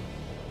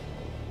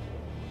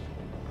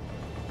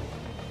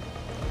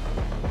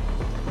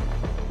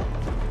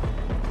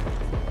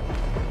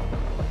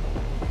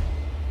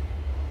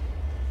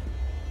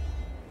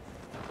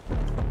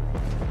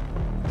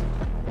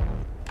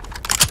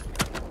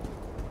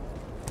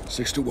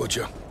 Six to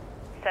Watcher.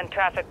 Send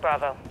traffic,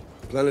 Bravo.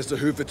 Plan is to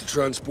hoof it to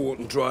transport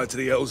and drive to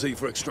the LZ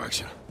for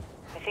extraction.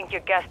 I think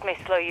your guest may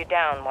slow you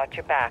down. Watch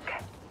your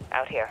back.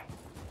 Out here.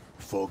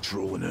 Fog's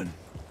rolling in.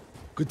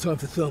 Good time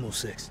for thermal,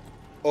 6.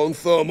 On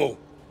thermal.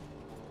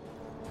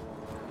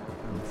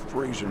 I'm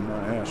freezing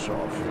my ass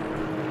off.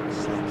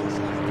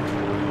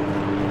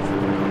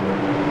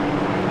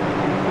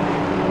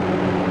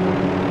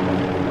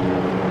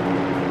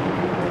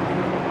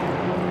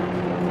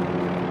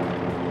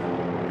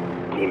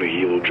 Only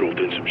helo dropped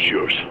in some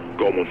shores.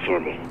 Got 'em on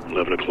thermal.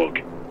 11 o'clock.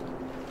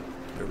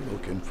 They're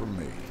looking for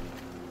me.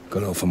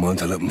 Got off of mine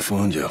to let them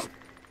find you.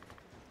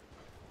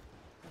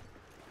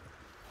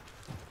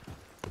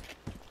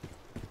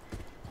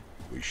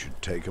 We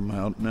should take them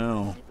out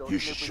now. You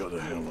should shut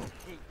the hell up.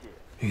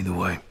 Either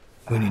way,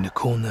 we need a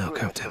call now,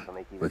 Captain.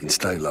 We can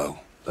stay low.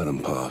 Let them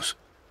pass.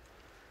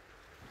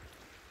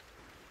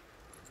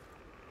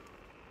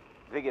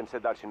 Двигаемся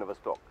дальше на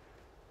восток.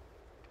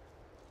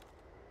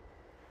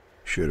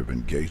 Should have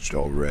engaged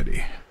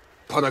already.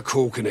 Put a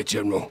cork in it,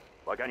 General.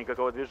 Пока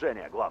никакого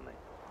движения, главный.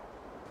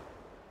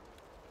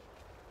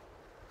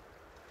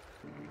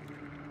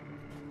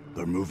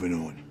 They're moving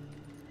on.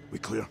 We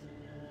clear?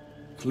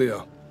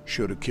 Clear.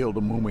 Should have killed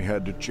them when we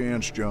had the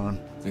chance, John.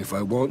 If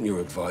I want your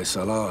advice,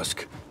 I'll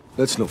ask.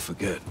 Let's not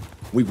forget,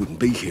 we wouldn't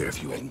be here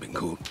if you hadn't been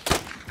caught.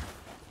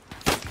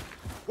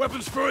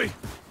 Weapons free!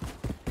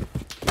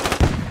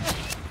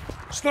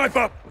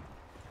 Sniper!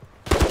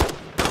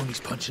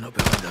 Tony's punching up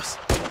behind us.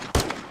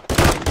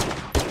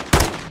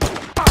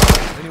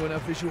 Anyone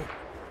have visual?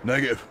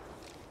 Negative.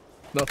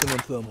 Nothing on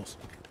thermals.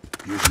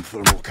 Using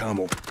thermal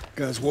camo.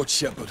 Guys, watch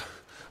Shepard.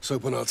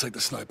 Soap and I'll take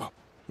the sniper.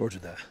 Roger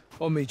that.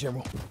 On me,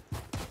 General.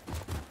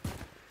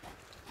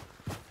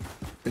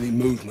 Any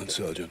movement,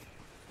 Sergeant?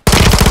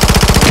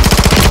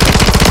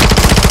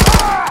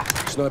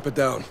 Sniper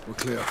down. We're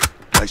clear.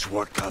 Nice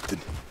work, Captain.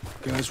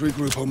 Guys,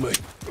 regroup on me.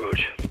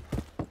 Roger.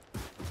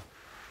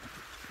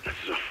 This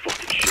is a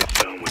fucking shit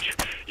sandwich.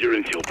 Your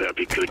intel better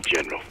be good,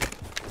 General.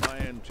 My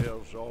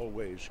intel's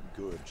always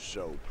good,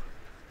 Soap.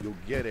 You'll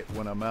get it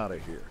when I'm out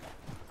of here.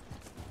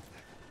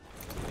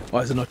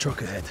 Eyes on our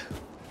truck ahead.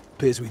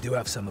 Appears we do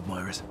have some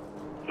admirers.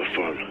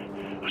 Affirm.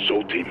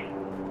 Assault team.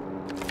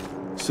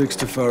 6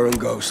 to Farah and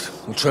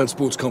Ghost. The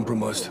transport's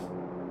compromised.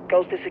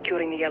 Ghost is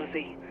securing the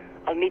LZ.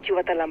 I'll meet you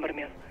at the lumber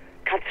mill.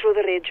 Cut through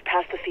the ridge,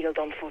 past the field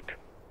on foot.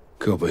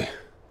 Copy.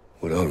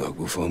 With our luck,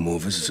 we'll find more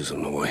visitors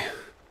on the way.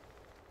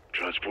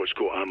 Transport's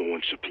got ammo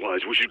and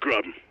supplies. We should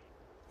grab them.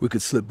 We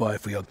could slip by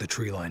if we hug the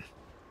tree line.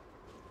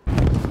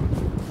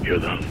 Hear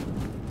that?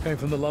 Came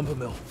from the lumber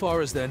mill.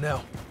 Far is there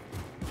now?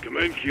 Come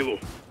in, Kilo.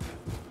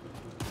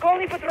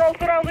 Colony patrol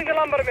surrounding the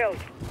lumber mill.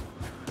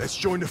 Let's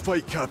join the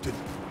fight, Captain.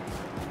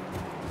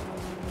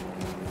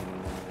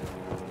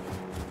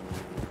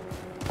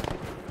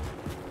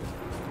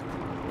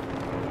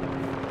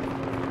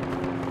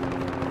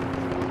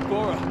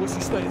 Bora, what's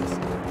the status?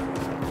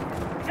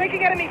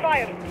 Taking enemy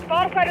fire.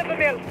 Far side of the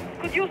mill.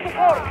 Could use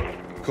support.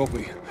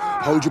 Copy.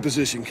 Hold your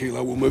position,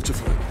 Kilo. We'll move to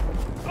flank.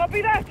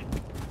 Copy that.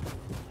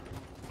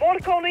 More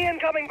Colony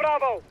incoming,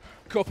 Bravo.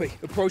 Copy.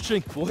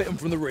 Approaching. We'll hit them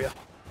from the rear.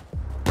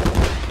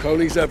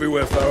 Coney's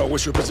everywhere, Farrell.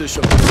 What's your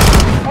position?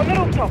 On the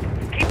rooftop.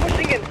 Keep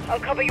pushing in. I'll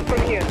cover you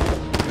from here.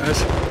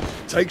 Guys,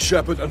 take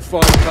Shepard and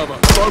find cover.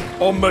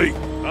 Rope on me.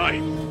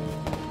 Aye.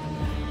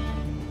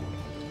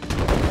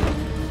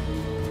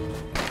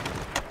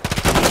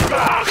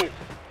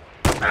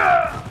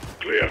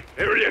 Clear.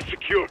 Area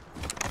secure.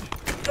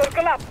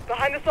 Circle up.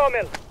 Behind the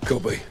sawmill.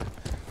 Copy.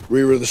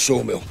 Rear of the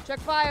sawmill. Check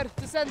fire.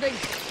 Descending.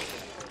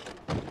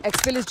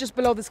 Exfil is just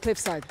below this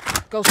cliffside.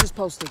 Ghost is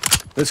posted.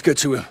 Let's get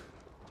to him.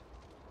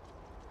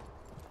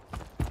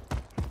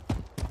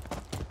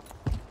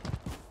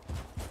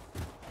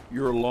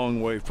 You're a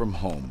long way from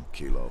home,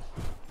 Kilo.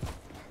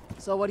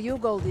 So are you,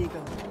 Gold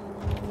Eagle.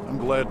 I'm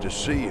glad to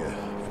see you,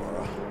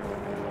 Farah.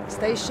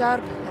 Stay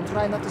sharp and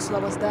try not to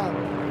slow us down.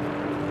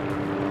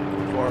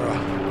 Farah,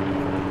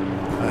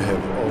 I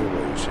have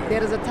always had...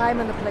 There is a time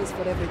and a place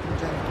for everything,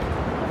 General.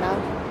 Now?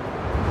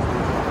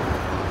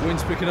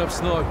 Wind's picking up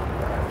snow.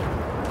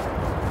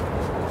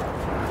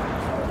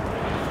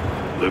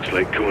 Looks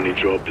like Coney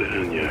dropped it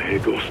in you, hey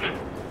Ghost?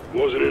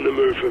 Wasn't in the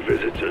mood for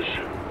visitors.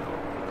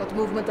 Got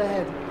movement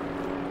ahead.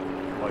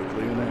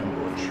 Likely an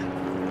ambush.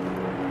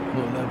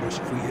 Not an ambush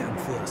if we hit him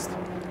first.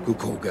 Good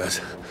call,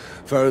 guys.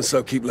 Farrell and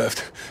Sub keep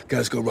left.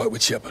 Guys go right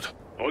with Shepard.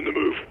 On the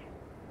move.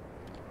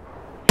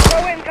 Go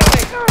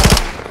incoming!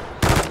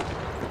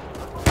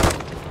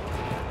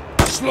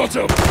 Slot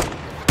him!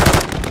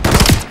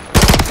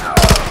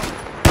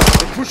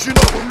 We're pushing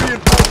up with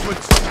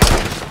reinforcements!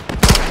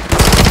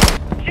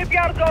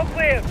 Shipyard's all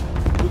clear.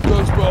 Good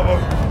guns, Bravo.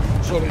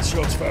 Solid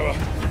shots, Farrell.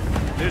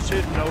 This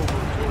isn't over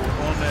till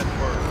we're on that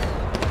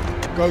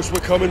bird. Ghost, we're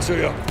coming to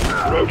you.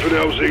 Rope and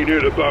LZ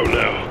near the boat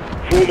now.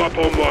 Form up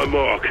on my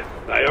mark.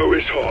 AO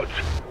is hot.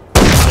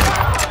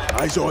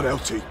 Eyes on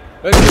LT.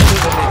 Let's get to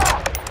the meat.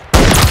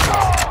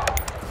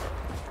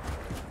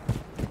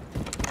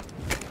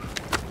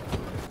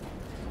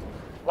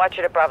 Watch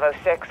it at Bravo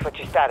 6. What's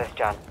your status,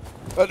 John?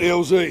 At the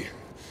LZ.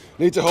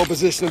 Need to hold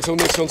position until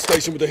Nick's on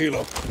station with the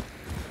helo.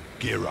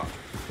 Gear up.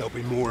 There'll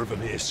be more of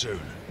them here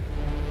soon.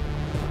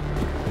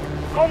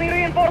 Colony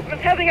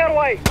reinforcements heading our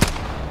way.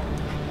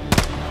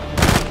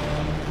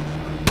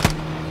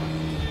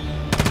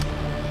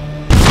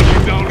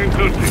 Down in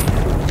 30.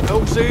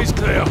 LZ's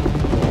clear.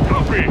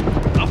 Copy.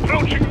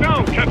 Approaching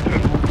now, Captain.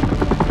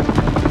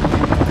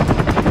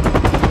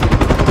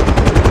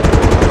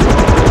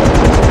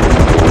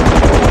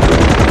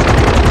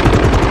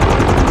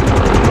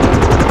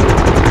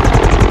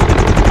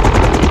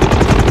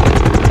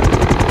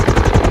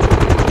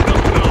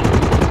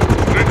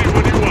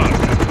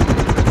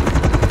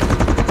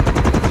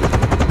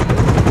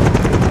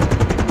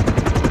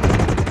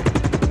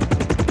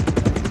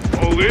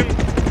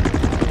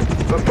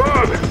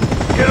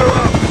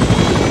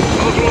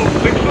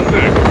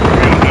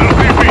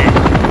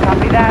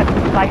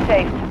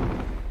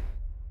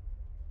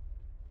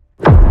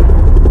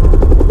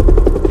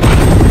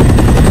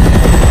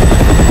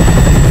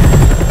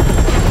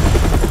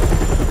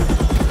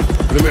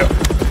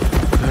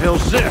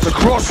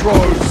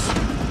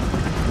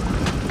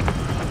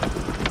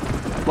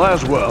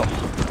 Laswell.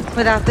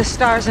 Without the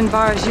stars and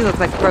bars, you look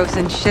like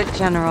frozen shit,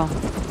 General.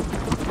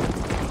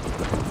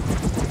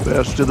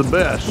 Best of the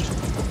best.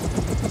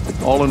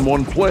 All in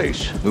one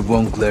place. With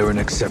one glaring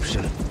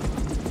exception.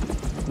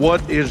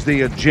 What is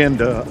the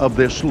agenda of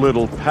this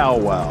little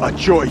powwow? A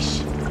choice.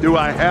 Do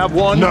I have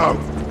one? No.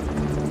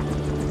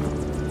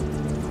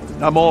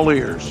 I'm all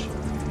ears.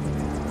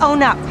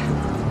 Own up.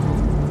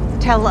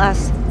 Tell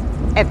us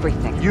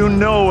everything. You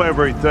know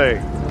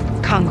everything.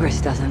 Congress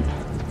doesn't.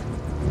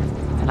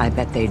 And I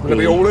bet they'd They'd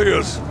be all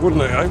ears, wouldn't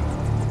they, eh?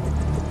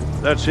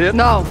 That's it?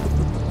 No.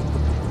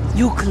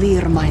 You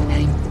clear my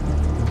name.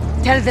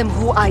 Tell them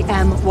who I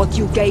am, what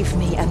you gave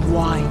me, and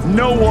why.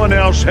 No one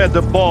else had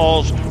the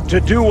balls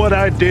to do what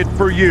I did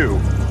for you.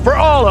 For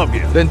all of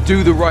you. Then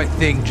do the right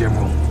thing,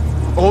 General.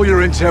 All your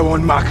intel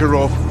on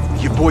Makarov,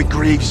 your boy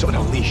Greaves on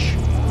a leash.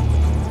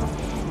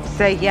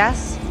 Say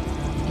yes,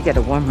 you get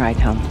a warm ride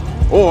home.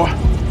 Or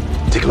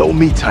take a little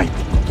me time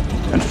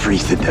and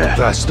freeze to death.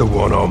 That's the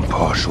one I'm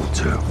partial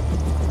to.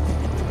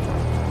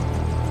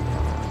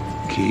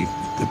 Keep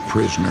the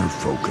prisoner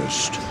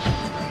focused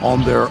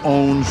on their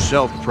own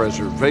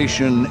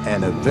self-preservation,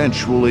 and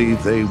eventually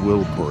they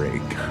will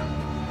break.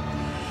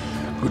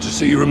 Good to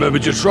see you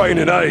remembered your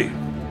training, eh?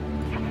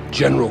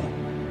 General.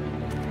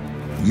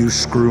 You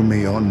screw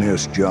me on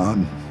this,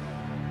 John.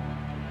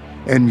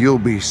 And you'll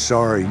be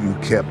sorry you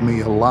kept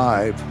me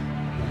alive.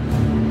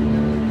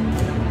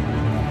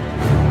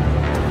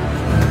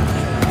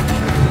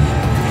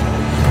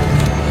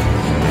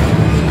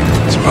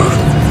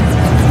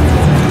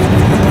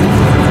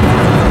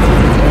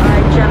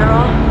 Alright,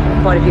 General.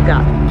 What have you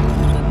got?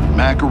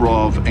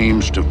 Makarov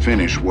aims to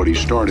finish what he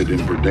started in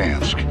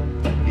Verdansk.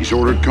 He's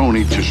ordered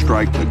Coney to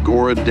strike the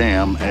Gora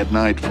Dam at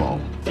nightfall.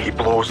 He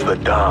blows the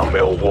dam,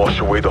 it'll wash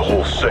away the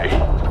whole city.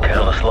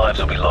 Countless lives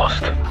will be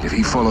lost. If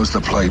he follows the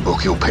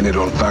playbook, he'll pin it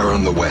on Farah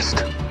in the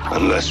west.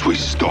 Unless we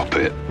stop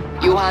it.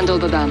 You handle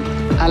the dam.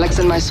 Alex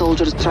and my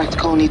soldiers tracked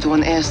Coney to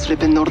an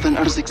airstrip in northern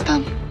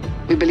Urzikstan.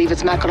 We believe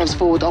it's Makarov's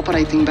forward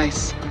operating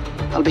base.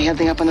 I'll be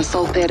heading up an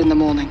assault there in the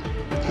morning.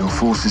 Your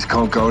forces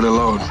can't go it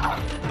alone.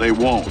 They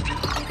won't.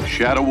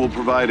 Shadow will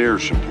provide air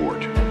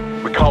support.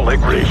 We can't let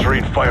Graves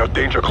rain fire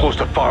danger close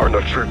to Farah and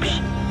their troops.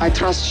 I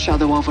trust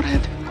Shadow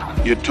overhead.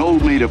 You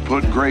told me to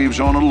put Graves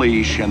on a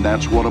leash, and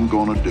that's what I'm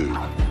gonna do.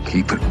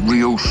 Keep it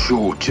real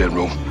short,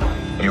 General.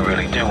 You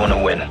really do want to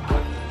win.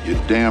 You're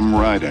damn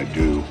right I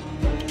do.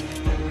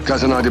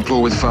 Gaz and I deploy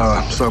with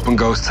Farah. Soap and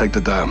Ghost take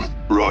the dam.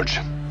 Rog.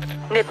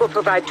 Nick will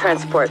provide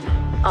transport.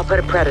 I'll put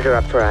a Predator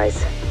up for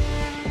eyes.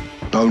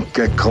 Don't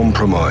get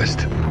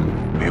compromised.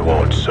 We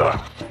won't, sir.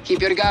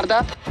 Keep your guard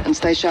up and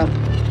stay sharp.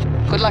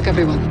 Good luck,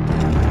 everyone.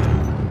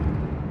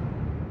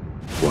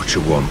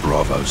 Watcher 1,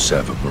 Bravo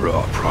 7, we're at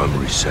our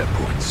primary set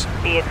points.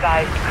 Be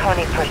advised,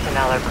 Coney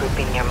personnel are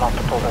grouping near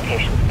multiple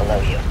locations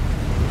below you.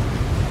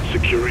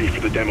 Security for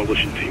the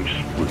demolition teams.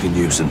 We can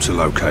use them to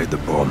locate the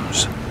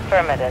bombs.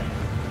 Affirmative.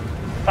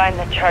 Find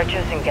the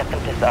charges and get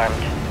them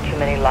disarmed. Too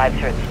many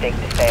lives are at stake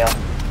to fail.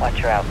 Watch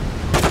her out.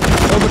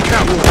 On the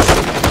catwalk!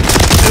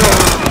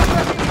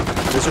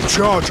 There's a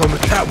charge on the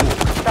catwalk.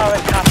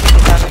 Solid copy.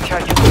 Disarm the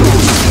charges.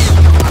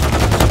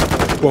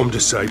 Bomb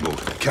disabled.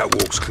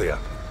 Catwalk's clear.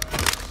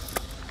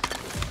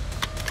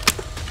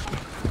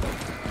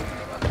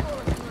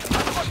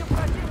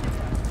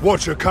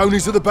 Watcher,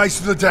 Coney's at the base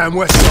of the dam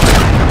west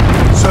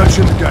side.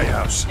 Searching the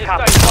gatehouse. Copy.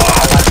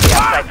 I'll watch the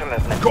outside for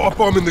movement. Got a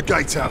bomb in the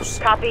gatehouse.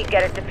 Copy.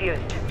 Get it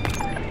defused.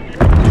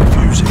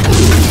 Defusing.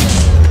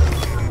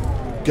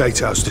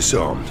 Gatehouse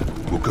disarmed.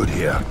 We're good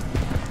here.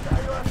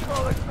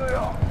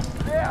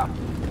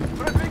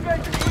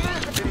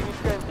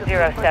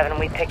 07,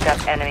 we picked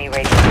up enemy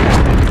radio.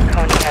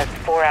 Coney has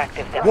 4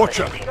 active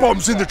demolition Watcher, teams.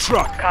 bombs in the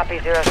truck. Copy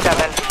 07.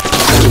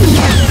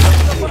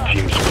 What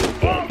teams full of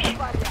bombs?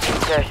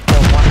 There's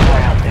still one more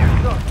out there.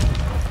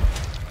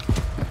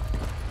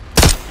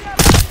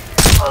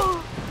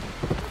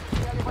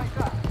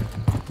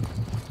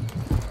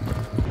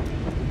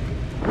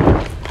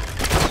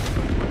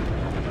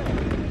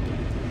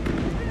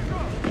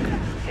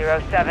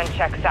 .07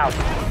 checks out.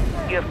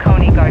 You have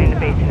Coney guarding the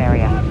basin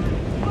area.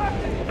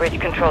 Bridge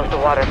controls the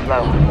water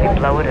flow. If they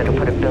blow it, it'll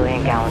put 1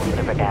 billion gallons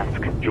into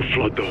Verdansk. You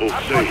flood the whole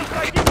city.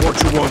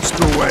 Watcher 1,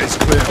 spillway is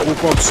clear. All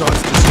bomb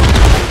sites disarmed.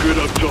 Good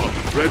up top.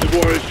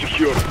 Reservoir is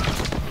secure.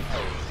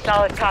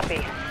 Solid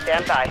copy.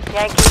 Stand by.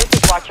 Yankee, this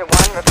is Watcher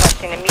 1,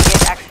 requesting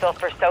immediate exfil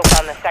for soap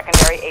on the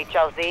secondary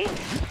HLZ.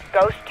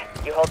 Ghost,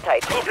 you hold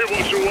tight. Copy,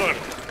 Watcher 1.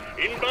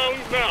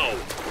 Inbound now.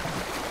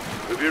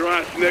 With your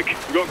ass, Nick.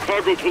 We got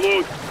cargo to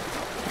load.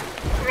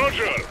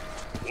 Roger.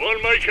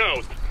 1 make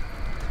out.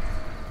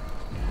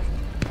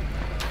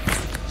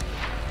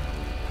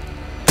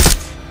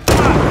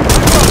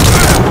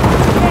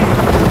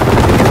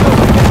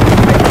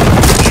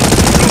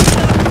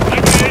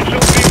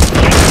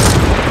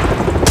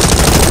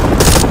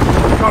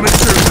 Coming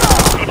through.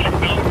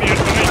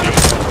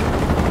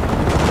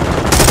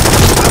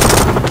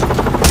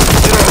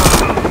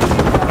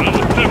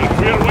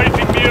 We are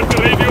waiting near the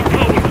radio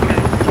power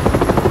tree.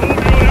 Move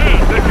your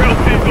head. The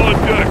Kelsey's on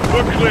deck.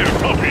 We're clear.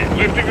 Copy.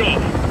 Lifting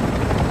off.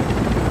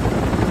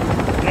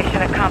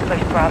 Mission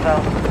accomplished, Bravo.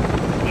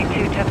 You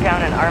two took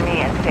down an army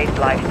and saved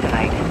lives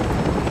tonight.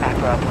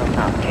 Makarov will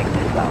not take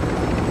this well.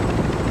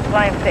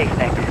 Fly him safe,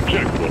 Nick.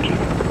 Check, Watcher.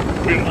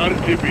 We're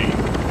RTB.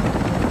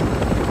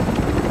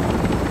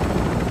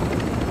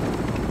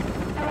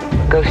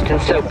 Ghost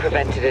and Soap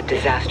prevented a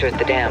disaster at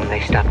the dam. They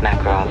stopped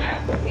Makarov.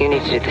 You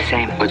need to do the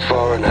same. With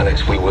Farah and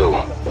Alex, we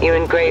will. You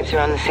and Graves are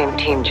on the same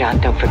team, John.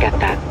 Don't forget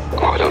that.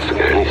 Oh, I don't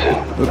forget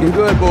anything. Looking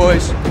good,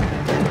 boys.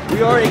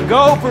 We are a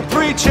go for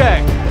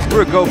pre-check.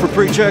 We're a go for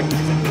pre-check.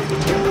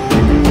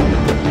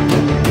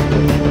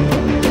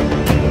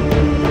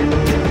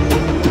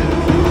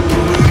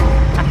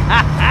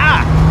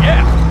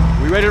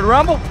 Yeah! We ready to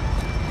rumble?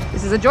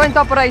 This is a joint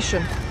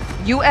operation.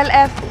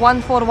 ULF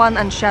 141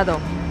 and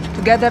Shadow.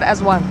 Together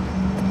as one.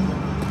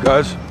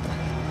 Guys?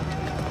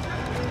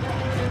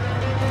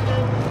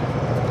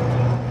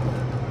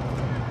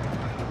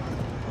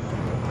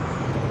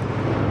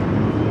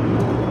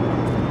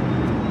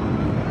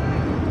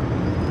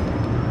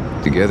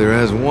 Together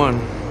as one.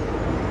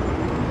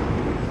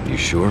 You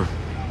sure?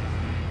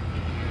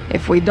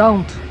 If we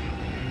don't,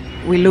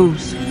 we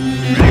lose. Ready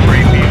for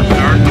EPM,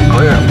 sir?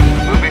 Clear.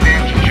 Moving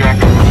in to check.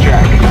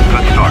 Check.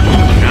 Good start.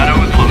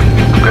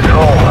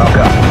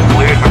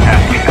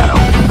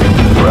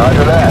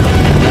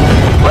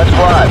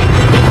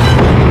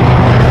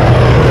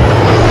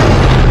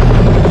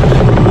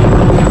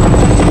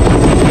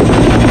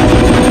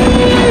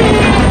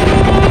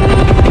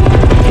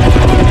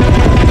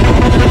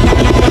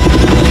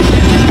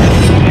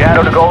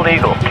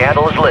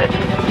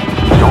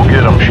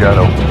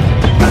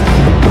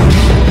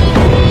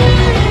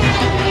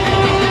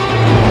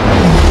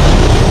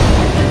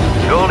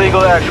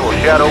 Eagle Actual,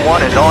 Shadow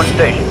 1 is on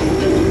station.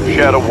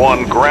 Shadow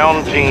 1,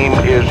 ground team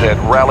is at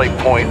Rally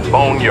Point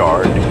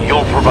Boneyard.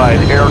 You'll provide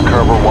air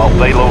cover while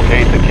they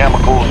locate the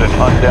chemicals and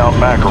hunt down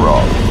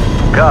Makarov.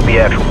 Copy,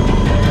 Actual.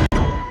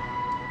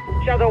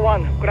 Shadow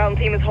 1, ground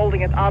team is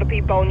holding at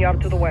RP Boneyard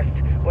to the west.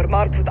 We're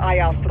marked with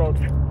IAST roads.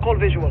 Call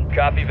visual.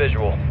 Copy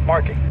visual.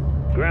 Marking.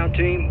 Ground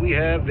team, we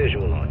have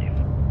visual on you.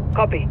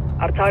 Copy.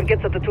 Our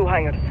target's at the 2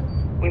 hangars.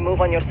 We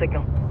move on your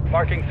signal.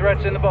 Marking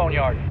threats in the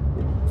boneyard.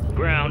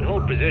 Ground,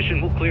 hold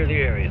position. We'll clear the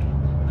area.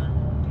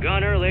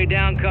 Gunner, lay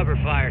down cover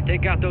fire.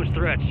 Take out those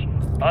threats.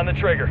 On the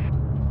trigger.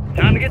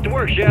 Time to get to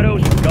work,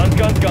 Shadows. Guns,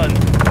 guns, guns.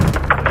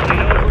 They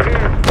know we're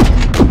here.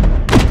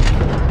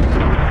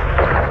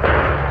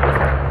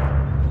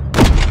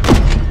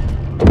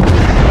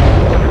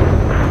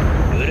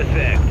 Good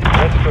effect.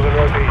 That's for the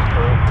northeast,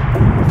 crew.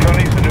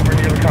 Tony's maneuver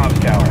near the comms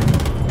tower.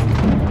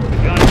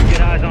 Gunner,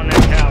 get eyes on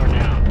that tower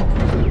now.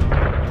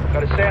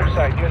 Got a SAM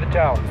site near the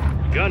tower.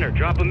 Gunner,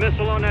 drop a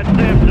missile on that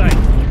SAM site.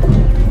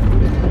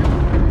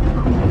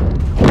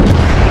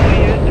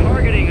 He is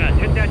targeting us.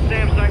 Hit that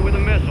SAM site with a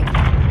missile.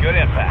 Good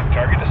impact.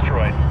 Target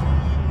destroyed.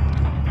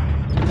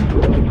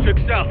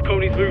 6 south.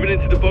 Coney's moving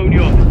into the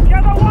boneyard.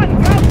 Shadow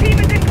 1, ground team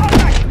is in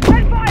contact.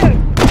 Red fire!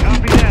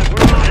 Copy that.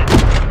 We're on it.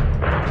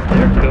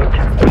 They're cooked.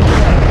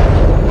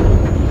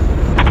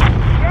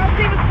 Ground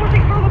team is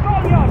pushing through the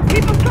boneyard.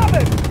 Keep them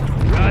covered.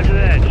 Roger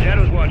that.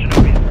 Shadow's watching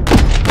over you.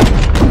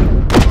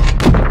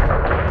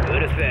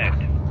 Good effect.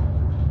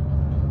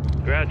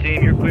 Ground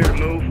team, you're clear to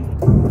move.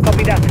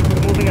 Copy that.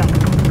 We're moving up.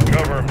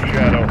 Cover him,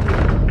 Shadow.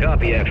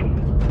 Copy, Actual.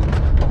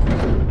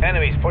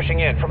 Enemies pushing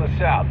in from the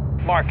south.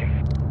 Marking.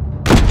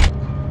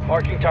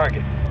 Marking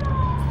target.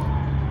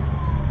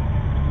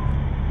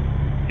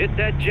 Hit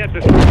that jet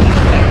before.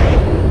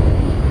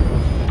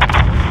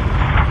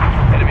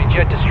 Enemy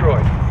jet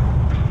destroyed.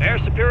 Air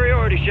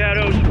superiority,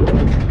 Shadows.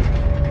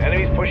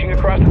 Enemies pushing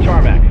across the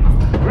tarmac.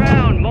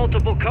 Ground,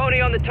 multiple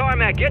Coney on the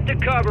tarmac. Get to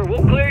cover.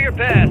 We'll clear your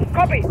path.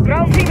 Copy.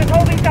 Ground team is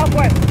holding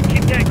southwest.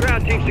 Keep that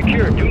ground team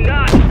secure. Do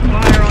not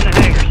fire on the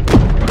hangars.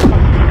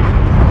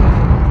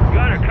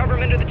 Gunner, cover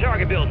them into the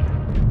target building.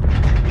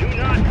 Do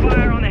not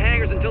fire on the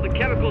hangars until the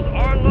chemicals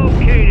are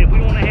located. We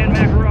want to hand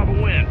Makarov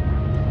a win.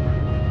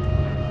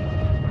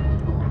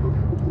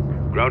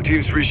 Ground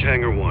teams reach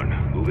Hangar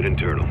 1. Move it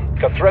internal.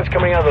 Got threats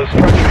coming out of those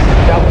structures to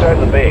the south side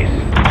of the base.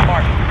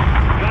 Marking.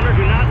 Gunner,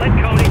 do not let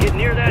Coney get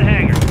near that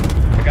hangar.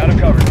 I got him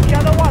covered.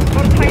 Shadow 1,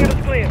 first hangar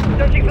is clear.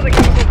 Searching for the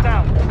chemicals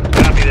now.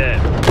 Copy that.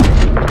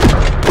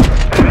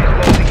 Enemies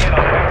closing in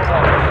on Hangar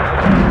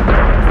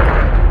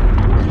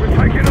 1. We're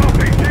taking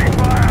RPG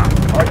fire!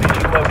 RPG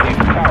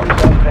located tower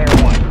south of Hangar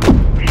 1.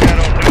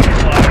 Shadow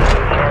neutralize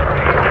those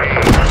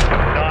RPGs.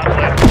 Not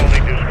let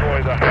Tony destroy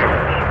the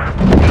hangars.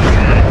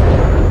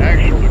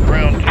 Actual to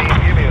ground team,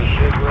 give me a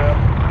sit rep.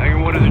 Hangar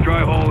 1 is a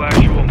dry hole,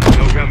 Actual.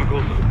 No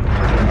chemicals.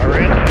 Our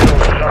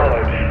intel's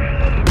solid.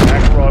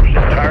 Makarov's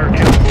entire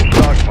chemical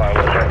stockpile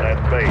is on that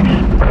base.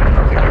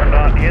 If they're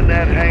not in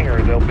that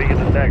hangar, they'll be in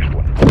the next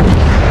one.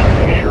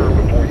 Be sure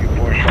before you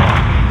push on.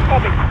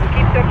 Copy. We'll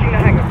keep searching the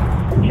hangar.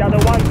 Shadow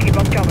 1, keep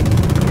us covered.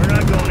 We're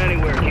not going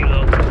anywhere,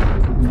 Kilo.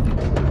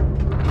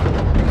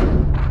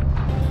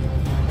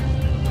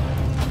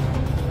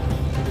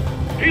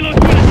 Kilo's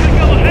gonna take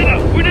out the hangar!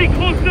 We need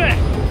close there!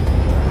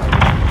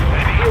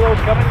 Enemy helos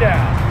coming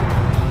down.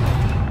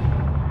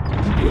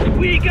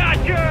 We got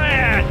your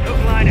ass! Hook,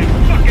 line, and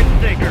fucking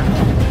sinker!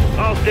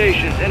 All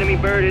stations, enemy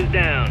bird is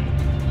down.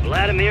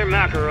 Vladimir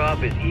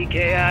Makarov is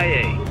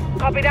EKIA.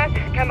 Copy that.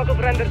 Chemicals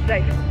rendered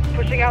safe.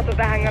 Pushing out of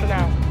the hangar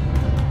now.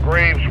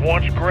 Graves,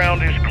 once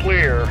ground is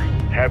clear,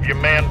 have your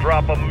man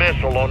drop a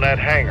missile on that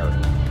hangar.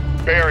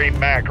 Bury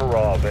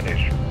Makarov and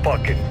his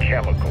fucking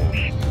chemicals.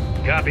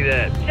 Copy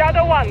that.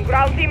 Shadow 1,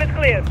 ground team is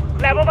clear.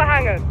 Level the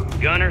hangar.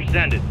 Gunner,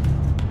 send it.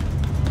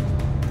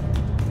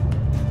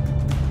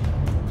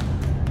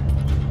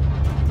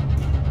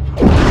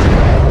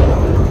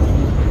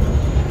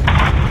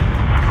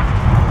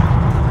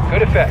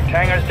 Good effect.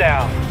 Hangar's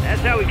down.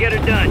 That's how we get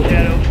it done,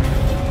 Shadows.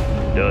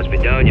 Those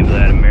Bedonia,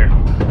 Vladimir.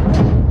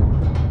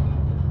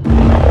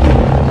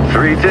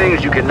 3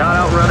 things you cannot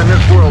outrun in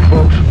this world,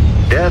 folks.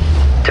 Death,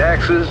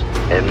 taxes,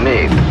 and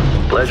me.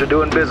 Pleasure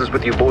doing business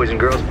with you boys and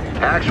girls.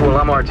 Actual,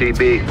 I'm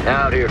RTB.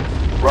 Out here.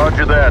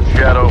 Roger that,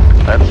 Shadow.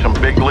 That's some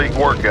big league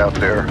work out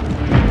there.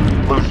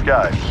 Blue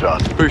skies,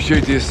 son.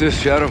 Appreciate the assist,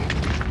 Shadow.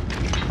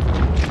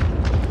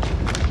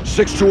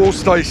 6 to all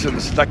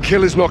stations. That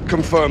kill is not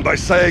confirmed. I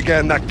say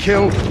again, that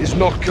kill is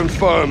not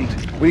confirmed.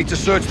 We need to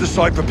search the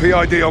site for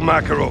PID on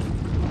Makarov.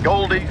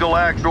 Gold Eagle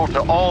Actual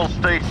to all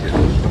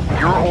stations.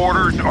 Your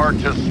orders are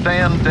to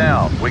stand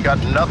down. We got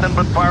nothing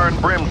but fire and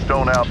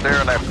brimstone out there,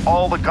 and that's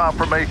all the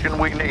confirmation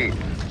we need.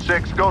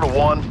 6, go to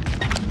 1.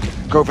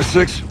 Go for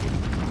 6.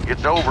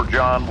 It's over,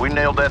 John. We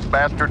nailed that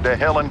bastard to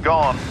hell and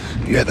gone.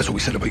 Yeah, that's what we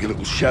said about your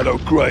little Shadow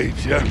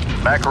Graves, yeah?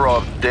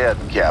 Makarov's dead,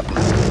 Captain.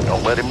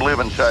 Don't let him live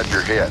inside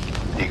your head.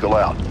 Eagle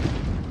out.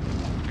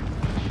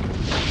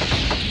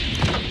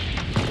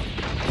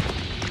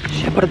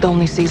 Shepard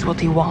only sees what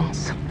he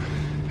wants.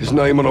 His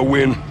name on a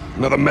win,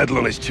 another medal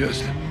on his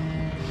chest.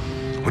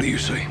 What do you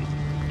see?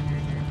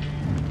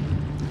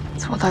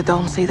 It's what I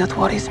don't see that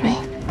worries me.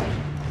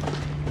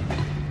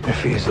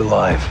 If he is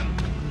alive,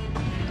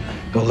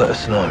 he'll let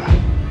us know.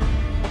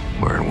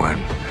 Where and when?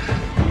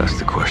 That's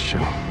the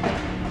question.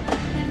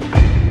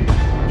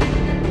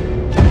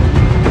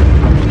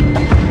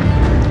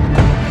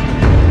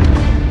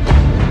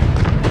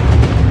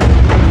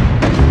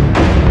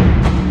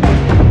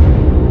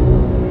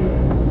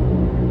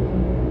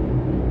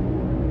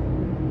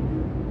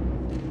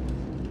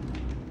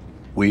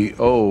 We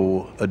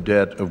owe a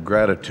debt of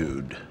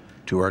gratitude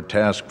to our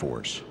task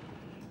force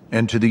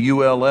and to the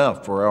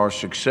ULF for our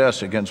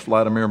success against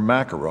Vladimir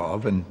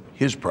Makarov and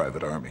his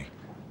private army.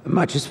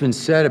 Much has been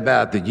said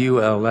about the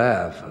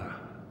ULF.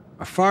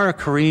 Are Farah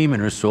Karim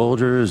and her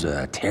soldiers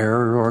a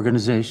terror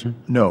organization?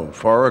 No,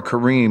 Farah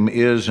Karim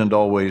is and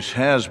always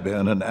has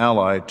been an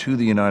ally to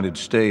the United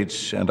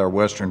States and our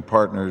Western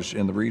partners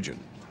in the region.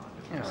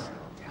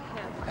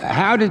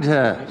 How did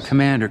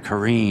Commander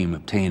Karim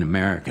obtain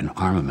American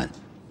armament?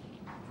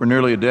 For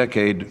nearly a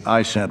decade,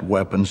 I sent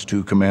weapons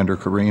to Commander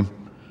Karim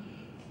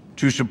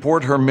to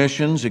support her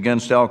missions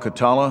against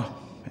Al-Qatala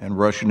and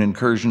Russian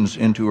incursions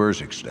into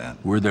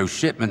Urzikstan. Were those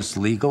shipments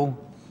legal?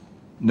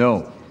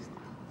 No.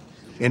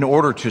 In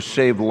order to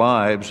save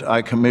lives,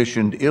 I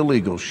commissioned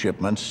illegal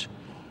shipments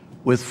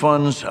with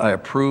funds I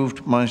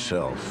approved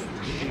myself.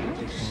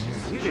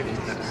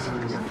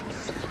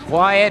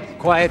 Quiet,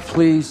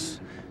 please.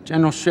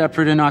 General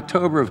Shepard, in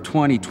October of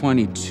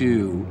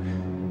 2022,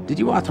 did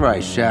you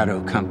authorize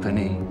Shadow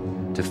Company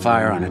to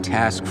fire on a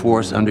task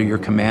force under your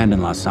command in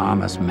Las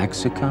Almas,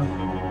 Mexico?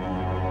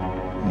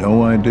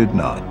 No, I did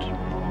not.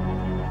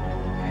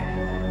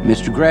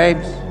 Mr.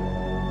 Graves,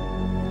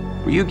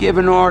 were you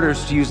given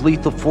orders to use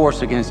lethal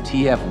force against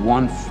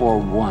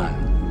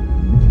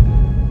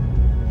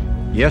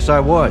TF-141? Yes,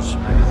 I was.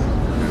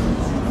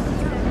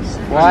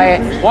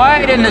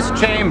 Quiet in this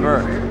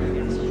chamber.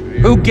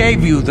 Who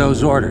gave you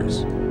those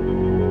orders?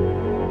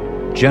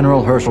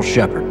 General Herschel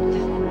Shepard.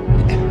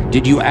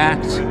 Did you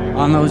act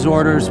on those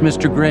orders,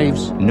 Mr.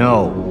 Graves?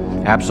 No,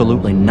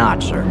 absolutely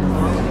not, sir.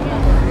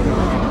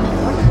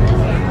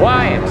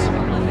 Quiet!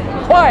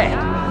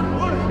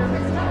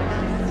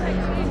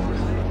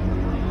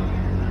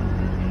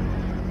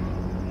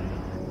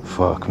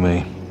 Fuck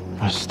me.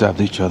 I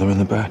stabbed each other in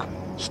the back.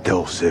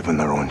 Still saving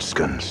their own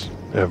skins.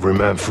 Every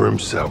man for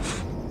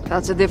himself.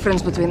 That's the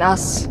difference between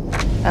us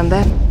and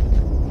them.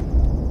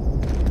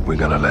 We're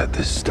gonna let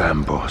this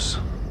stand, boss.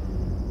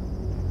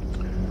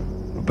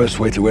 The best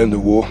way to end the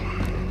war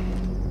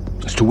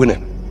is to win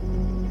it.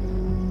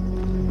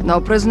 No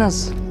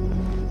prisoners.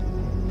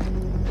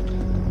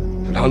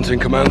 Good hunting,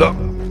 Commander.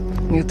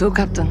 You too,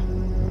 Captain.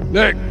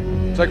 Nick,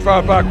 take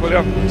fire back, will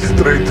you?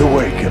 Straight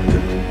away,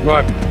 Captain.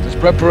 Right, let's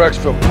prep for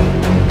exfil.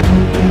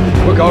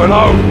 We're going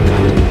home.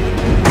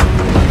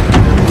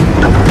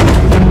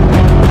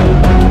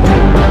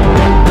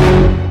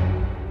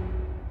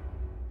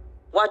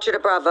 Watcher to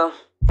Bravo.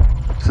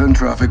 Send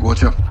traffic,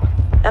 Watcher.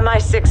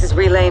 MI6 is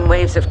relaying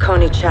waves of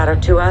Coney chatter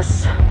to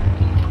us.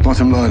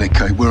 Bottom line,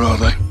 Kate, where are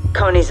they?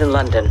 Coney's in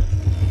London.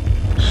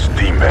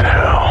 Steaming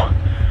hell.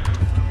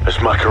 Is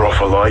Makarov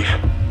alive?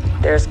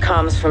 There's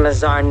comms from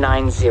Azar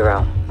 90.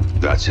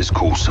 That's his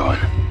call sign.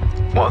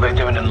 What are they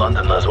doing in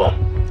London, Laswell?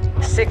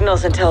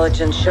 Signals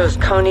intelligence shows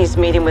Coney's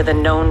meeting with a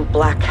known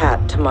black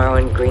hat tomorrow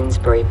in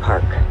Greensbury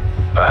Park.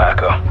 A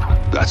hacker.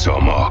 That's our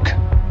mark.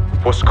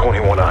 What's Coney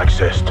want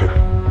access to?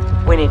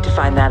 We need to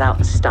find that out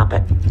and stop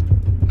it.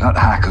 That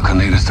hacker can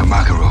lead us to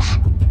Makarov.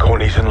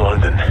 Coney's in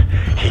London.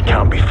 He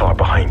can't be far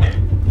behind.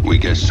 We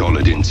get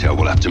solid intel,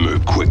 we'll have to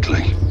move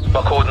quickly.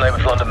 I'll coordinate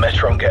with London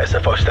Metro and get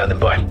SFO standing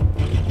by.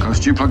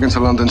 Coast, you plug into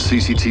London's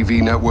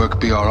CCTV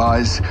network,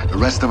 BRIs. The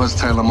rest of us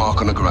tail a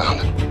mark on the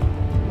ground.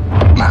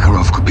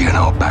 Makarov could be in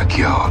our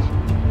backyard.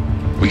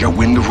 We get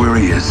wind of where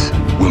he is,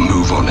 we'll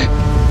move on it.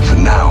 For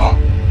now,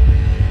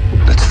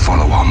 let's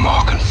follow our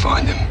mark and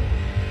find him.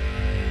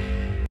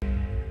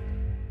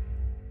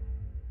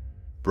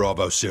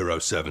 Bravo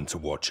 07 to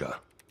Watcher.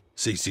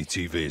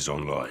 CCTV is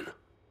online.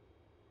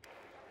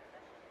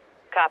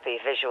 Copy,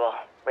 visual.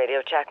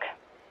 Radio check.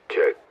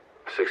 Check.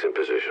 6 in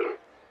position.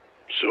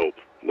 Soap,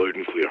 loud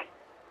and clear.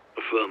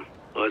 Affirm.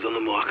 Eyes on the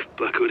mark.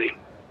 Black hoodie.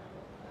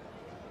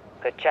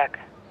 Good check.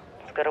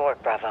 Let's go to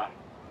work, Bravo.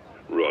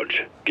 Rog,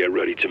 get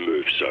ready to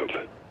move, Soap.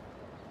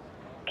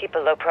 Keep a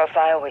low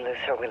profile. We lose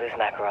her, we lose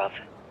Makarov.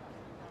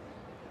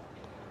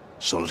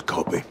 Solid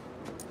copy.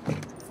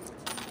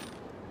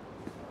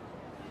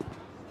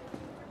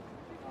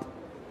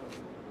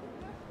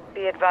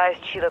 Be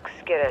advised, she looks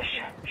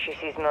skittish. She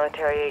sees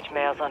military-age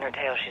males on her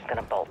tail, she's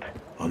gonna bolt.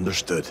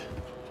 Understood.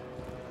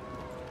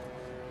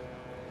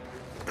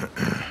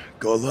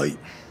 Got a light?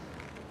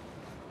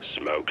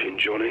 Smoking,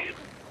 Johnny?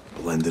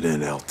 Blend it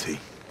in, LT.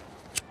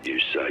 You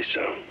say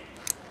so.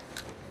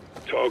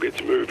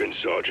 Target's moving,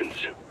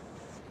 Sergeants.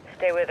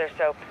 Stay with her,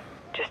 Soap.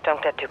 Just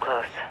don't get too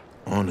close.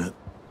 On it.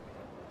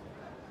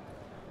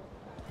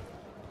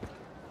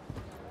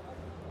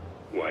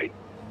 Wait.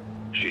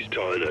 She's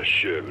tying her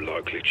shirt,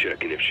 likely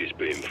checking if she's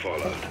being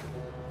followed.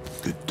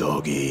 Good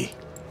doggy.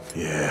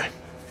 Yeah.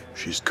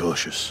 She's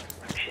cautious.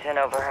 She's in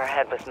over her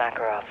head with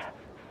Makarov.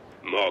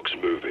 Mark's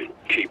moving.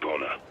 Keep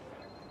on her.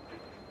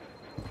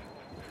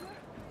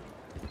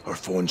 Her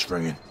phone's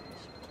ringing.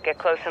 Get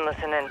close and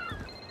listen in.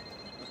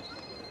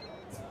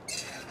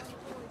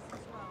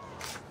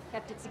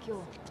 Kept it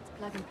secure. It's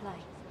plug and play.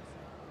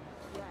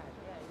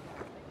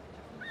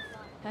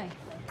 Hey,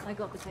 I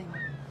got the thing.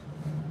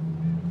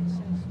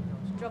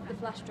 Drop the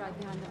flash drive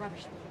behind the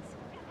rubbish bins.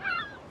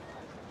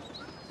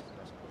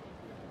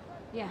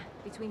 Yeah,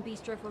 between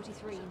Bistro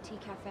 43 and Tea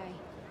Cafe.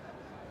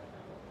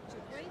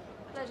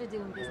 Pleasure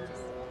doing business.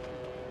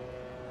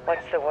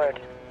 What's the word?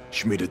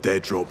 She made a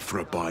dead drop for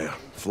a buyer.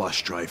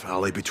 Flash drive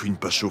alley between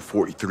Bistro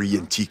 43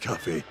 and Tea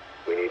Cafe.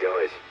 We need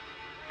eyes.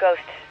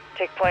 Ghost,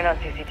 take point on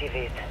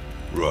CCTVs.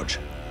 Rog.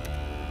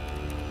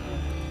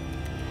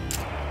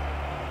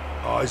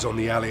 Eyes on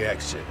the alley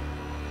exit.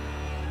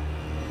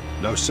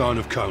 No sign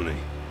of Coney.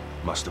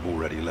 Must have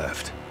already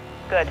left.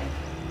 Good.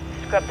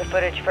 Scrub the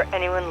footage for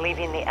anyone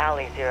leaving the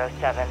alley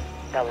 07.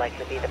 They'll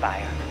likely be the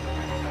buyer.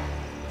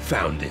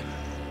 Found him.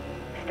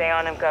 Stay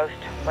on him, Ghost.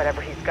 Whatever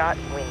he's got,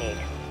 we need.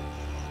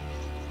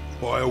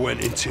 Buyer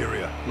went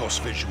interior.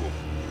 Lost visual.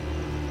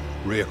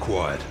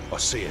 Reacquired. I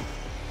see him.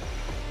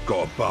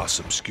 Got a bus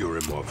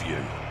obscuring my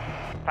view.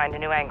 Find a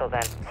new angle,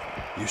 then.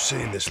 You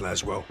seeing this,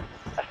 Laswell?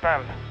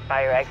 Affirm.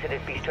 Buyer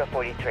exited Bistro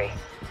 43.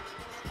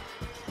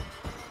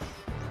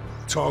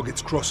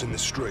 Target's crossing the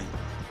street.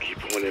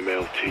 Keep on him,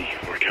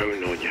 LT. We're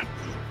counting on you.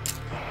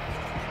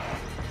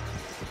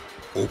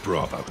 All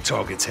Bravo.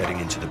 Target's heading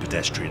into the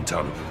pedestrian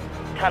tunnel.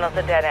 Tunnel's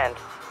a dead end.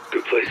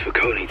 Good place for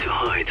Coney to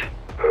hide.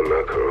 And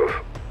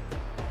Makarov.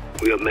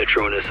 We got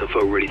Metro and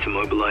SFO ready to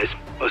mobilize.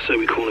 I say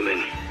we call him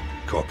in.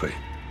 Copy.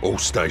 All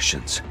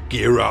stations.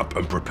 Gear up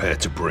and prepare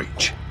to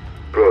breach.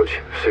 Rog,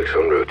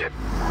 600.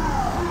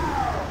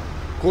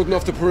 Cordon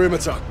off the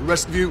perimeter. The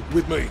rest of you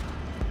with me.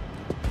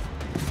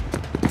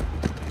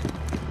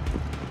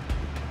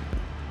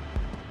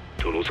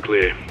 Tunnel's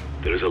clear.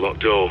 There is a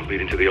locked door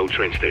leading to the old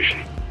train station.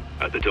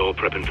 At the door,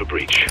 prepping for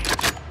breach.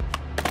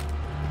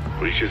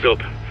 Breach is up.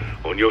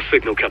 On your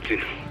signal,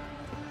 Captain.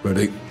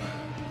 Ready?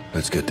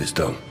 Let's get this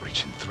done.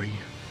 Breach in 3,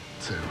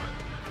 2,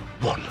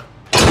 1.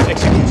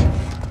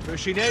 Execute.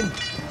 Pushing in.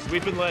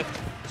 Sweeping left.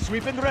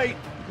 Sweeping right.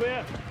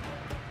 Clear.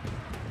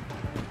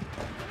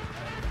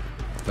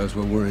 That's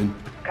what we're in.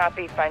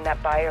 Copy. Find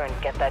that buyer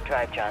and get that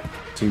drive, John.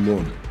 Team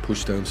 1,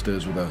 push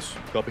downstairs with us.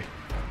 Copy.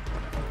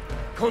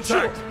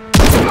 Contact!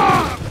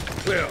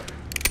 Clear.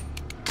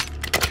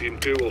 Team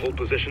 2 will hold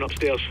position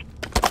upstairs.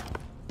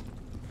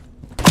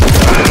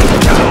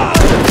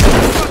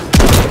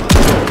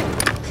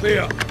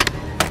 Clear.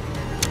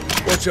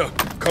 Watcher,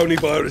 Coney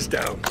buyer is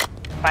down.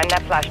 Find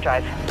that flash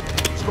drive.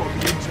 It's got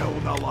the intel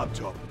on that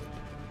laptop.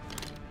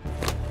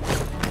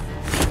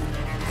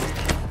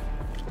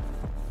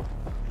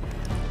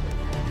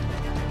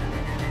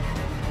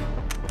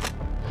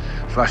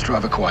 Flash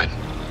drive acquired.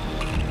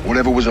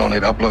 Whatever was on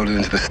it uploaded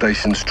into the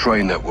station's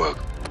train network.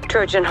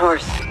 Trojan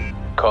horse.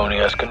 Coney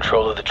has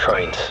control of the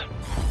trains.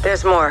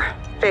 There's more.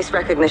 Face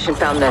recognition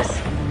found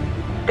this.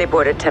 They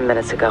boarded 10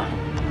 minutes ago.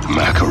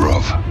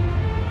 Makarov.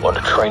 On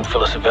a train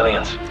full of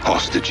civilians.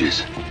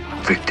 Hostages.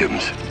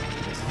 Victims.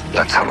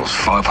 That tunnel's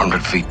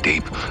 500 feet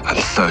deep and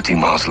 30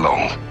 miles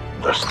long.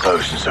 There's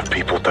thousands of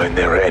people down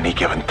there at any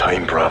given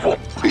time, Bravo.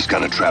 He's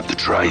gonna trap the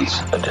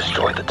trains. And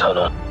destroy the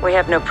tunnel. We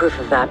have no proof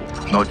of that.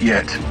 Not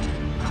yet.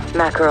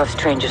 Makarov's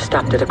train just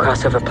stopped at a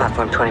crossover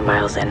platform 20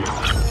 miles in.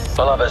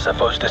 I'll have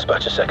SFOs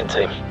dispatch a second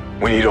team.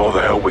 We need all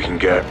the help we can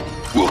get.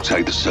 We'll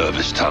take the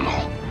service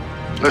tunnel.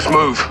 Let's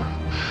move.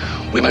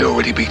 We may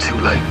already be too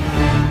late.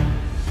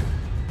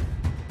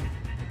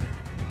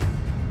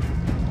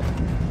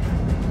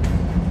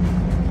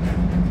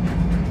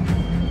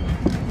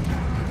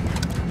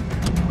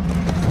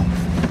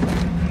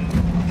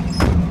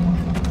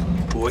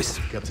 Boys,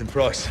 Captain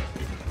Price,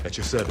 at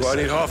your service. Well,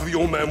 I need half of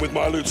your men with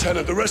my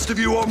lieutenant, the rest of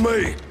you on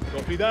me.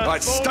 Copy that.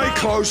 Right, stay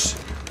close.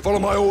 Follow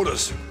my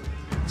orders.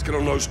 Let's get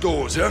on those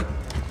doors, yeah?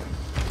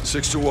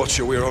 6 to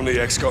Watcher, we're on the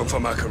X going for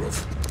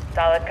Makarov.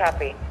 Solid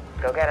copy.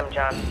 Go get him,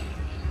 John.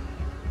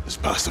 This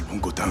bastard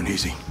won't go down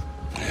easy.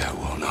 Yeah,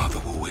 well, neither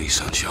will we,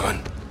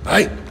 sunshine.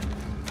 Hey,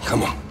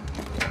 come on.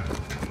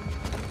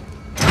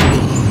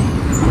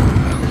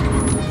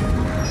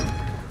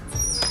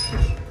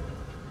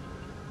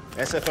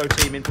 SFO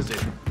team in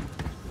position.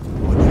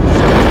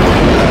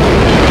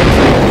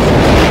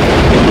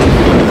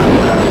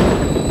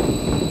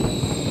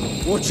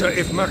 Watcher,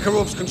 if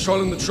Makarov's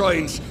controlling the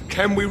trains,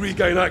 can we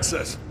regain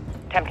access?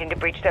 Attempting to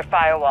breach their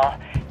firewall.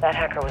 That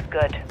hacker was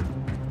good.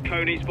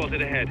 Coney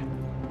spotted ahead.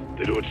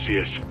 They don't see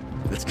us.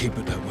 Let's keep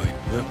it that way,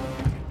 yeah?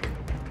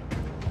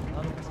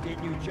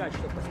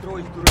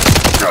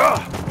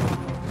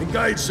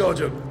 Engage,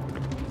 Sergeant.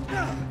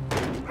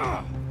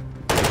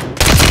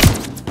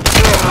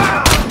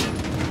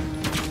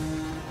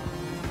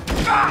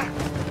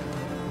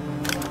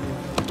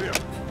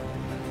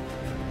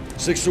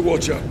 Six to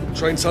Watcher.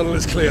 Train tunnel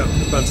is clear.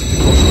 Advancing to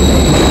crossover.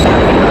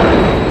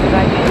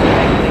 Right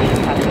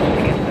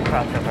to the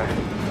crossover.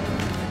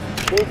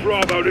 All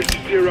Bravo, this is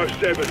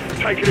 07.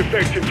 Taking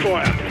effective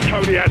fire.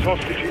 Tony has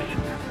hostages.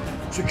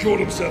 Secure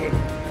them, 7.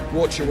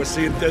 Watcher, we're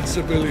seeing dead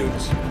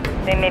civilians.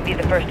 They may be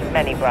the first of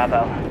many,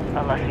 Bravo.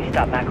 Unless we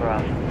stop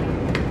Makarov.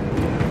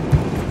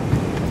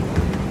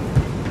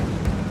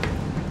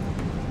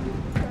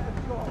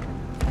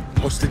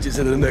 Hostages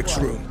in the next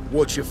room.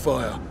 Watch your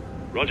fire.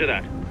 Roger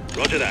that.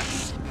 Roger that.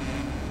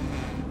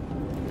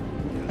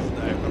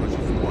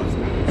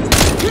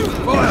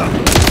 Fire!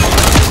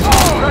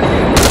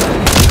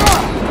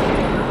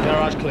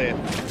 Garage clear.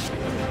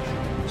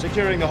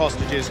 Securing the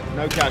hostages.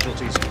 No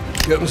casualties.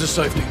 Get them to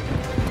safety.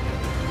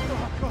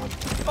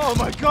 Oh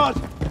my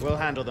god! We'll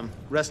handle them.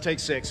 Rest take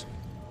 6.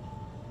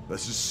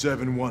 This is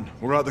 7-1.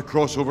 We're at the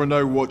crossover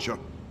now, Watcher.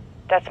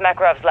 That's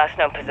Makarov's last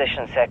known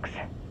position, 6.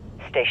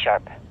 Stay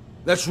sharp.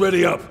 Let's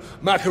ready up.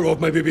 Makarov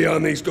may be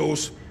behind these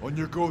doors. On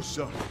your go,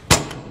 sir.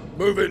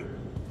 Moving.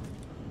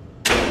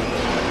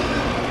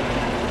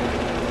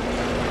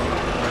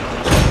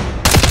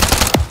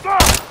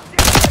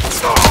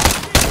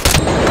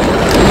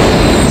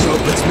 So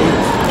let's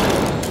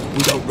move.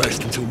 We don't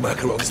rest until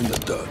Makarov's in the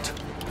dirt.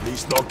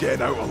 He's not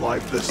getting out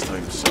alive this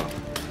time, sir.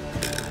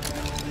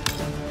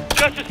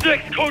 Chester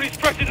 6, Cody's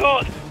pressing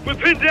hard. We're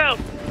pinned down.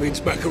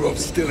 Means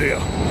Makarov's still here.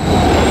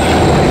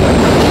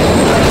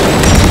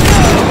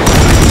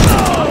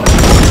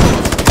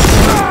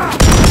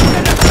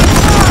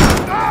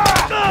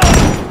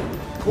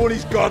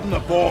 Coney's guarding the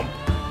bomb.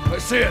 I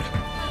see it.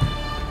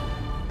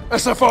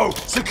 SFO,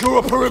 secure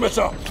a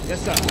perimeter.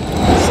 Yes, sir.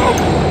 So,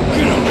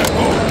 get on that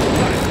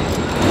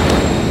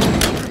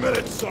bomb. 2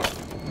 minutes, sir.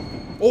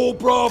 All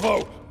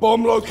Bravo,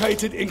 bomb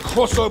located in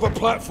crossover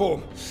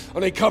platform. I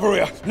need cover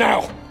here,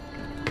 now.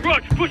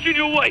 Rog, pushing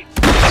your way.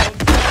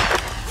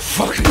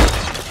 Fucking.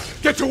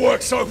 Get to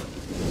work, Soap.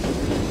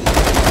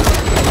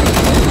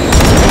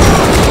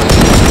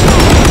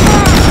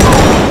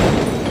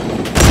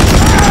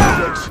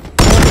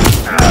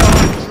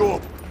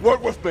 Job,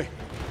 work with me.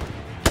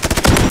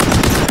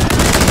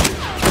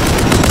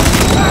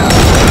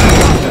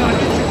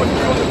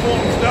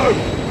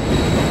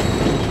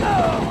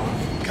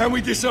 Can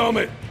we disarm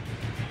it?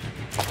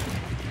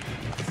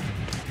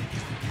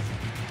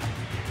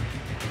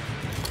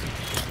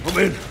 I'm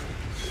in.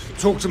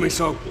 Talk to me,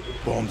 Soap.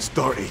 Bomb's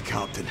dirty,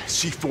 Captain.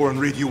 C4 and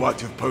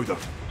radioactive powder.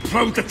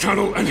 Plowed the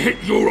tunnel and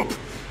hit Europe.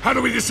 How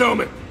do we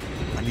disarm it?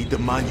 I need the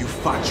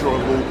manufacturer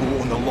logo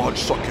on the large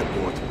circuit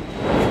board.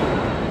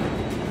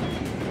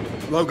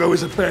 Logo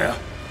is a bear.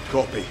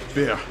 Copy.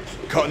 Bear.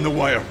 Cutting the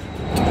wire.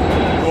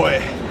 Got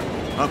it.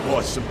 I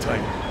bought some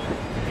time.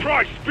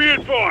 Price, be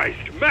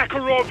advised.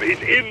 Makarov is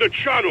in the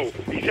channel.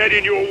 He's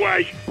heading your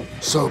way.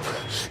 Soap,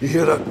 you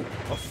hear that?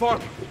 A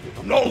fuck!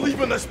 I'm not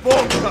leaving this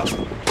bomb,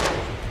 Captain!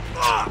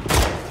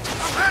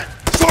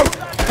 Soap!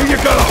 Here you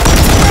go!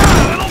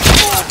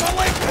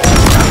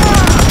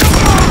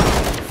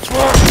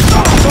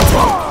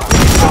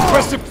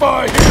 Suppressive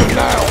fire here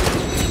now!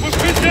 We're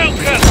pinned down,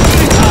 Cap.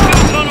 Get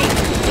the tunnel.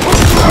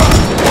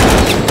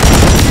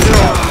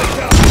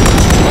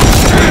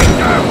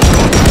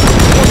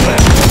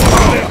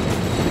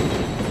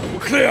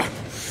 We're clear.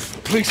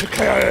 Police are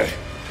KIA.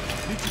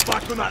 Need you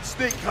back on that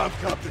snake camp,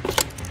 Captain.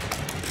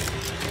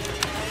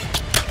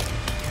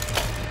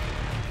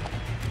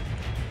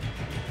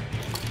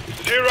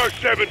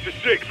 07 to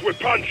 6. We're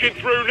punching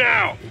through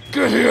now.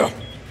 Get here.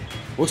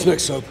 What's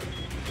next, Soap?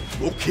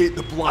 Locate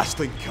the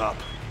blasting cap.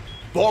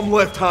 Bottom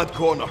left-hand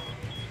corner.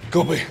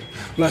 Copy.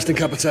 Blasting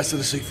cap attached to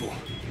the C4.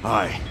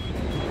 Aye.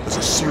 There's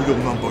a serial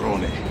number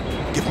on it.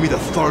 Give me the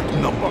 3rd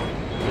number.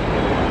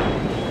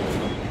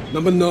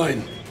 Number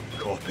 9.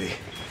 Copy.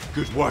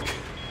 Good work.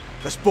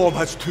 This bomb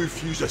has 2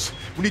 fuses.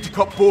 We need to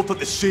cut both at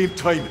the same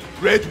time.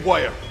 Red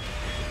wire.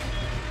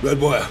 Red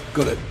wire.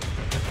 Got it.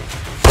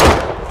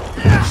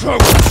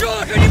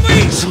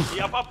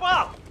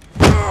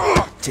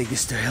 Take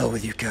this to hell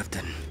with you,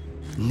 Captain.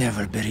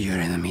 Never bury your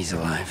enemies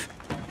alive.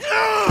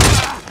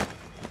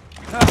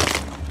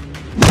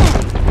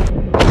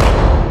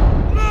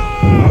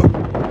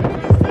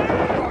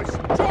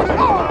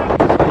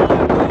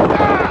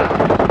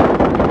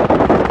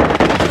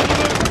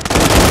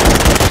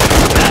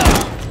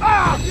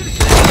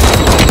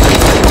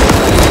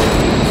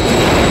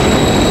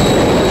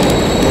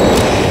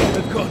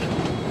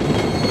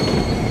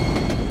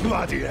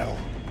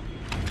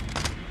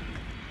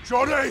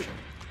 Johnny!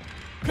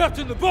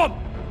 Captain, the bomb!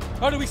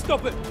 How do we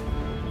stop it?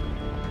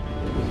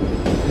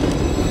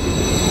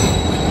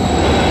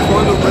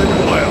 Find the red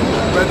wire.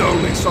 Red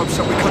only, so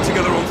we cut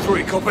together on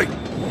 3, copy?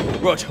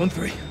 Rog, on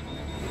 3.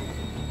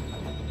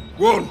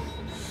 1,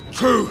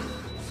 2,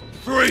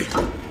 3.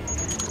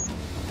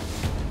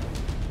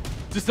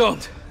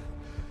 Disarmed.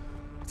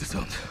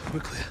 Disarmed. We're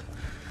clear.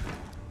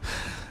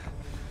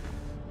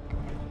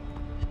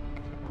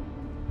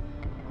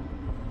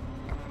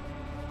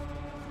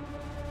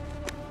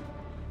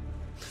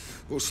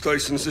 All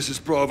stations, this is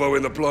Bravo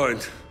in the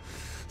blind.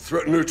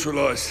 Threat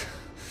neutralized.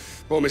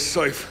 Bomb is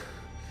safe.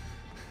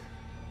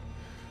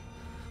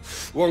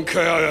 1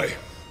 KIA.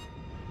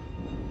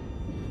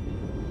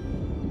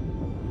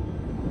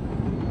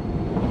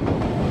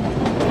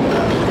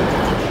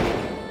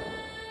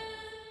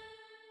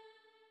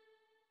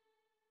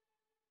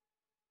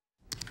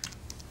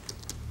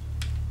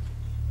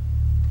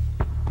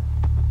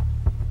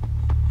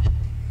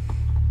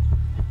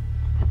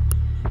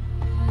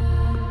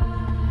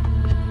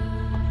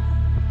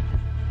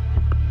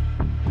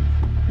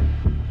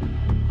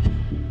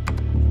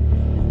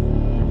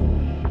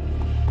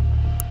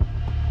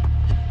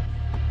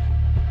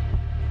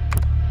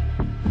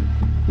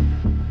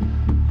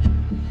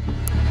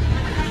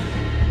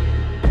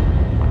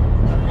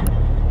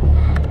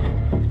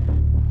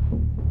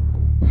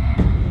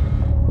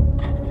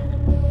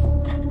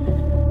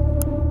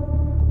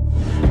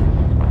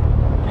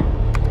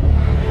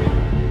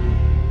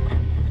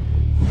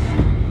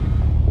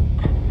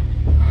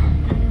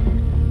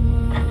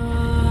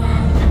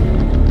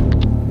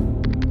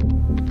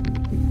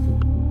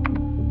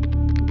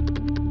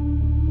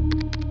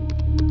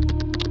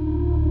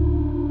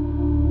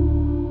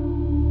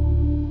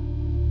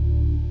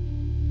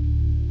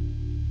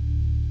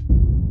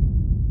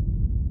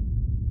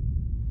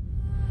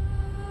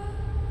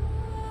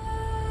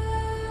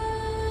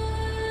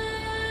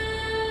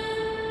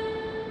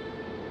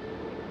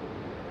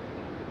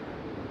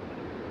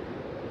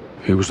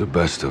 He was the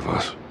best of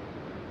us.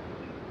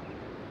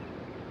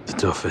 The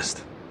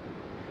toughest.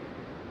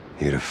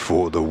 He'd have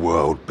fought the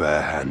world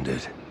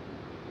barehanded.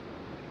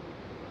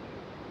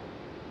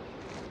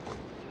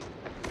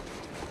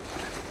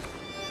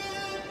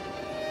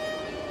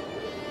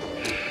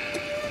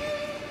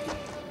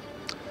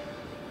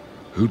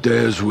 Who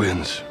dares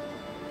wins.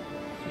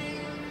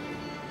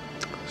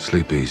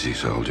 Sleep easy,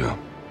 soldier.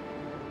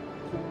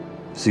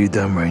 See you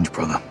downrange,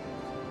 brother.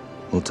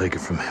 We'll take it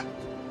from here.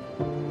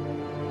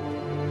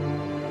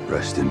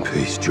 Rest in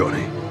peace,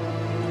 Johnny.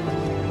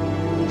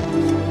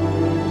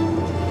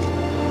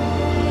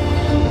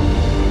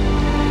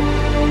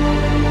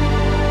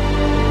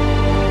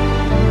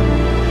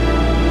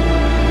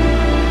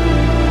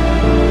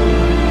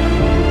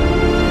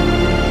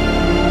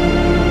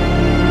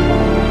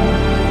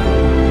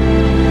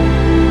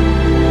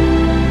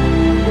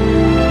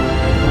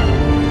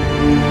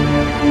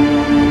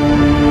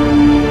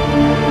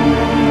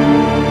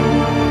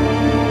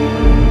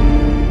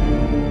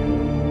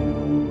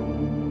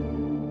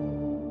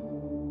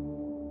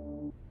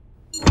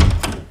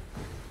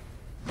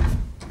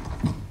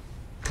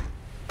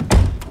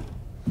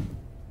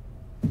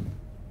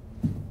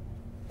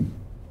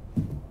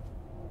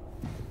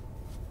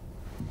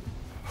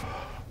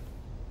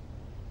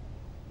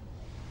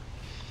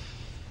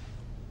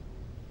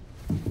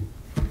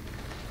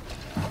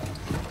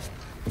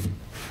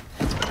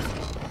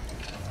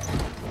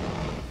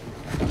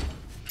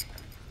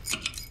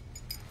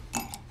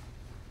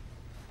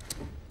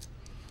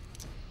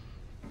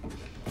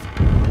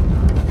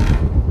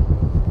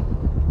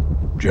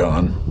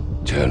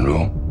 John.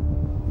 General.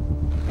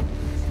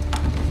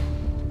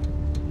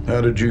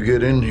 How did you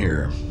get in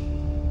here?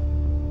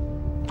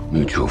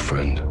 Mutual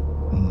friend.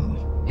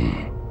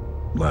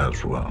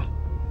 Laswell.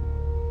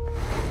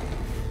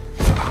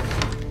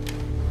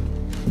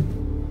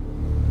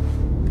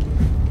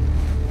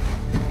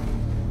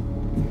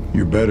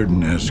 You're better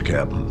than this,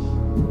 Captain.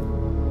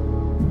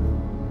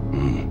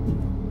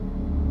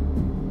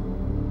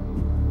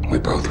 We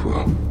both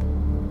will.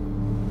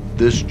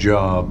 This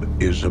job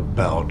is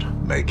about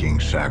making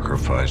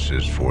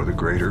sacrifices for the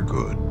greater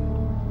good.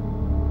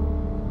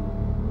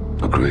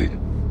 Agreed.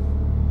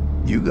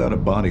 You got a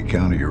body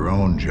count of your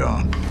own,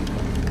 John.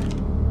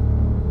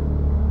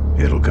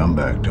 It'll come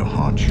back to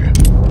haunt you.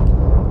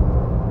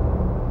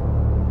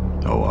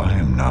 Oh, I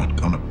am not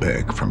gonna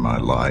beg for my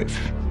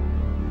life.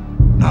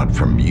 Not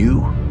from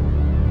you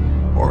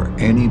or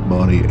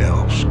anybody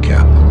else,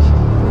 Captain.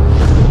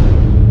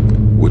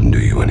 Wouldn't do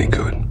you any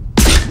good.